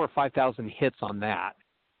about 4,000 or 5,000 hits on that.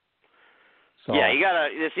 So. Yeah, you gotta.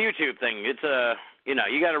 This YouTube thing, it's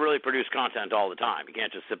you gotta really produce content all the time. You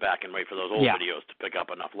can't just sit back and wait for those old videos to pick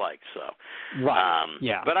up enough likes. So,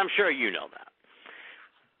 right. But I'm sure you know that.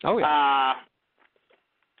 Oh yeah.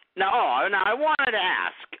 Now I wanted to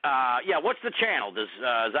ask. What's the channel? Does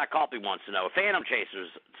Zach Copley wants to know? Phantom Chasers,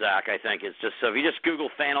 Zach. I think it's just so if you just Google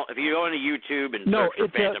Phantom, if you go into YouTube and search for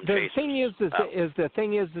Phantom Chasers. The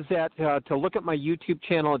thing is that to look at my YouTube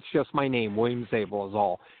channel, it's just my name, William Zabel, is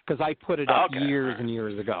all, because I put it up years and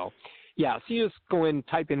years ago. Yeah, so you just go in,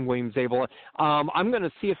 type in William Zabel. I'm going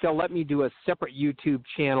to see if they'll let me do a separate YouTube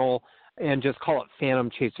channel and just call it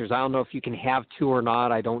Phantom Chasers. I don't know if you can have two or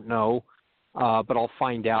not. I don't know. But I'll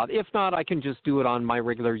find out. If not, I can just do it on my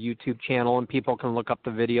regular YouTube channel, and people can look up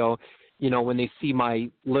the video. When they see my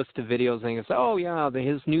list of videos, they can say, "Oh yeah,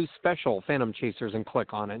 his new special, Phantom Chasers," and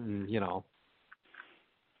click on it, and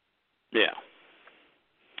Yeah.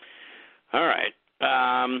 All right.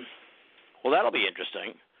 Well, that'll be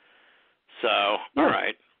interesting. So, all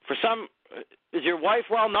right. For some, is your wife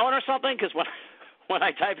well known or something? Because when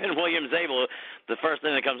I type in William Zabel, the first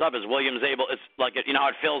thing that comes up is William Zabel. It's like, how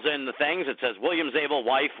it fills in the things. It says William Zabel,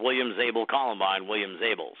 wife, William Zabel, Columbine, William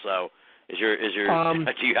Zabel. So is your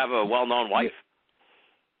do you have a well-known wife?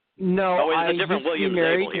 No, it's a different William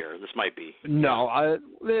Zabel here. This might be. No,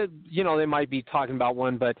 they might be talking about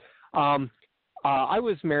one, but I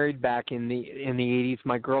was married back in the 80s.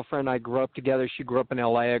 My girlfriend and I grew up together. She grew up in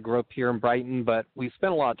LA. I grew up here in Brighton, but we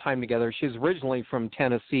spent a lot of time together. She's originally from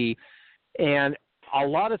Tennessee, and a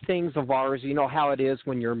lot of things of ours, how it is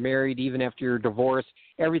when you're married, even after you're divorced,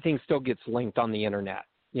 everything still gets linked on the internet.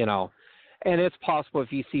 you know. And it's possible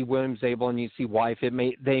if you see William Zabel and you see wife,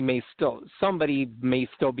 somebody may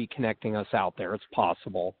still be connecting us out there. It's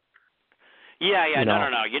possible. Yeah, No.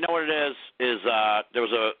 You know what it is? There's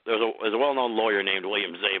a well-known lawyer named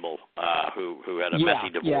William Zabel who had a messy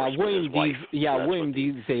divorce with his wife. William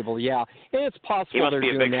D. Zabel. Yeah, and it's possible he must they're be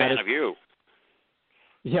a doing big that. fan of you.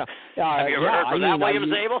 Yeah. Have you ever heard from that William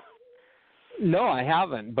Zabel? No, I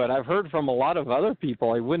haven't, but I've heard from a lot of other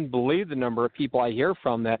people. I wouldn't believe the number of people I hear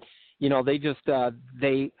from that. You know, they just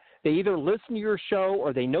they either listen to your show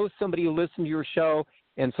or they know somebody who listened to your show,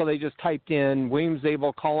 and so they just typed in William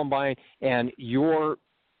Zabel, Columbine, and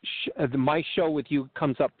my show with you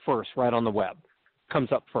comes up first right on the web.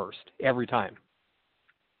 Comes up first every time.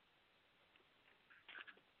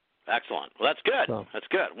 Excellent. Well, that's good. So, That's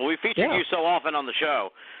good. Well, we feature you so often on the show.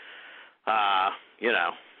 You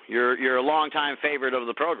know, you're a longtime favorite of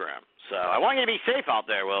the program. So I want you to be safe out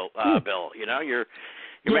there, Bill. You know, you're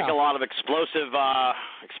making a lot of explosive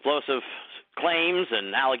claims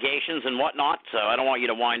and allegations and whatnot. So I don't want you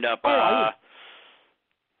to wind up,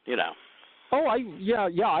 you know.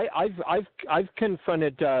 I've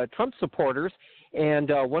confronted Trump supporters,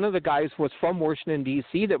 and one of the guys was from Washington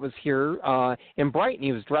D.C. that was here in Brighton.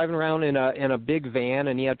 He was driving around in a big van,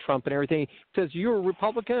 and he had Trump and everything. He says, "You're a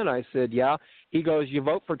Republican?" I said, "Yeah." He goes, "You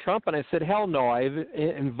vote for Trump?" And I said, "Hell no, I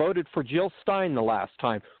voted for Jill Stein the last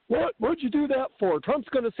time." "What? What'd you do that for? Trump's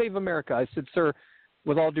going to save America." I said, "Sir,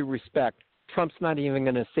 with all due respect, Trump's not even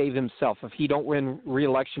going to save himself. If he don't win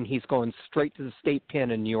re-election, he's going straight to the state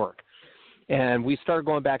pen in New York." And we started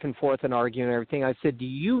going back and forth and arguing and everything. I said, "Do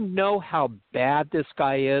you know how bad this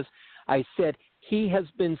guy is?" I said, "He has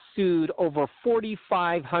been sued over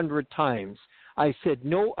 4,500 times." I said,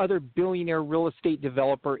 "No other billionaire real estate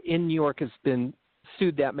developer in New York has been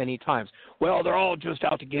sued that many times." "Well, they're all just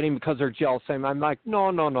out to get him because they're jealous." I'm like,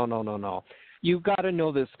 no. You've got to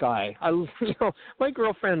know this guy. My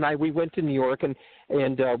girlfriend and I, we went to New York, and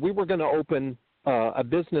we were going to open a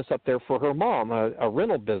business up there for her mom, a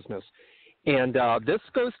rental business. And this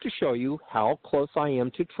goes to show you how close I am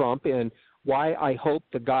to Trump and why I hope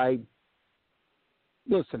the guy –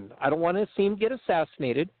 listen, I don't want to see him get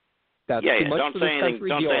assassinated. That's too much don't for say this anything. country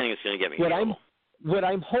Don't deal. say anything that's going to get me in trouble. What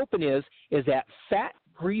I'm hoping is that fat,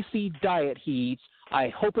 greasy diet he eats, I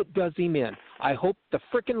hope it does him in. I hope the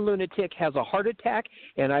frickin' lunatic has a heart attack,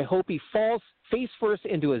 and I hope he falls face first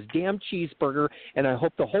into his damn cheeseburger, and I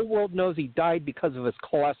hope the whole world knows he died because of his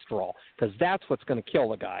cholesterol, because that's what's going to kill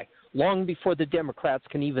the guy. Long before the Democrats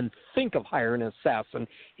can even think of hiring an assassin,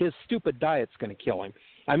 his stupid diet's going to kill him.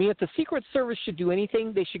 I mean, if the Secret Service should do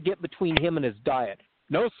anything, they should get between him and his diet.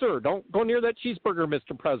 No, sir, don't go near that cheeseburger,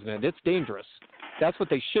 Mr. President. It's dangerous. That's what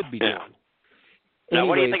they should be doing. Now, Anyways,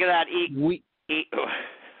 what do you think of that?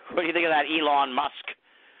 What do you think of that Elon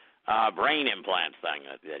Musk brain implant thing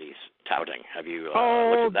that he's touting? Have you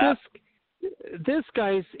looked at that? This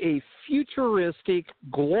guy's a futuristic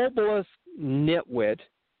globalist nitwit.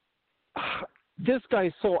 This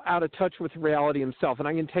guy's so out of touch with reality himself, and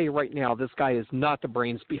I can tell you right now, this guy is not the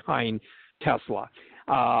brains behind Tesla.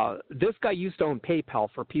 This guy used to own PayPal,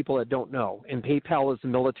 for people that don't know, and PayPal is the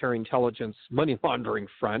military intelligence money laundering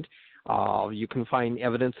front. You can find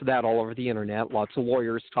evidence of that all over the internet. Lots of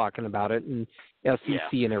lawyers talking about it, and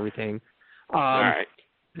SEC and everything. All right.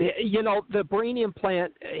 The brain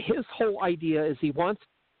implant, his whole idea is he wants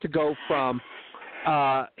to go from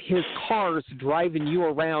his cars driving you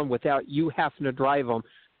around without you having to drive them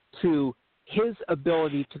to his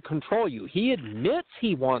ability to control you. He admits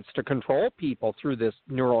he wants to control people through this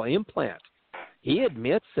neural implant. He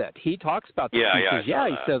admits it. He talks about this.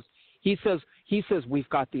 He says we've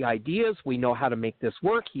got the ideas. We know how to make this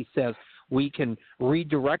work. He says we can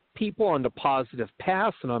redirect people onto positive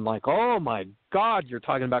paths. And I'm like, oh, my God, you're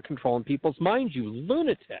talking about controlling people's minds, you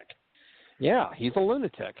lunatic. Yeah, he's a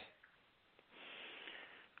lunatic.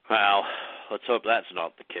 Well, let's hope that's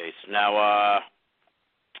not the case. Now,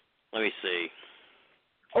 let me see.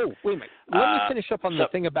 Oh, wait a minute. Let me finish up on the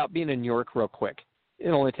thing about being in New York real quick.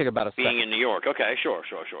 It'll only take about a second. Being in New York. Okay, sure.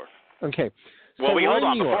 Okay. Well, so hold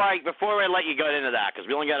on. Before I let you get into that, because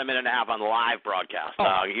we only got a minute and a half on the live broadcast.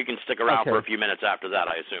 You can stick around for a few minutes after that,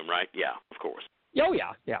 I assume, right? Yeah, of course. Oh,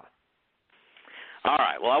 yeah. All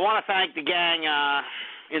right. Well, I want to thank the gang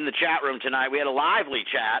in the chat room tonight. We had a lively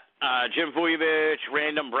chat. Jim Vujovic,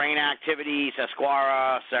 Random Brain Activity,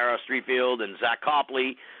 Sesquara, Sarah Streetfield, and Zach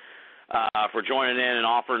Copley for joining in and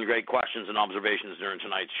offering great questions and observations during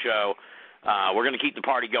tonight's show. We're going to keep the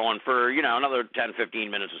party going for, another 10, 15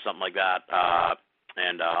 minutes or something like that.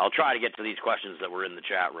 And I'll try to get to these questions that were in the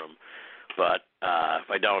chat room. But if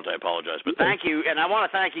I don't, I apologize. But thank you. And I want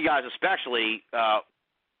to thank you guys especially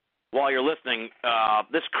while you're listening,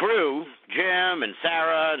 this crew, Jim and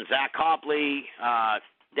Sarah and Zach Copley,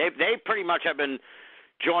 they pretty much have been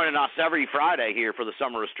joining us every Friday here for the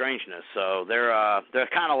Summer of Strangeness. So they're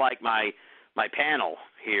kind of like my panel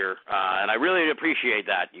here, and I really appreciate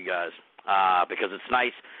that, you guys, because it's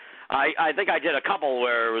nice. I think I did a couple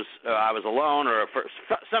where it was I was alone, or for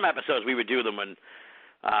some episodes we would do them when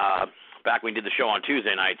back when we did the show on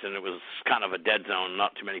Tuesday nights, and it was kind of a dead zone.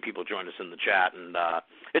 Not too many people joined us in the chat, and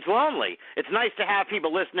it's lonely. It's nice to have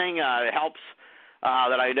people listening. It helps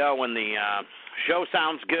that I know when the show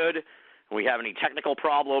sounds good and we have any technical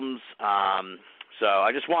problems. So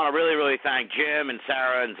I just want to really, really thank Jim and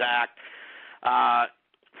Sarah and Zach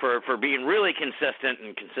for being really consistent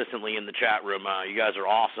and consistently in the chat room. You guys are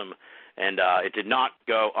awesome, and it did not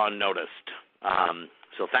go unnoticed.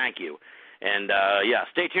 So thank you. And, yeah,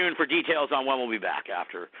 stay tuned for details on when we'll be back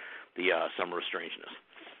after the Summer of Strangeness.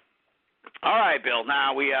 All right, Bill.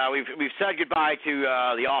 Now we've said goodbye to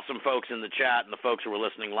the awesome folks in the chat and the folks who were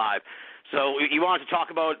listening live. So you wanted to talk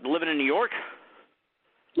about living in New York?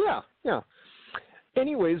 Yeah.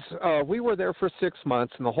 Anyways, we were there for 6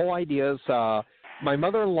 months, and the whole idea is my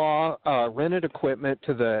mother-in-law rented equipment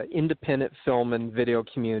to the independent film and video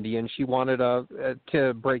community, and she wanted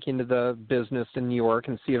to break into the business in New York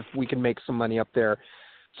and see if we can make some money up there.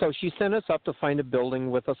 So she sent us up to find a building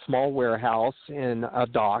with a small warehouse and a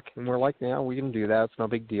dock, and we're like, yeah, we can do that. It's no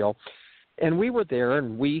big deal. And we were there,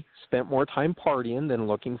 and we spent more time partying than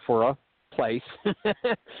looking for a place.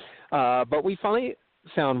 But we finally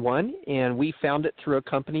found one, and we found it through a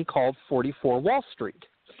company called 44 Wall Street.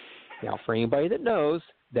 Now, for anybody that knows,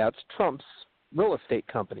 that's Trump's real estate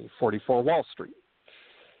company, 44 Wall Street.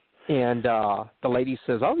 And the lady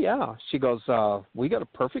says, oh, yeah. She goes, we got a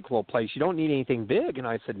perfect little place. You don't need anything big. And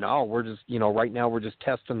I said, no, we're just, right now we're just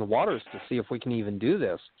testing the waters to see if we can even do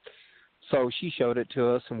this. So she showed it to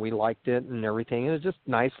us, and we liked it and everything. And it was just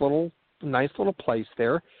nice little place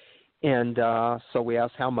there. And so we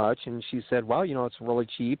asked how much, and she said, well, it's really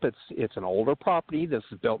cheap. It's an older property. This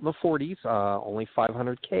is built in the 40s, only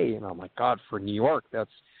 $500K. And I'm like, God, for New York,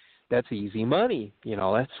 that's easy money.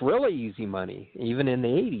 That's really easy money. Even in the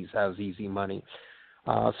 80s, that was easy money.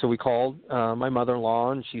 So we called my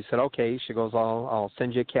mother-in-law, and she said, okay. She goes, I'll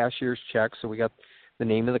send you a cashier's check. So we got the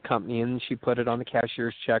name of the company, and she put it on the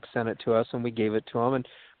cashier's check, sent it to us, and we gave it to them. And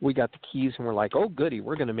we got the keys, and we're like, oh, goody,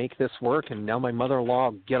 we're going to make this work. And now my mother-in-law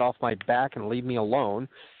will get off my back and leave me alone.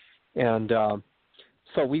 And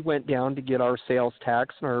so we went down to get our sales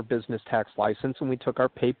tax and our business tax license, and we took our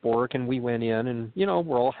paperwork, and we went in, and,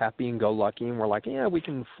 we're all happy and go lucky, and we're like, yeah, we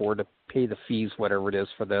can afford to pay the fees, whatever it is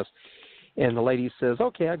for this. And the lady says,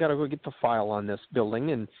 okay, I got to go get the file on this building.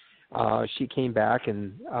 And she came back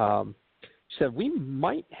and she said, we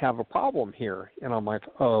might have a problem here. And I'm like,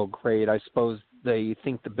 oh, great, I suppose they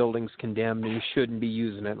think the building's condemned and you shouldn't be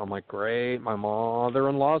using it. And I'm like, great, my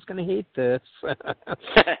mother-in-law's going to hate this.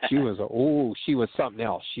 She was something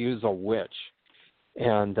else. She was a witch.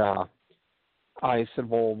 And I said,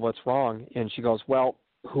 well, what's wrong? And she goes, well,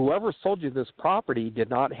 whoever sold you this property did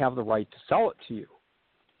not have the right to sell it to you.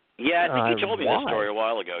 Yeah, I think you told me this story a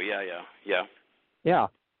while ago. Yeah.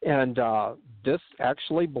 And this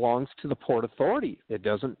actually belongs to the Port Authority. It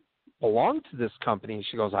doesn't belong to this company.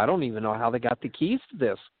 She goes, I don't even know how they got the keys to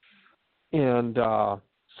this. And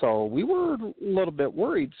so we were a little bit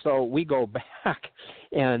worried. So we go back,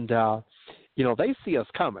 and, they see us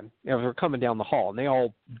coming. We're coming down the hall, and they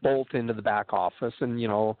all bolt into the back office. And,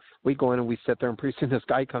 we go in and we sit there, and pretty soon this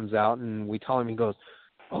guy comes out, and we tell him, he goes,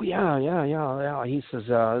 oh, yeah. He says, is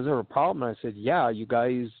there a problem? And I said, yeah, you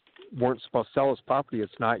guys weren't supposed to sell this property.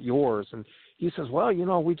 It's not yours. And he says, well,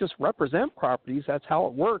 we just represent properties. That's how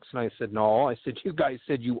it works. And I said, no. I said, you guys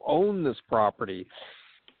said you own this property.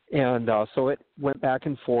 And so it went back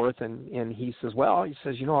and forth. And he says, well,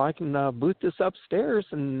 I can boot this upstairs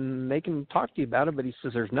and they can talk to you about it. But he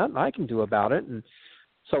says, there's nothing I can do about it. And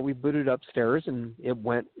so we booted upstairs, and it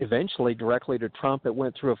went eventually directly to Trump. It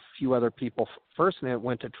went through a few other people first, and it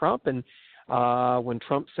went to Trump. And when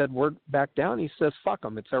Trump said we're back down, he says, fuck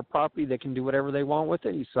them. It's their property. They can do whatever they want with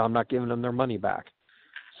it. He said, I'm not giving them their money back.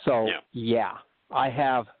 So, yeah I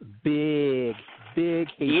have big hatred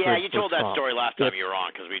Yeah, you told for that Trump. story last time you were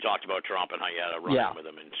on, because we talked about Trump and how you had a run with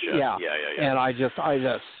him and shit. Yeah. And I just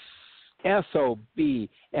SOB.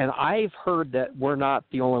 And I've heard that we're not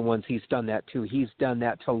the only ones he's done that to. He's done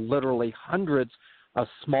that to literally hundreds of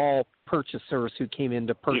small purchasers who came in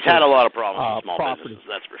to purchase. He's had a lot of problems with small property. businesses,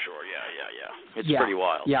 that's for sure. Yeah. It's pretty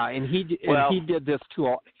wild. Yeah, and he did this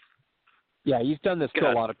to he's done this to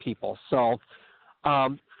a lot of people. So,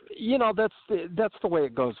 that's the way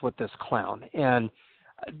it goes with this clown. And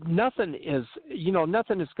nothing is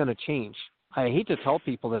going to change. I hate to tell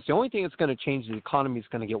people this. The only thing that's going to change is the economy is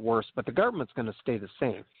going to get worse, but the government's going to stay the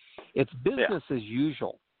same. It's business as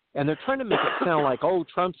usual. And they're trying to make it sound like, oh,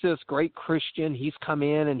 Trump's this great Christian. He's come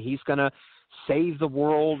in and he's going to save the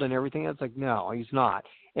world and everything. It's like, no, he's not.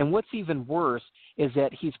 And what's even worse is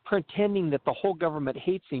that he's pretending that the whole government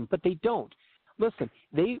hates him, but they don't. Listen,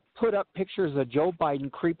 they put up pictures of Joe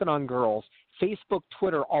Biden creeping on girls. Facebook,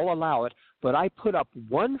 Twitter, all allow it. But I put up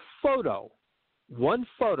one photo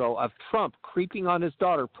of Trump creeping on his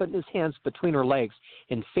daughter, putting his hands between her legs,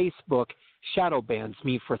 and Facebook shadow bans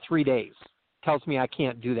me for 3 days. Tells me I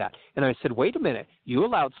can't do that. And I said, wait a minute, you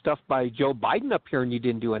allowed stuff by Joe Biden up here and you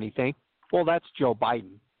didn't do anything. Well, that's Joe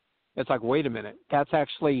Biden. It's like, wait a minute, that's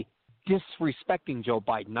actually disrespecting Joe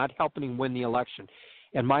Biden, not helping him win the election.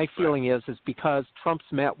 And my feeling is because Trump's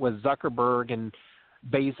met with Zuckerberg and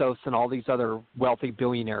Bezos and all these other wealthy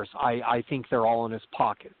billionaires, I think they're all in his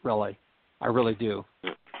pocket, really. I really do.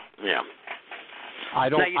 Yeah. I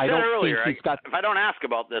don't think he's got. If I don't ask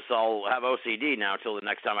about this, I'll have OCD now till the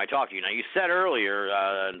next time I talk to you. Now, you said earlier,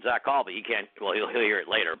 Zach Colby, he can't. Well, he'll hear it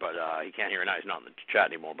later, but he can't hear it now. He's not in the chat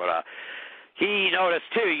anymore. But he noticed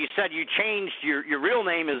too. You said you changed your real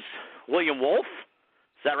name is William Wolf.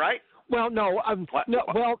 Is that right? Well, no.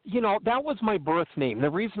 Well, that was my birth name. The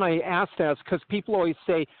reason I asked that is because people always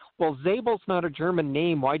say, well, Zabel's not a German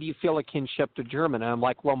name. Why do you feel a kinship to German? And I'm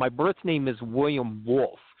like, well, my birth name is William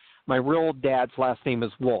Wolf. My real dad's last name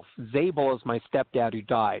is Wolf. Zabel is my stepdad who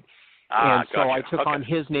died. And so I took on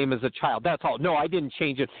his name as a child. That's all. No, I didn't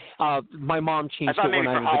change it. My mom changed it when I was a kid.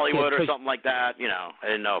 I thought maybe for Hollywood or something like that. I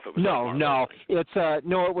didn't know if it was. No.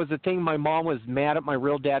 It was a thing. My mom was mad at my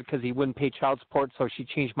real dad because he wouldn't pay child support, so she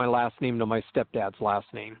changed my last name to my stepdad's last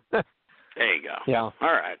name. There you go. Yeah. All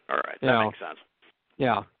right. That makes sense.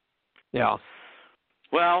 Yeah.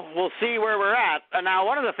 Well, we'll see where we're at. Now,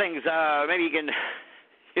 one of the things, maybe you can.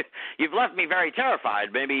 You've left me very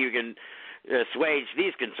terrified. Maybe you can assuage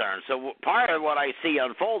these concerns. So part of what I see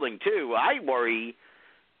unfolding, too, I worry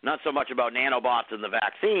not so much about nanobots and the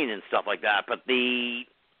vaccine and stuff like that, but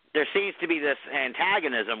there seems to be this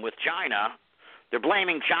antagonism with China. They're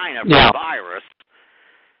blaming China for the virus.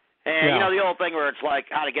 And, the old thing where it's like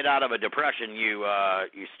how to get out of a depression, you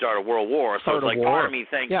start a world war. So it's like part of me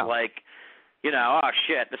thinks oh,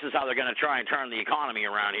 shit, this is how they're going to try and turn the economy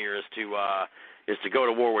around here is to go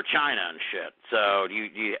to war with China and shit. So do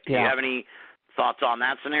you have any thoughts on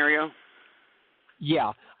that scenario?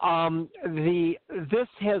 Yeah. This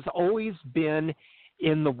has always been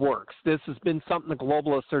in the works. This has been something the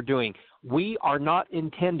globalists are doing. We are not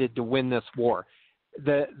intended to win this war.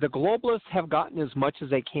 The globalists have gotten as much as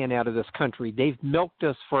they can out of this country. They've milked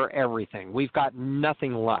us for everything. We've got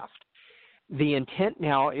nothing left. The intent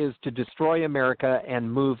now is to destroy America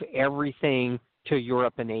and move everything to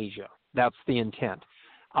Europe and Asia. That's the intent.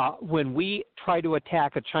 When we try to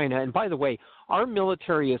attack China, and by the way, our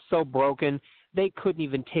military is so broken, they couldn't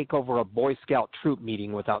even take over a Boy Scout troop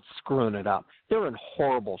meeting without screwing it up. They're in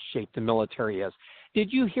horrible shape, the military is.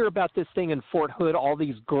 Did you hear about this thing in Fort Hood, all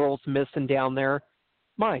these girls missing down there?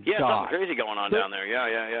 My God. Yeah, something crazy going on down there.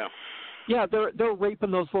 Yeah. Yeah, they're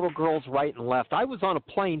raping those little girls right and left. I was on a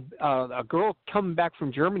plane, a girl coming back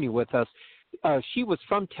from Germany with us. She was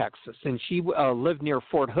from Texas, and she lived near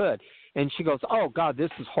Fort Hood. And she goes, oh, God,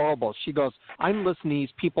 this is horrible. She goes, I'm listening to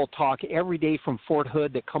these people talk every day from Fort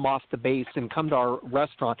Hood that come off the base and come to our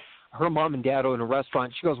restaurant. Her mom and dad own a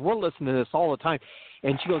restaurant. She goes, we're listening to this all the time.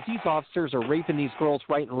 And she goes, these officers are raping these girls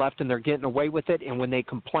right and left, and they're getting away with it. And when they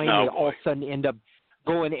complain, they all of a sudden end up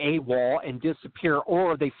going AWOL and disappear,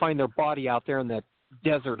 or they find their body out there in the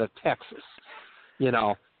desert of Texas, This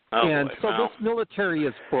military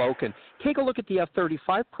is broken. Take a look at the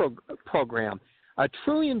F-35 program. $1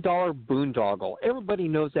 trillion boondoggle. Everybody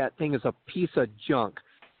knows that thing is a piece of junk.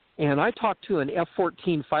 And I talked to an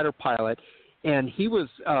F-14 fighter pilot, and he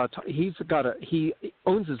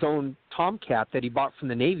owns his own Tomcat that he bought from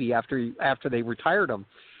the Navy after they retired him.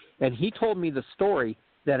 And he told me the story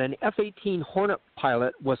that an F-18 Hornet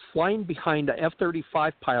pilot was flying behind an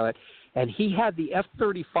F-35 pilot, and he had the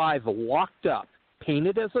F-35 locked up,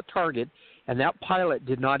 painted as a target, and that pilot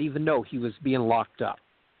did not even know he was being locked up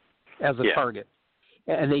as a target.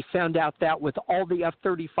 And they found out that with all the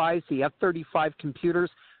F-35s, the F-35 computers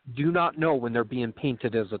do not know when they're being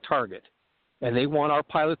painted as a target. And they want our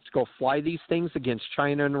pilots to go fly these things against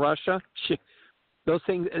China and Russia. Those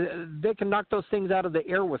things, they can knock those things out of the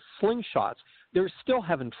air with slingshots. They're still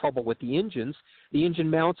having trouble with the engines. The engine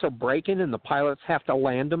mounts are breaking, and the pilots have to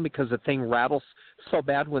land them because the thing rattles so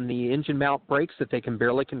bad when the engine mount breaks that they can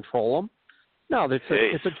barely control them. No,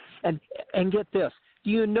 and get this. Do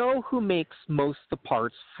you know who makes most of the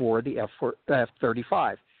parts for the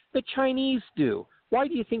F-35? The Chinese do. Why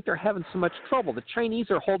do you think they're having so much trouble? The Chinese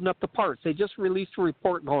are holding up the parts. They just released a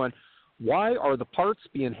report going, why are the parts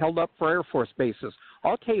being held up for Air Force bases?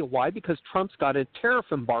 I'll tell you why, because Trump's got a tariff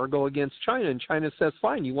embargo against China, and China says,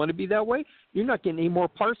 fine, you want to be that way? You're not getting any more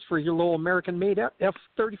parts for your little American-made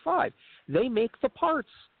F-35. They make the parts.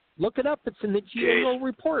 Look it up. It's in the GAO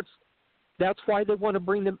reports. That's why they want to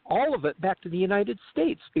bring them, all of it, back to the United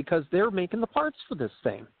States, because they're making the parts for this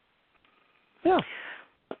thing. Yeah.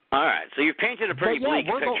 All right. So you've painted a pretty bleak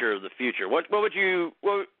picture of the future. What would you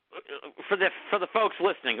for the folks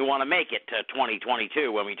listening who want to make it to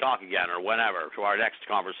 2022 when we talk again or whenever to our next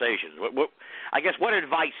conversation? What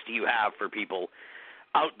advice do you have for people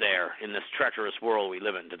out there in this treacherous world we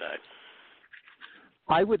live in today?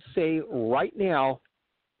 I would say right now,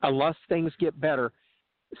 unless things get better,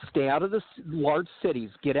 stay out of the large cities.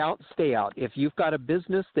 Get out, stay out. If you've got a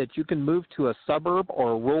business that you can move to a suburb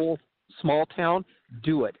or a rural small town,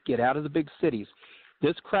 do it. Get out of the big cities.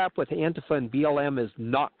 This crap with Antifa and BLM is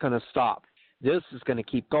not going to stop. This is going to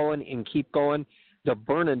keep going and keep going. They're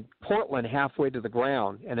burning Portland halfway to the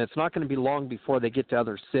ground, and it's not going to be long before they get to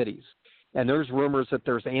other cities. And there's rumors that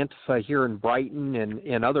there's Antifa here in Brighton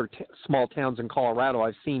and other small towns in Colorado.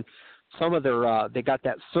 I've seen some of their they got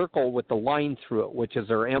that circle with the line through it, which is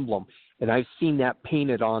their emblem, and I've seen that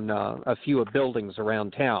painted on a few of buildings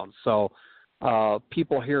around town. So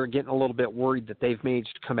people here are getting a little bit worried that they've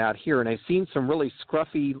managed to come out here, and I've seen some really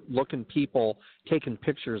scruffy-looking people taking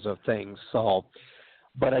pictures of things. So,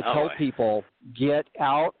 but I tell people, get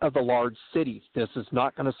out of the large cities. This is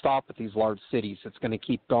not going to stop at these large cities. It's going to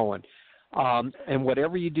keep going. And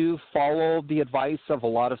whatever you do, follow the advice of a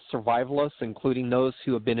lot of survivalists, including those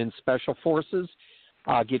who have been in special forces.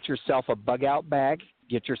 Get yourself a bug-out bag.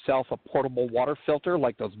 Get yourself a portable water filter,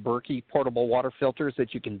 like those Berkey portable water filters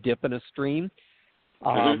that you can dip in a stream.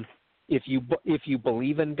 If you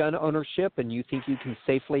believe in gun ownership and you think you can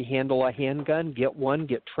safely handle a handgun, get one,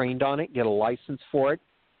 get trained on it, get a license for it,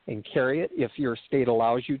 and carry it if your state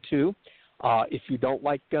allows you to. If you don't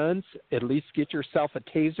like guns, at least get yourself a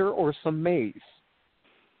taser or some mace,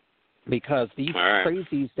 because these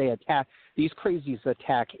crazies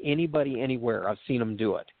attack anybody anywhere. I've seen them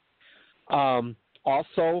do it.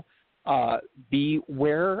 Also,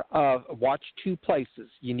 beware of watch two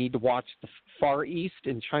places. You need to watch the Far East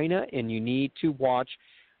in China, and you need to watch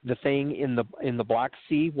the thing in the Black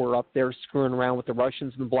Sea. We're up there screwing around with the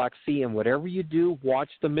Russians in the Black Sea, and whatever you do, watch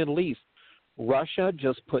the Middle East. Russia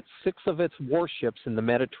just put 6 of its warships in the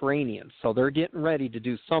Mediterranean, so they're getting ready to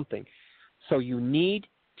do something. So you need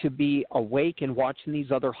to be awake and watching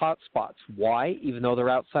these other hot spots. Why? Even though they're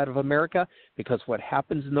outside of America? Because what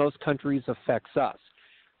happens in those countries affects us.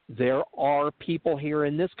 There are people here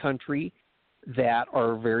in this country that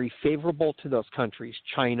are very favorable to those countries,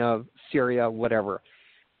 China, Syria, whatever.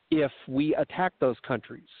 If we attack those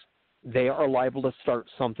countries, they are liable to start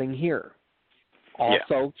something here.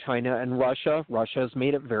 Also, China and Russia has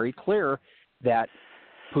made it very clear that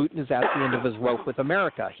Putin is at the end of his rope with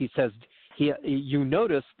America. He says, you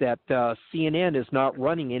notice that CNN is not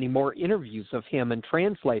running any more interviews of him and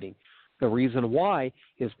translating. The reason why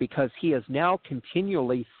is because he is now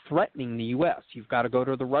continually threatening the U.S. You've got to go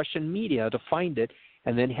to the Russian media to find it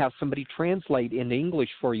and then have somebody translate into English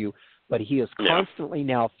for you. But he is constantly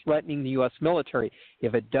now threatening the U.S. military.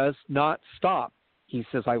 If it does not stop, he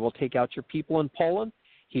says, I will take out your people in Poland.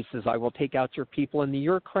 He says, I will take out your people in the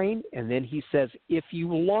Ukraine. And then he says, if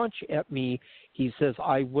you launch at me, he says,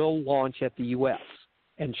 I will launch at the U.S.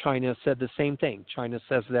 And China said the same thing. China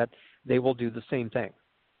says that they will do the same thing.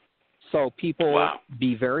 So people,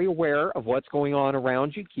 be very aware of what's going on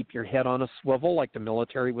around you. Keep your head on a swivel, like the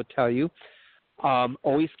military would tell you.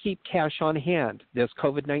 Always keep cash on hand. This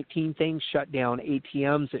COVID-19 thing shut down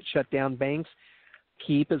ATMs. It shut down banks.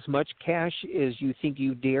 Keep as much cash as you think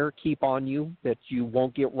you dare keep on you, that you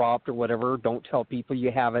won't get robbed or whatever. Don't tell people you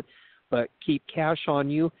have it, but keep cash on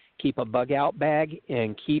you. Keep a bug-out bag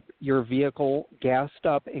and keep your vehicle gassed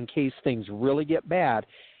up in case things really get bad.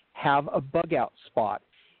 Have a bug-out spot.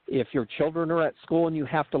 If your children are at school and you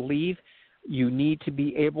have to leave, you need to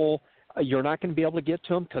be able – you're not going to be able to get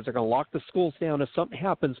to them because they're going to lock the schools down if something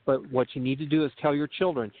happens, but what you need to do is tell your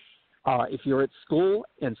children – if you're at school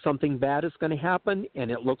and something bad is going to happen and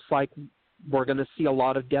it looks like we're going to see a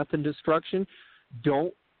lot of death and destruction,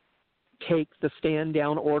 don't take the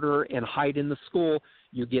stand-down order and hide in the school.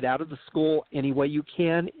 You get out of the school any way you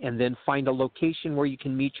can and then find a location where you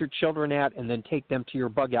can meet your children at and then take them to your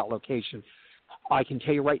bug-out location. I can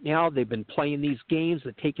tell you right now, they've been playing these games.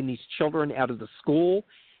 They're taking these children out of the school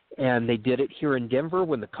And they did it here in Denver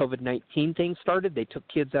when the COVID-19 thing started. They took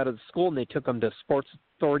kids out of the school and they took them to Sports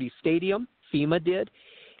Authority Stadium. FEMA did.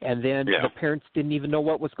 And then the parents didn't even know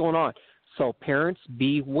what was going on. So parents,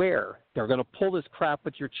 beware. They're going to pull this crap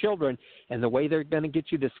with your children, and the way they're going to get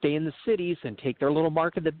you to stay in the cities and take their little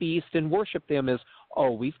mark of the beast and worship them is,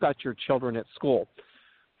 oh, we've got your children at school.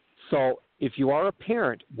 So if you are a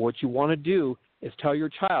parent, what you want to do is tell your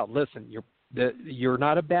child, listen, you're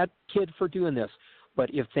not a bad kid for doing this, but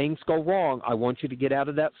if things go wrong, I want you to get out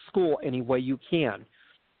of that school any way you can,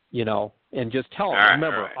 and just tell them,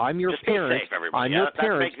 remember, I'm your parent. I'm your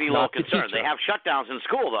parent. That makes me a little concerned. They have shutdowns in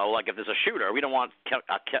school, though, like if there's a shooter. We don't want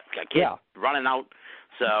a kid running out.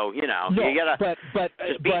 So, you got to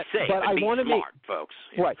just be safe and be smart, folks.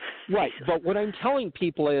 Right. But what I'm telling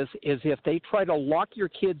people is if they try to lock your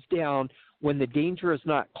kids down when the danger is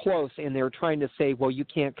not close and they're trying to say, well, you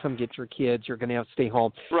can't come get your kids, you're going to have to stay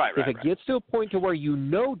home. If it gets to a point to where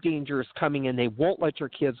danger is coming and they won't let your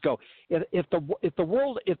kids go, if the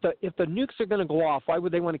nukes are going to go off, why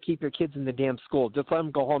would they want to keep your kids in the damn school? Just let them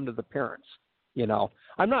go home to the parents.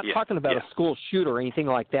 I'm not talking about a school shooter or anything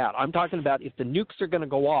like that. I'm talking about if the nukes are going to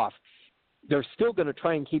go off, they're still going to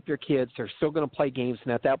try and keep your kids. They're still going to play games.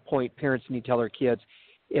 And at that point, parents need to tell their kids,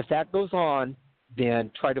 if that goes on,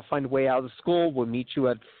 then try to find a way out of the school. We'll meet you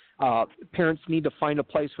at parents need to find a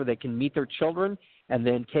place where they can meet their children and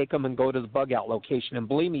then take them and go to the bug out location. And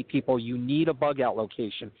believe me, people, you need a bug out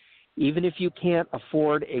location. Even if you can't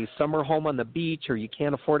afford a summer home on the beach or you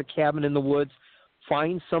can't afford a cabin in the woods,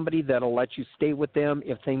 find somebody that'll let you stay with them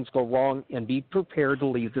if things go wrong and be prepared to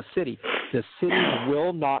leave the city. The cities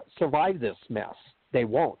will not survive this mess. They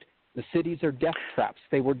won't. The cities are death traps.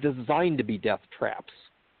 They were designed to be death traps.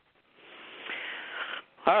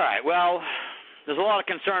 All right. Well, there's a lot of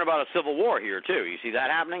concern about a civil war here, too. You see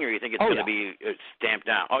that happening, or you think it's going to be stamped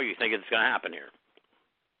down? Oh, you think it's going to happen here?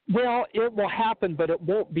 Well, it will happen, but it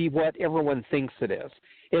won't be what everyone thinks it is.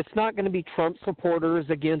 It's not going to be Trump supporters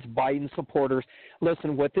against Biden supporters.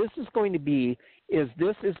 Listen, what this is going to be is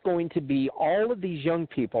all of these young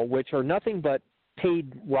people, which are nothing but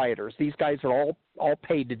paid rioters. These guys are all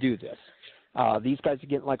paid to do this. These guys are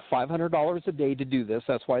getting like $500 a day to do this.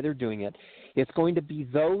 That's why they're doing it. It's going to be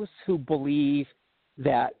those who believe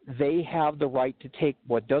that they have the right to take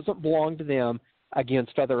what doesn't belong to them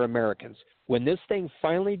against other Americans. When this thing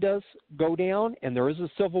finally does go down and there is a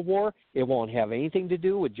civil war, it won't have anything to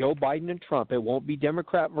do with Joe Biden and Trump. It won't be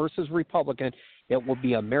Democrat versus Republican. It will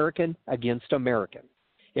be American against American.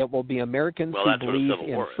 It will be Americans who believe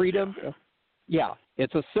in freedom. Yeah,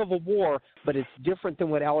 it's a civil war, but it's different than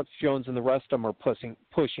what Alex Jones and the rest of them are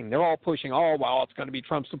pushing. They're all pushing, it's going to be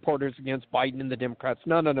Trump supporters against Biden and the Democrats.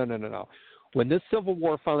 No. When this civil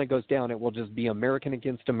war finally goes down, it will just be American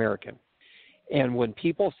against American. And when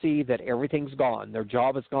people see that everything's gone, their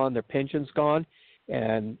job is gone, their pension's gone,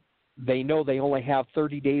 and they know they only have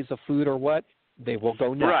 30 days of food or what, they will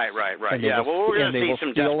go nuts. Right. Yeah, well, we're going to see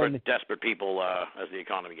some desperate people as the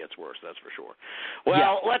economy gets worse, that's for sure.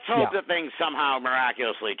 Well, let's hope that things somehow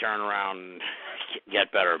miraculously turn around and get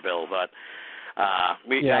better, Bill. But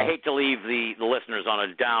I hate to leave the listeners on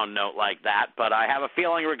a down note like that, but I have a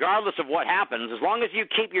feeling regardless of what happens, as long as you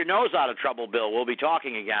keep your nose out of trouble, Bill, we'll be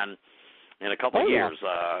talking again in a couple of years,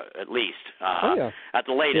 at least. At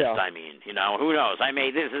the latest, I mean. Who knows?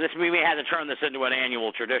 We may have to turn this into an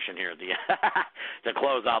annual tradition here to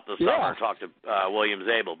close out the summer and talk to William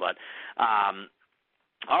Zabel. But,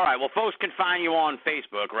 all right, well, folks can find you on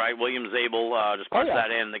Facebook, right? William Zabel, just punch that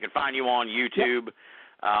in. They can find you on YouTube.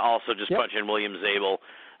 Also, just punch in William Zabel.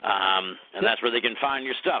 And that's where they can find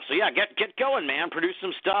your stuff. So, get going, man. Produce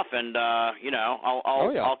some stuff, and,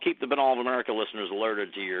 I'll keep the Banal of America listeners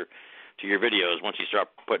alerted to your videos once you start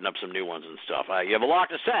putting up some new ones and stuff. You have a lot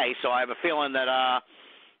to say, so I have a feeling that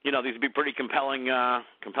these would be pretty compelling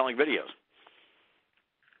videos.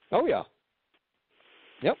 Oh yeah.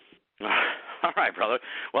 Yep. All right, brother.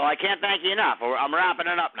 Well, I can't thank you enough. I'm wrapping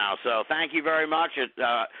it up now, so thank you very much.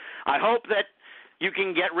 I hope that you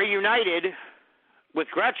can get reunited with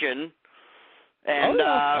Gretchen. And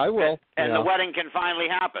I will. And the wedding can finally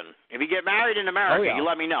happen. If you get married in America, you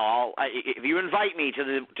let me know. If you invite me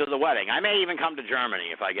to the wedding, I may even come to Germany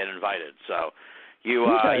if I get invited. So you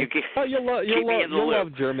keep me in the loop.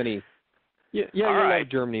 Love Germany. Yeah, you love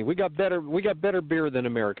Germany. We got better beer than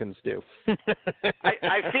Americans do.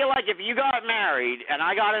 I feel like if you got married and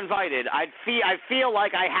I got invited, I feel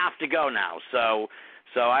like I have to go now.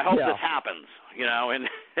 So I hope this happens. And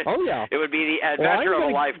it would be the adventure of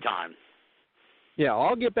a lifetime. Yeah,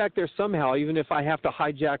 I'll get back there somehow, even if I have to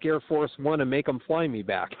hijack Air Force One and make them fly me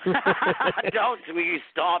back. Don't. Will you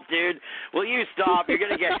stop, dude? Will you stop? You're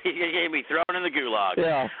gonna get me thrown in the gulag.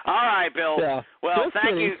 Yeah. All right, Bill. Yeah. Well, Just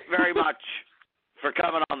thank kidding. you very much for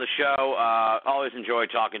coming on the show. Always enjoy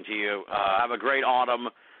talking to you. Have a great autumn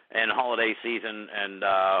and holiday season, and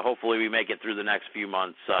hopefully we make it through the next few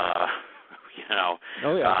months. Oh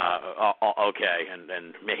yeah. Okay,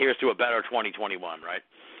 and here's to a better 2021, right?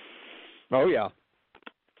 Oh yeah.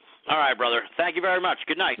 All right, brother. Thank you very much.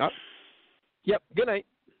 Good night. Yep. Good night.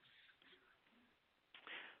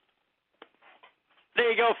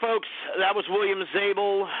 There you go, folks. That was William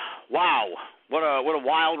Zabel. Wow, what a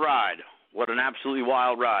wild ride. What an absolutely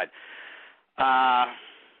wild ride.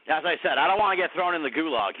 As I said, I don't want to get thrown in the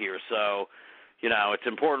gulag here, so it's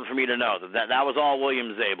important for me to know that was all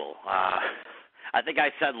William Zabel. I think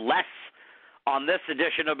I said less on this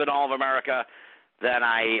edition of Binnall of America than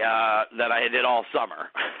I did all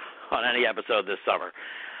summer on any episode this summer.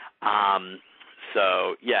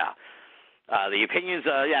 So yeah. The opinions,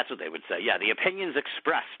 that's what they would say. Yeah, the opinions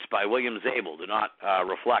expressed by William Zabel do not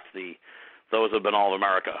reflect those of Binnall of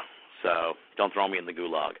America. So don't throw me in the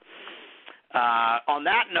gulag. On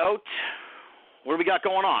that note, what do we got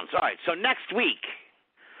going on? All right, so next week,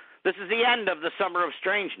 this is the end of the Summer of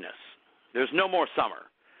Strangeness. There's no more summer.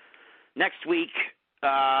 Next week,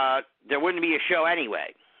 there wouldn't be a show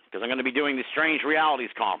anyway, because I'm going to be doing the Strange Realities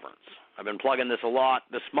Conference. I've been plugging this a lot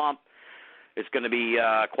this month. It's going to be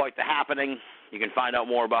quite the happening. You can find out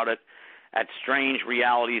more about it at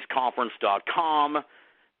strangerealitiesconference.com.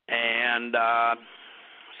 And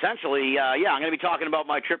essentially, I'm going to be talking about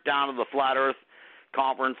my trip down to the Flat Earth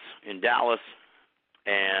Conference in Dallas,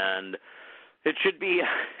 and it should be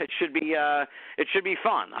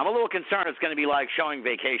fun. I'm a little concerned it's going to be like showing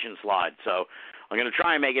Vacation Slide, so I'm going to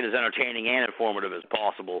try and make it as entertaining and informative as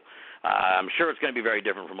possible. I'm sure it's going to be very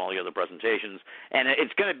different from all the other presentations, and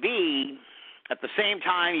it's going to be at the same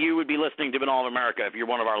time you would be listening to Binnall of America if you're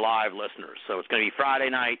one of our live listeners. So it's going to be Friday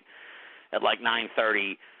night at like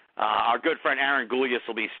 9:30. Our good friend Aaron Goulias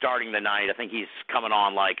will be starting the night. I think he's coming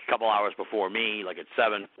on like a couple hours before me, like at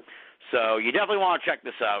 7. So you definitely want to check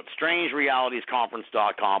this out,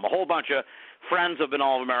 strangerealitiesconference.com. A whole bunch of friends of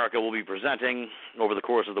Binnall of America will be presenting over the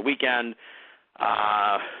course of the weekend.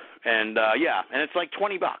 And it's like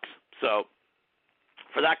 $20. So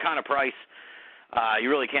for that kind of price, you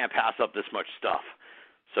really can't pass up this much stuff.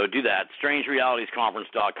 So do that,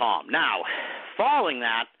 strangerealitiesconference.com. Now, following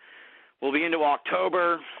that, we'll be into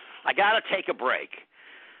October. I got to take a break.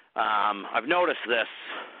 I've noticed this.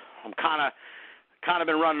 I'm kind of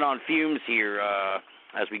been running on fumes here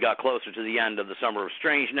as we got closer to the end of the Summer of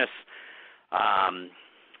Strangeness.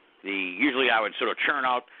 Usually I would sort of churn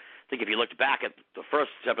out. I think if you looked back at the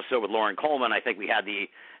first episode with Lauren Coleman, I think we had the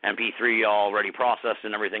MP3 already processed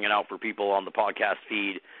and everything and out for people on the podcast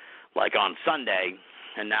feed like on Sunday.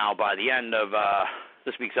 And now by the end of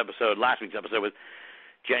last week's episode with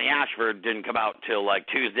Jenny Ashford didn't come out till like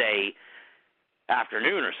Tuesday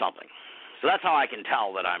afternoon or something. So that's how I can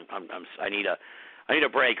tell that I need a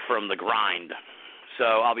break from the grind. So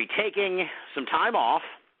I'll be taking some time off.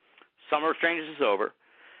 Summer of Strangeness is over.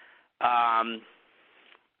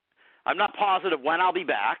 I'm not positive when I'll be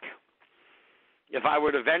back. If I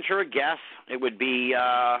were to venture a guess, it would be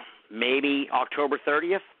maybe October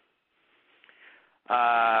 30th.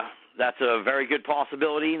 That's a very good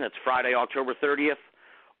possibility. That's Friday, October 30th.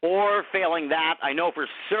 Or failing that, I know for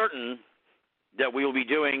certain that we will be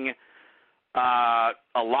doing a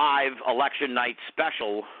live election night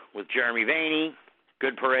special with Jeremy Vaney,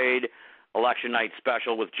 Good Parade, election night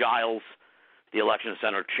special with Giles, the Election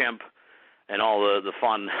Center chimp, and all the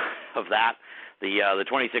fun of that. The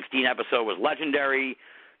 2016 episode was legendary.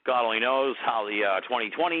 God only knows how the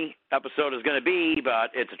 2020 episode is going to be,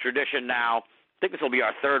 but it's a tradition now. I think this will be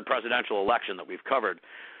our third presidential election that we've covered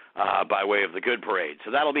by way of the Good Parade.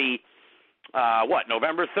 So that'll be,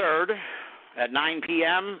 November 3rd at 9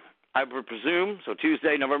 p.m., I would presume. So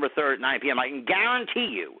Tuesday, November 3rd at 9 p.m. I can guarantee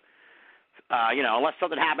you, unless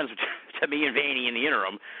something happens to me and Vaney in the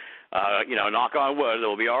interim, knock on wood,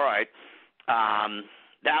 it'll be all right.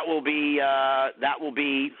 That will be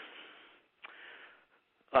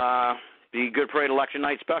the Good Parade election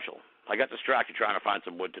night special. I got distracted trying to find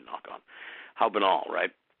some wood to knock on. How banal,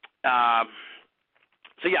 right?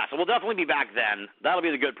 So we'll definitely be back then. That'll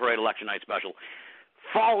be the Good Parade election night special.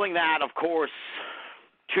 Following that, of course,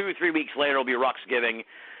 2-3 weeks later will be Ruxgiving.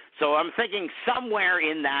 So I'm thinking somewhere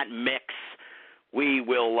in that mix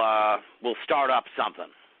we'll start up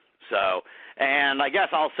something. So, and I guess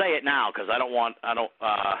I'll say it now because I don't want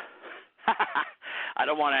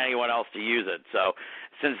anyone else to use it. So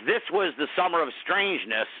since this was the summer of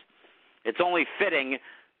strangeness, it's only fitting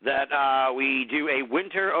that we do a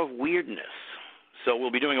winter of weirdness. So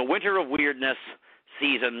we'll be doing a winter of weirdness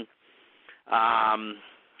season.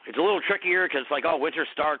 It's a little trickier because, like, winter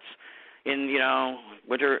starts in,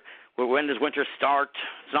 winter. When does winter start?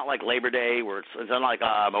 It's not like Labor Day, where it's not like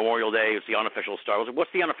Memorial Day. It's the unofficial start.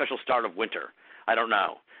 What's the unofficial start of winter? I don't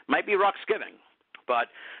know. Might be Ruxgiving, but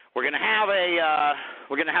we're gonna have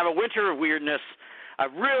a winter of weirdness. I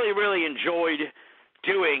really, really enjoyed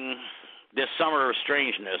doing this summer of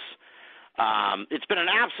strangeness. It's been an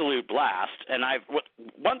absolute blast, and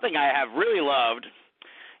one thing I have really loved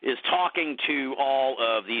is talking to all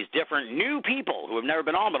of these different new people who have never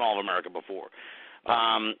been on Banal of America before.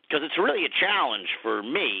 Because it's really a challenge for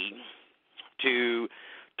me to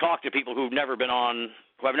talk to people who have never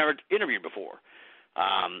interviewed before.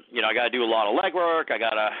 I got to do a lot of legwork. I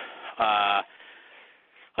got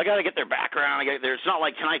to get their background. It's not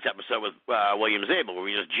like tonight's episode with William Zabel, where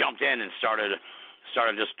we just jumped in and started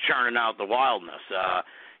just churning out the wildness.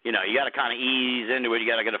 You got to kind of ease into it. You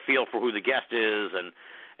got to get a feel for who the guest is,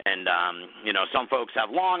 and some folks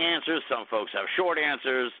have long answers, some folks have short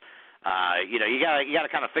answers. You got to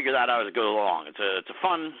kind of figure that out as it goes along. It's a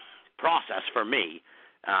fun process for me,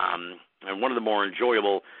 and one of the more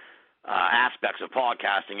enjoyable aspects of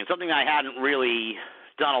podcasting, and something I hadn't really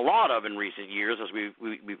done a lot of in recent years, as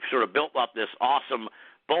we've sort of built up this awesome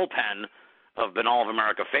bullpen of Banal of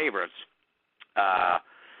America favorites.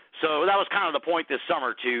 So that was kind of the point this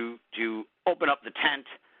summer, to open up the tent,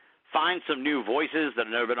 find some new voices that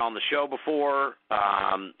have never been on the show before,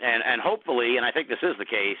 and hopefully, and I think this is the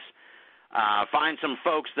case, find some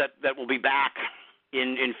folks that will be back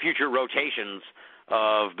in future rotations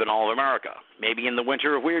of Banal of America, maybe in the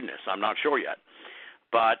winter of weirdness. I'm not sure yet.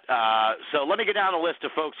 But so let me get down the list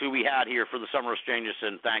of folks who we had here for the summer of strangeness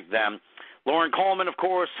and thank them. Loren Coleman, of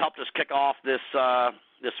course, helped us kick off this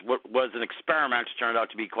what was an experiment. Turned out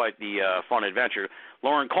to be quite the fun adventure.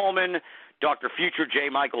 Loren Coleman, Dr. Future J.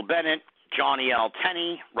 Michael Bennett, Johnny L.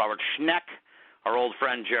 Tenney, Robert Schneck, our old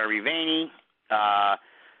friend Jeremy Vaney,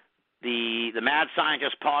 the Mad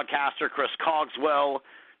Scientist podcaster Chris Cogswell,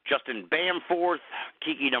 Justin Bamforth,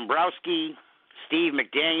 Kiki Dombrowski, Steve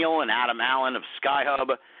McDaniel and Adam Allen of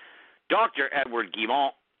Skyhub, Dr. Edward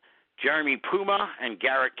Guimont, Jeremy Puma and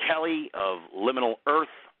Garrett Kelly of Liminal Earth,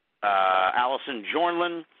 Allison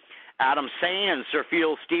Jornlin, Adam Sane and Sir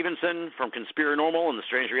Field Stevenson from Conspiranormal and the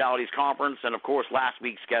Strange Realities Conference, and, of course, last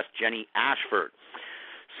week's guest, Jenny Ashford.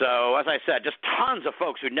 So, as I said, just tons of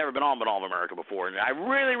folks who'd never been on Banal of America before, and I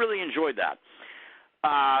really, really enjoyed that.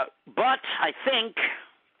 But I think,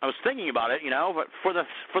 I was thinking about it, but for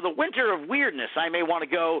the winter of weirdness, I may want to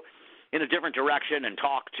go in a different direction and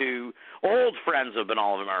talk to old friends of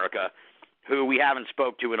Banal of America who we haven't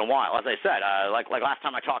spoke to in a while. As I said, like last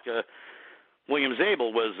time I talked to William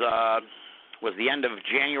Zabel was the end of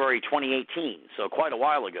January 2018, so quite a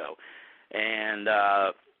while ago. And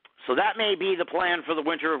so that may be the plan for the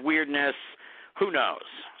winter of weirdness. Who knows?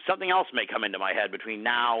 Something else may come into my head between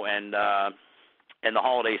now and the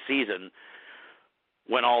holiday season,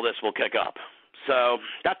 when all this will kick up. So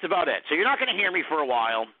that's about it. So you're not going to hear me for a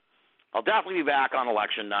while. I'll definitely be back on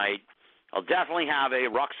election night. I'll definitely have a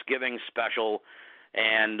Ruxgiving special.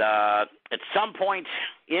 And at some point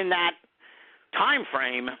in that time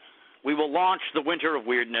frame, we will launch the Winter of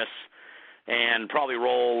Weirdness and probably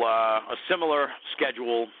roll a similar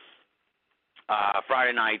schedule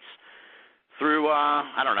Friday nights through,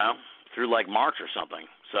 I don't know, through like March or something.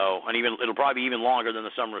 So, and it'll probably be even longer than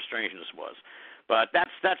the Summer of Strangeness was. But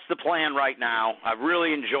that's the plan right now. I've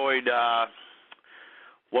really enjoyed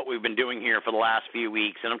what we've been doing here for the last few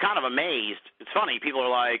weeks, and I'm kind of amazed. It's funny. People are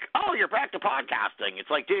like, oh, you're back to podcasting. It's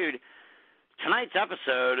like, dude, tonight's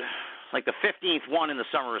episode, like the 15th one in the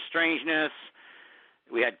Summer of Strangeness.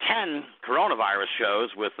 We had 10 coronavirus shows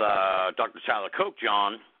with Dr. Tyler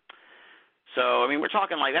Kochjohn. So, I mean, we're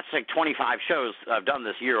talking like that's like 25 shows I've done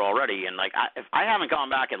this year already, and like if I haven't gone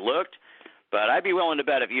back and looked, but I'd be willing to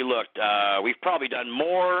bet if you looked, we've probably done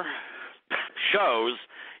more shows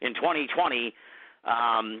in 2020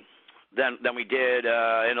 than we did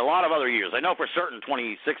in a lot of other years. I know for certain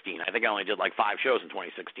 2016. I think I only did like 5 shows in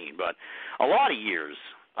 2016, but a lot of years,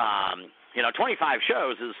 25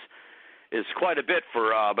 shows is quite a bit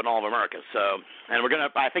for Banal of America. So, and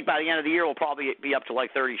I think by the end of the year we'll probably be up to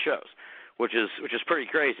like 30 shows, which is pretty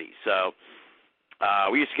crazy. So.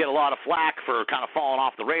 We used to get a lot of flack for kind of falling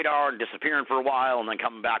off the radar and disappearing for a while and then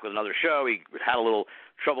coming back with another show. We had a little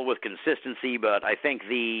trouble with consistency, but I think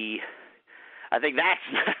that's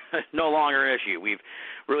no longer an issue. We've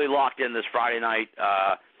really locked in this Friday night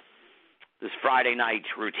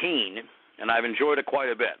routine, and I've enjoyed it quite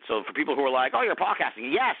a bit. So for people who are like, oh, you're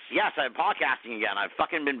podcasting. Yes, I'm podcasting again. I've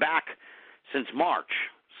fucking been back since March.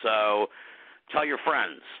 So tell your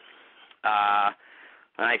friends.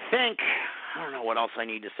 And I think, I don't know what else I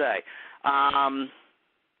need to say. I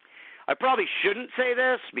probably shouldn't say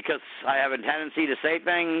this because I have a tendency to say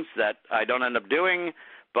things that I don't end up doing,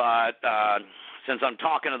 but since I'm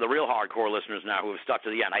talking to the real hardcore listeners now who have stuck to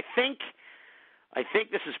the end, I think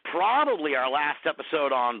this is probably our last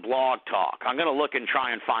episode on Blog Talk. I'm going to look and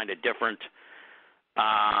try and find a different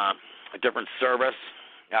service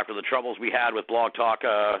after the troubles we had with Blog Talk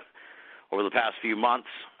over the past few months.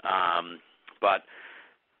 But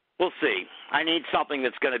we'll see. I need something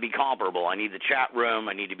that's going to be comparable. I need the chat room.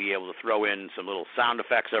 I need to be able to throw in some little sound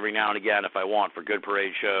effects every now and again if I want for good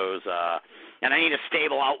parade shows. And I need a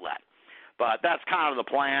stable outlet. But that's kind of the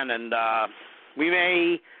plan, and we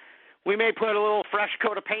may put a little fresh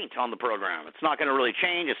coat of paint on the program. It's not going to really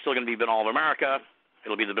change. It's still going to be Binnall of America.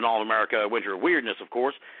 It'll be the Binnall of America Winter of Weirdness, of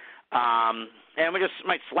course. And we just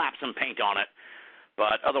might slap some paint on it.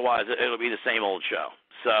 But otherwise, it'll be the same old show.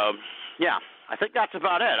 So, yeah, I think that's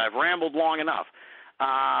about it. I've rambled long enough.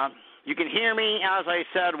 You can hear me, as I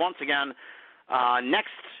said, once again, next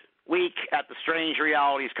week at the Strange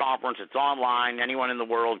Realities Conference. It's online. Anyone in the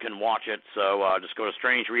world can watch it. So just go to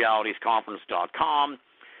strangerealitiesconference.com.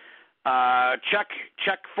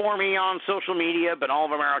 Check for me on social media, Binnall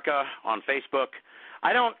of America on Facebook.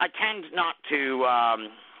 I tend not to,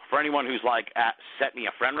 for anyone who's like, set me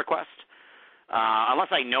a friend request.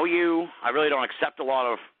 Unless I know you, I really don't accept a lot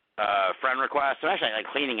of friend requests. I'm actually like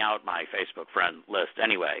cleaning out my Facebook friend list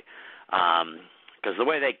anyway, because the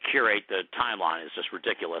way they curate the timeline is just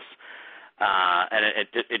ridiculous, and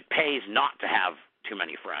it pays not to have too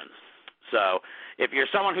many friends. So if you're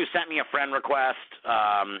someone who sent me a friend request,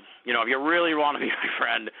 if you really want to be my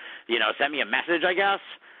friend, send me a message, I guess.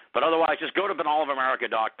 But otherwise, just go to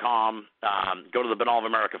BinnallofAmerica.com, go to the Binnall of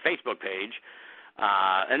America Facebook page,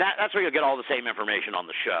 and that's where you'll get all the same information on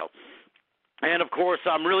the show. And, of course,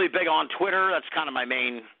 I'm really big on Twitter. That's kind of my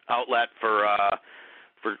main outlet for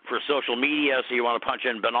social media. So you want to punch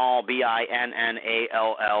in Binnall,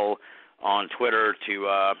 Binnall, on Twitter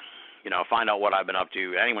to, find out what I've been up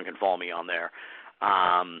to. Anyone can follow me on there.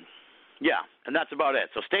 Yeah, and that's about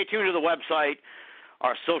it. So stay tuned to the website,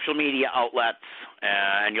 our social media outlets,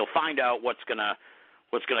 and you'll find out what's gonna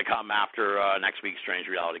come after next week's Strange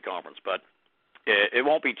Reality Conference. But it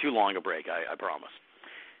won't be too long a break, I promise.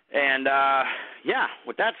 And,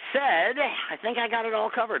 with that said, I think I got it all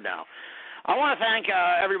covered now. I want to thank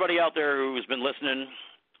everybody out there who's been listening.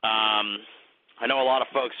 I know a lot of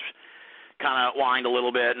folks kind of whined a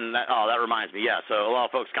little bit, and that reminds me, so a lot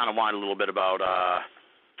of folks kind of whined a little bit about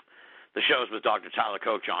the shows with Dr. Tyler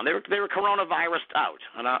Koch on. They were coronavirused out,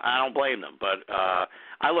 and I don't blame them. But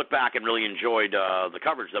I look back and really enjoyed the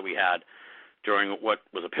coverage that we had during what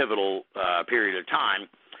was a pivotal period of time.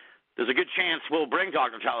 There's a good chance we'll bring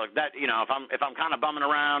Dr. Tyler. That if I'm kind of bumming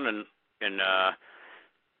around and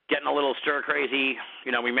getting a little stir crazy,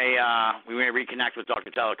 we may reconnect with Dr.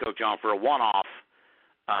 Tyler Koch for a one-off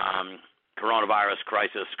coronavirus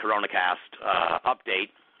crisis CoronaCast update,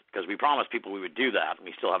 because we promised people we would do that, and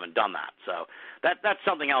we still haven't done that. So that's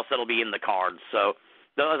something else that'll be in the cards. So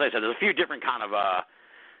as I said, there's a few different kind of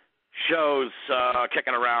shows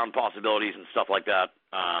kicking around, possibilities and stuff like that.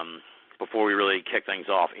 Before we really kick things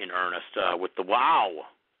off in earnest with the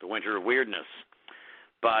Winter of Weirdness.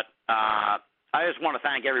 But I just want to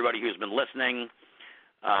thank everybody who's been listening.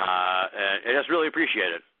 I just really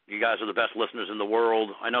appreciate it. You guys are the best listeners in the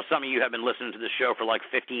world. I know some of you have been listening to this show for like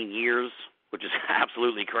 15 years, which is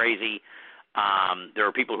absolutely crazy. There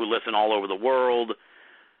are people who listen all over the world.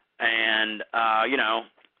 And, I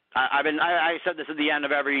said this at the end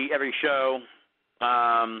of every show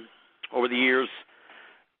over the years,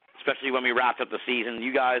 especially when we wrapped up the season.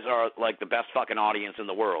 You guys are like the best fucking audience in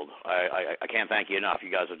the world. I can't thank you enough.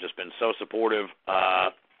 You guys have just been so supportive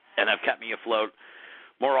and have kept me afloat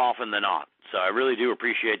more often than not. So I really do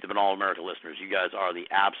appreciate the Binnall of America listeners. You guys are the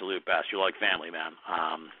absolute best. You're like family, man.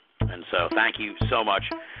 And so thank you so much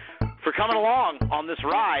for coming along on this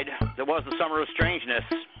ride that was the Summer of Strangeness.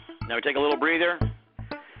 Now we take a little breather.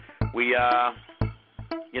 We,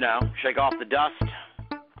 shake off the dust,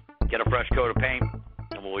 get a fresh coat of paint,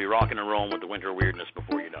 and we'll be rocking and rolling with the Winter Weirdness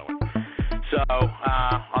before you know it. So,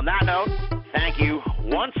 on that note, thank you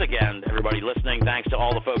once again to everybody listening. Thanks to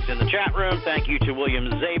all the folks in the chat room. Thank you to William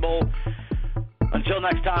Zabel. Until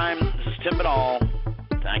next time, this is Tim Binnall,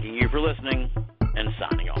 thanking you for listening and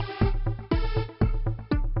signing off.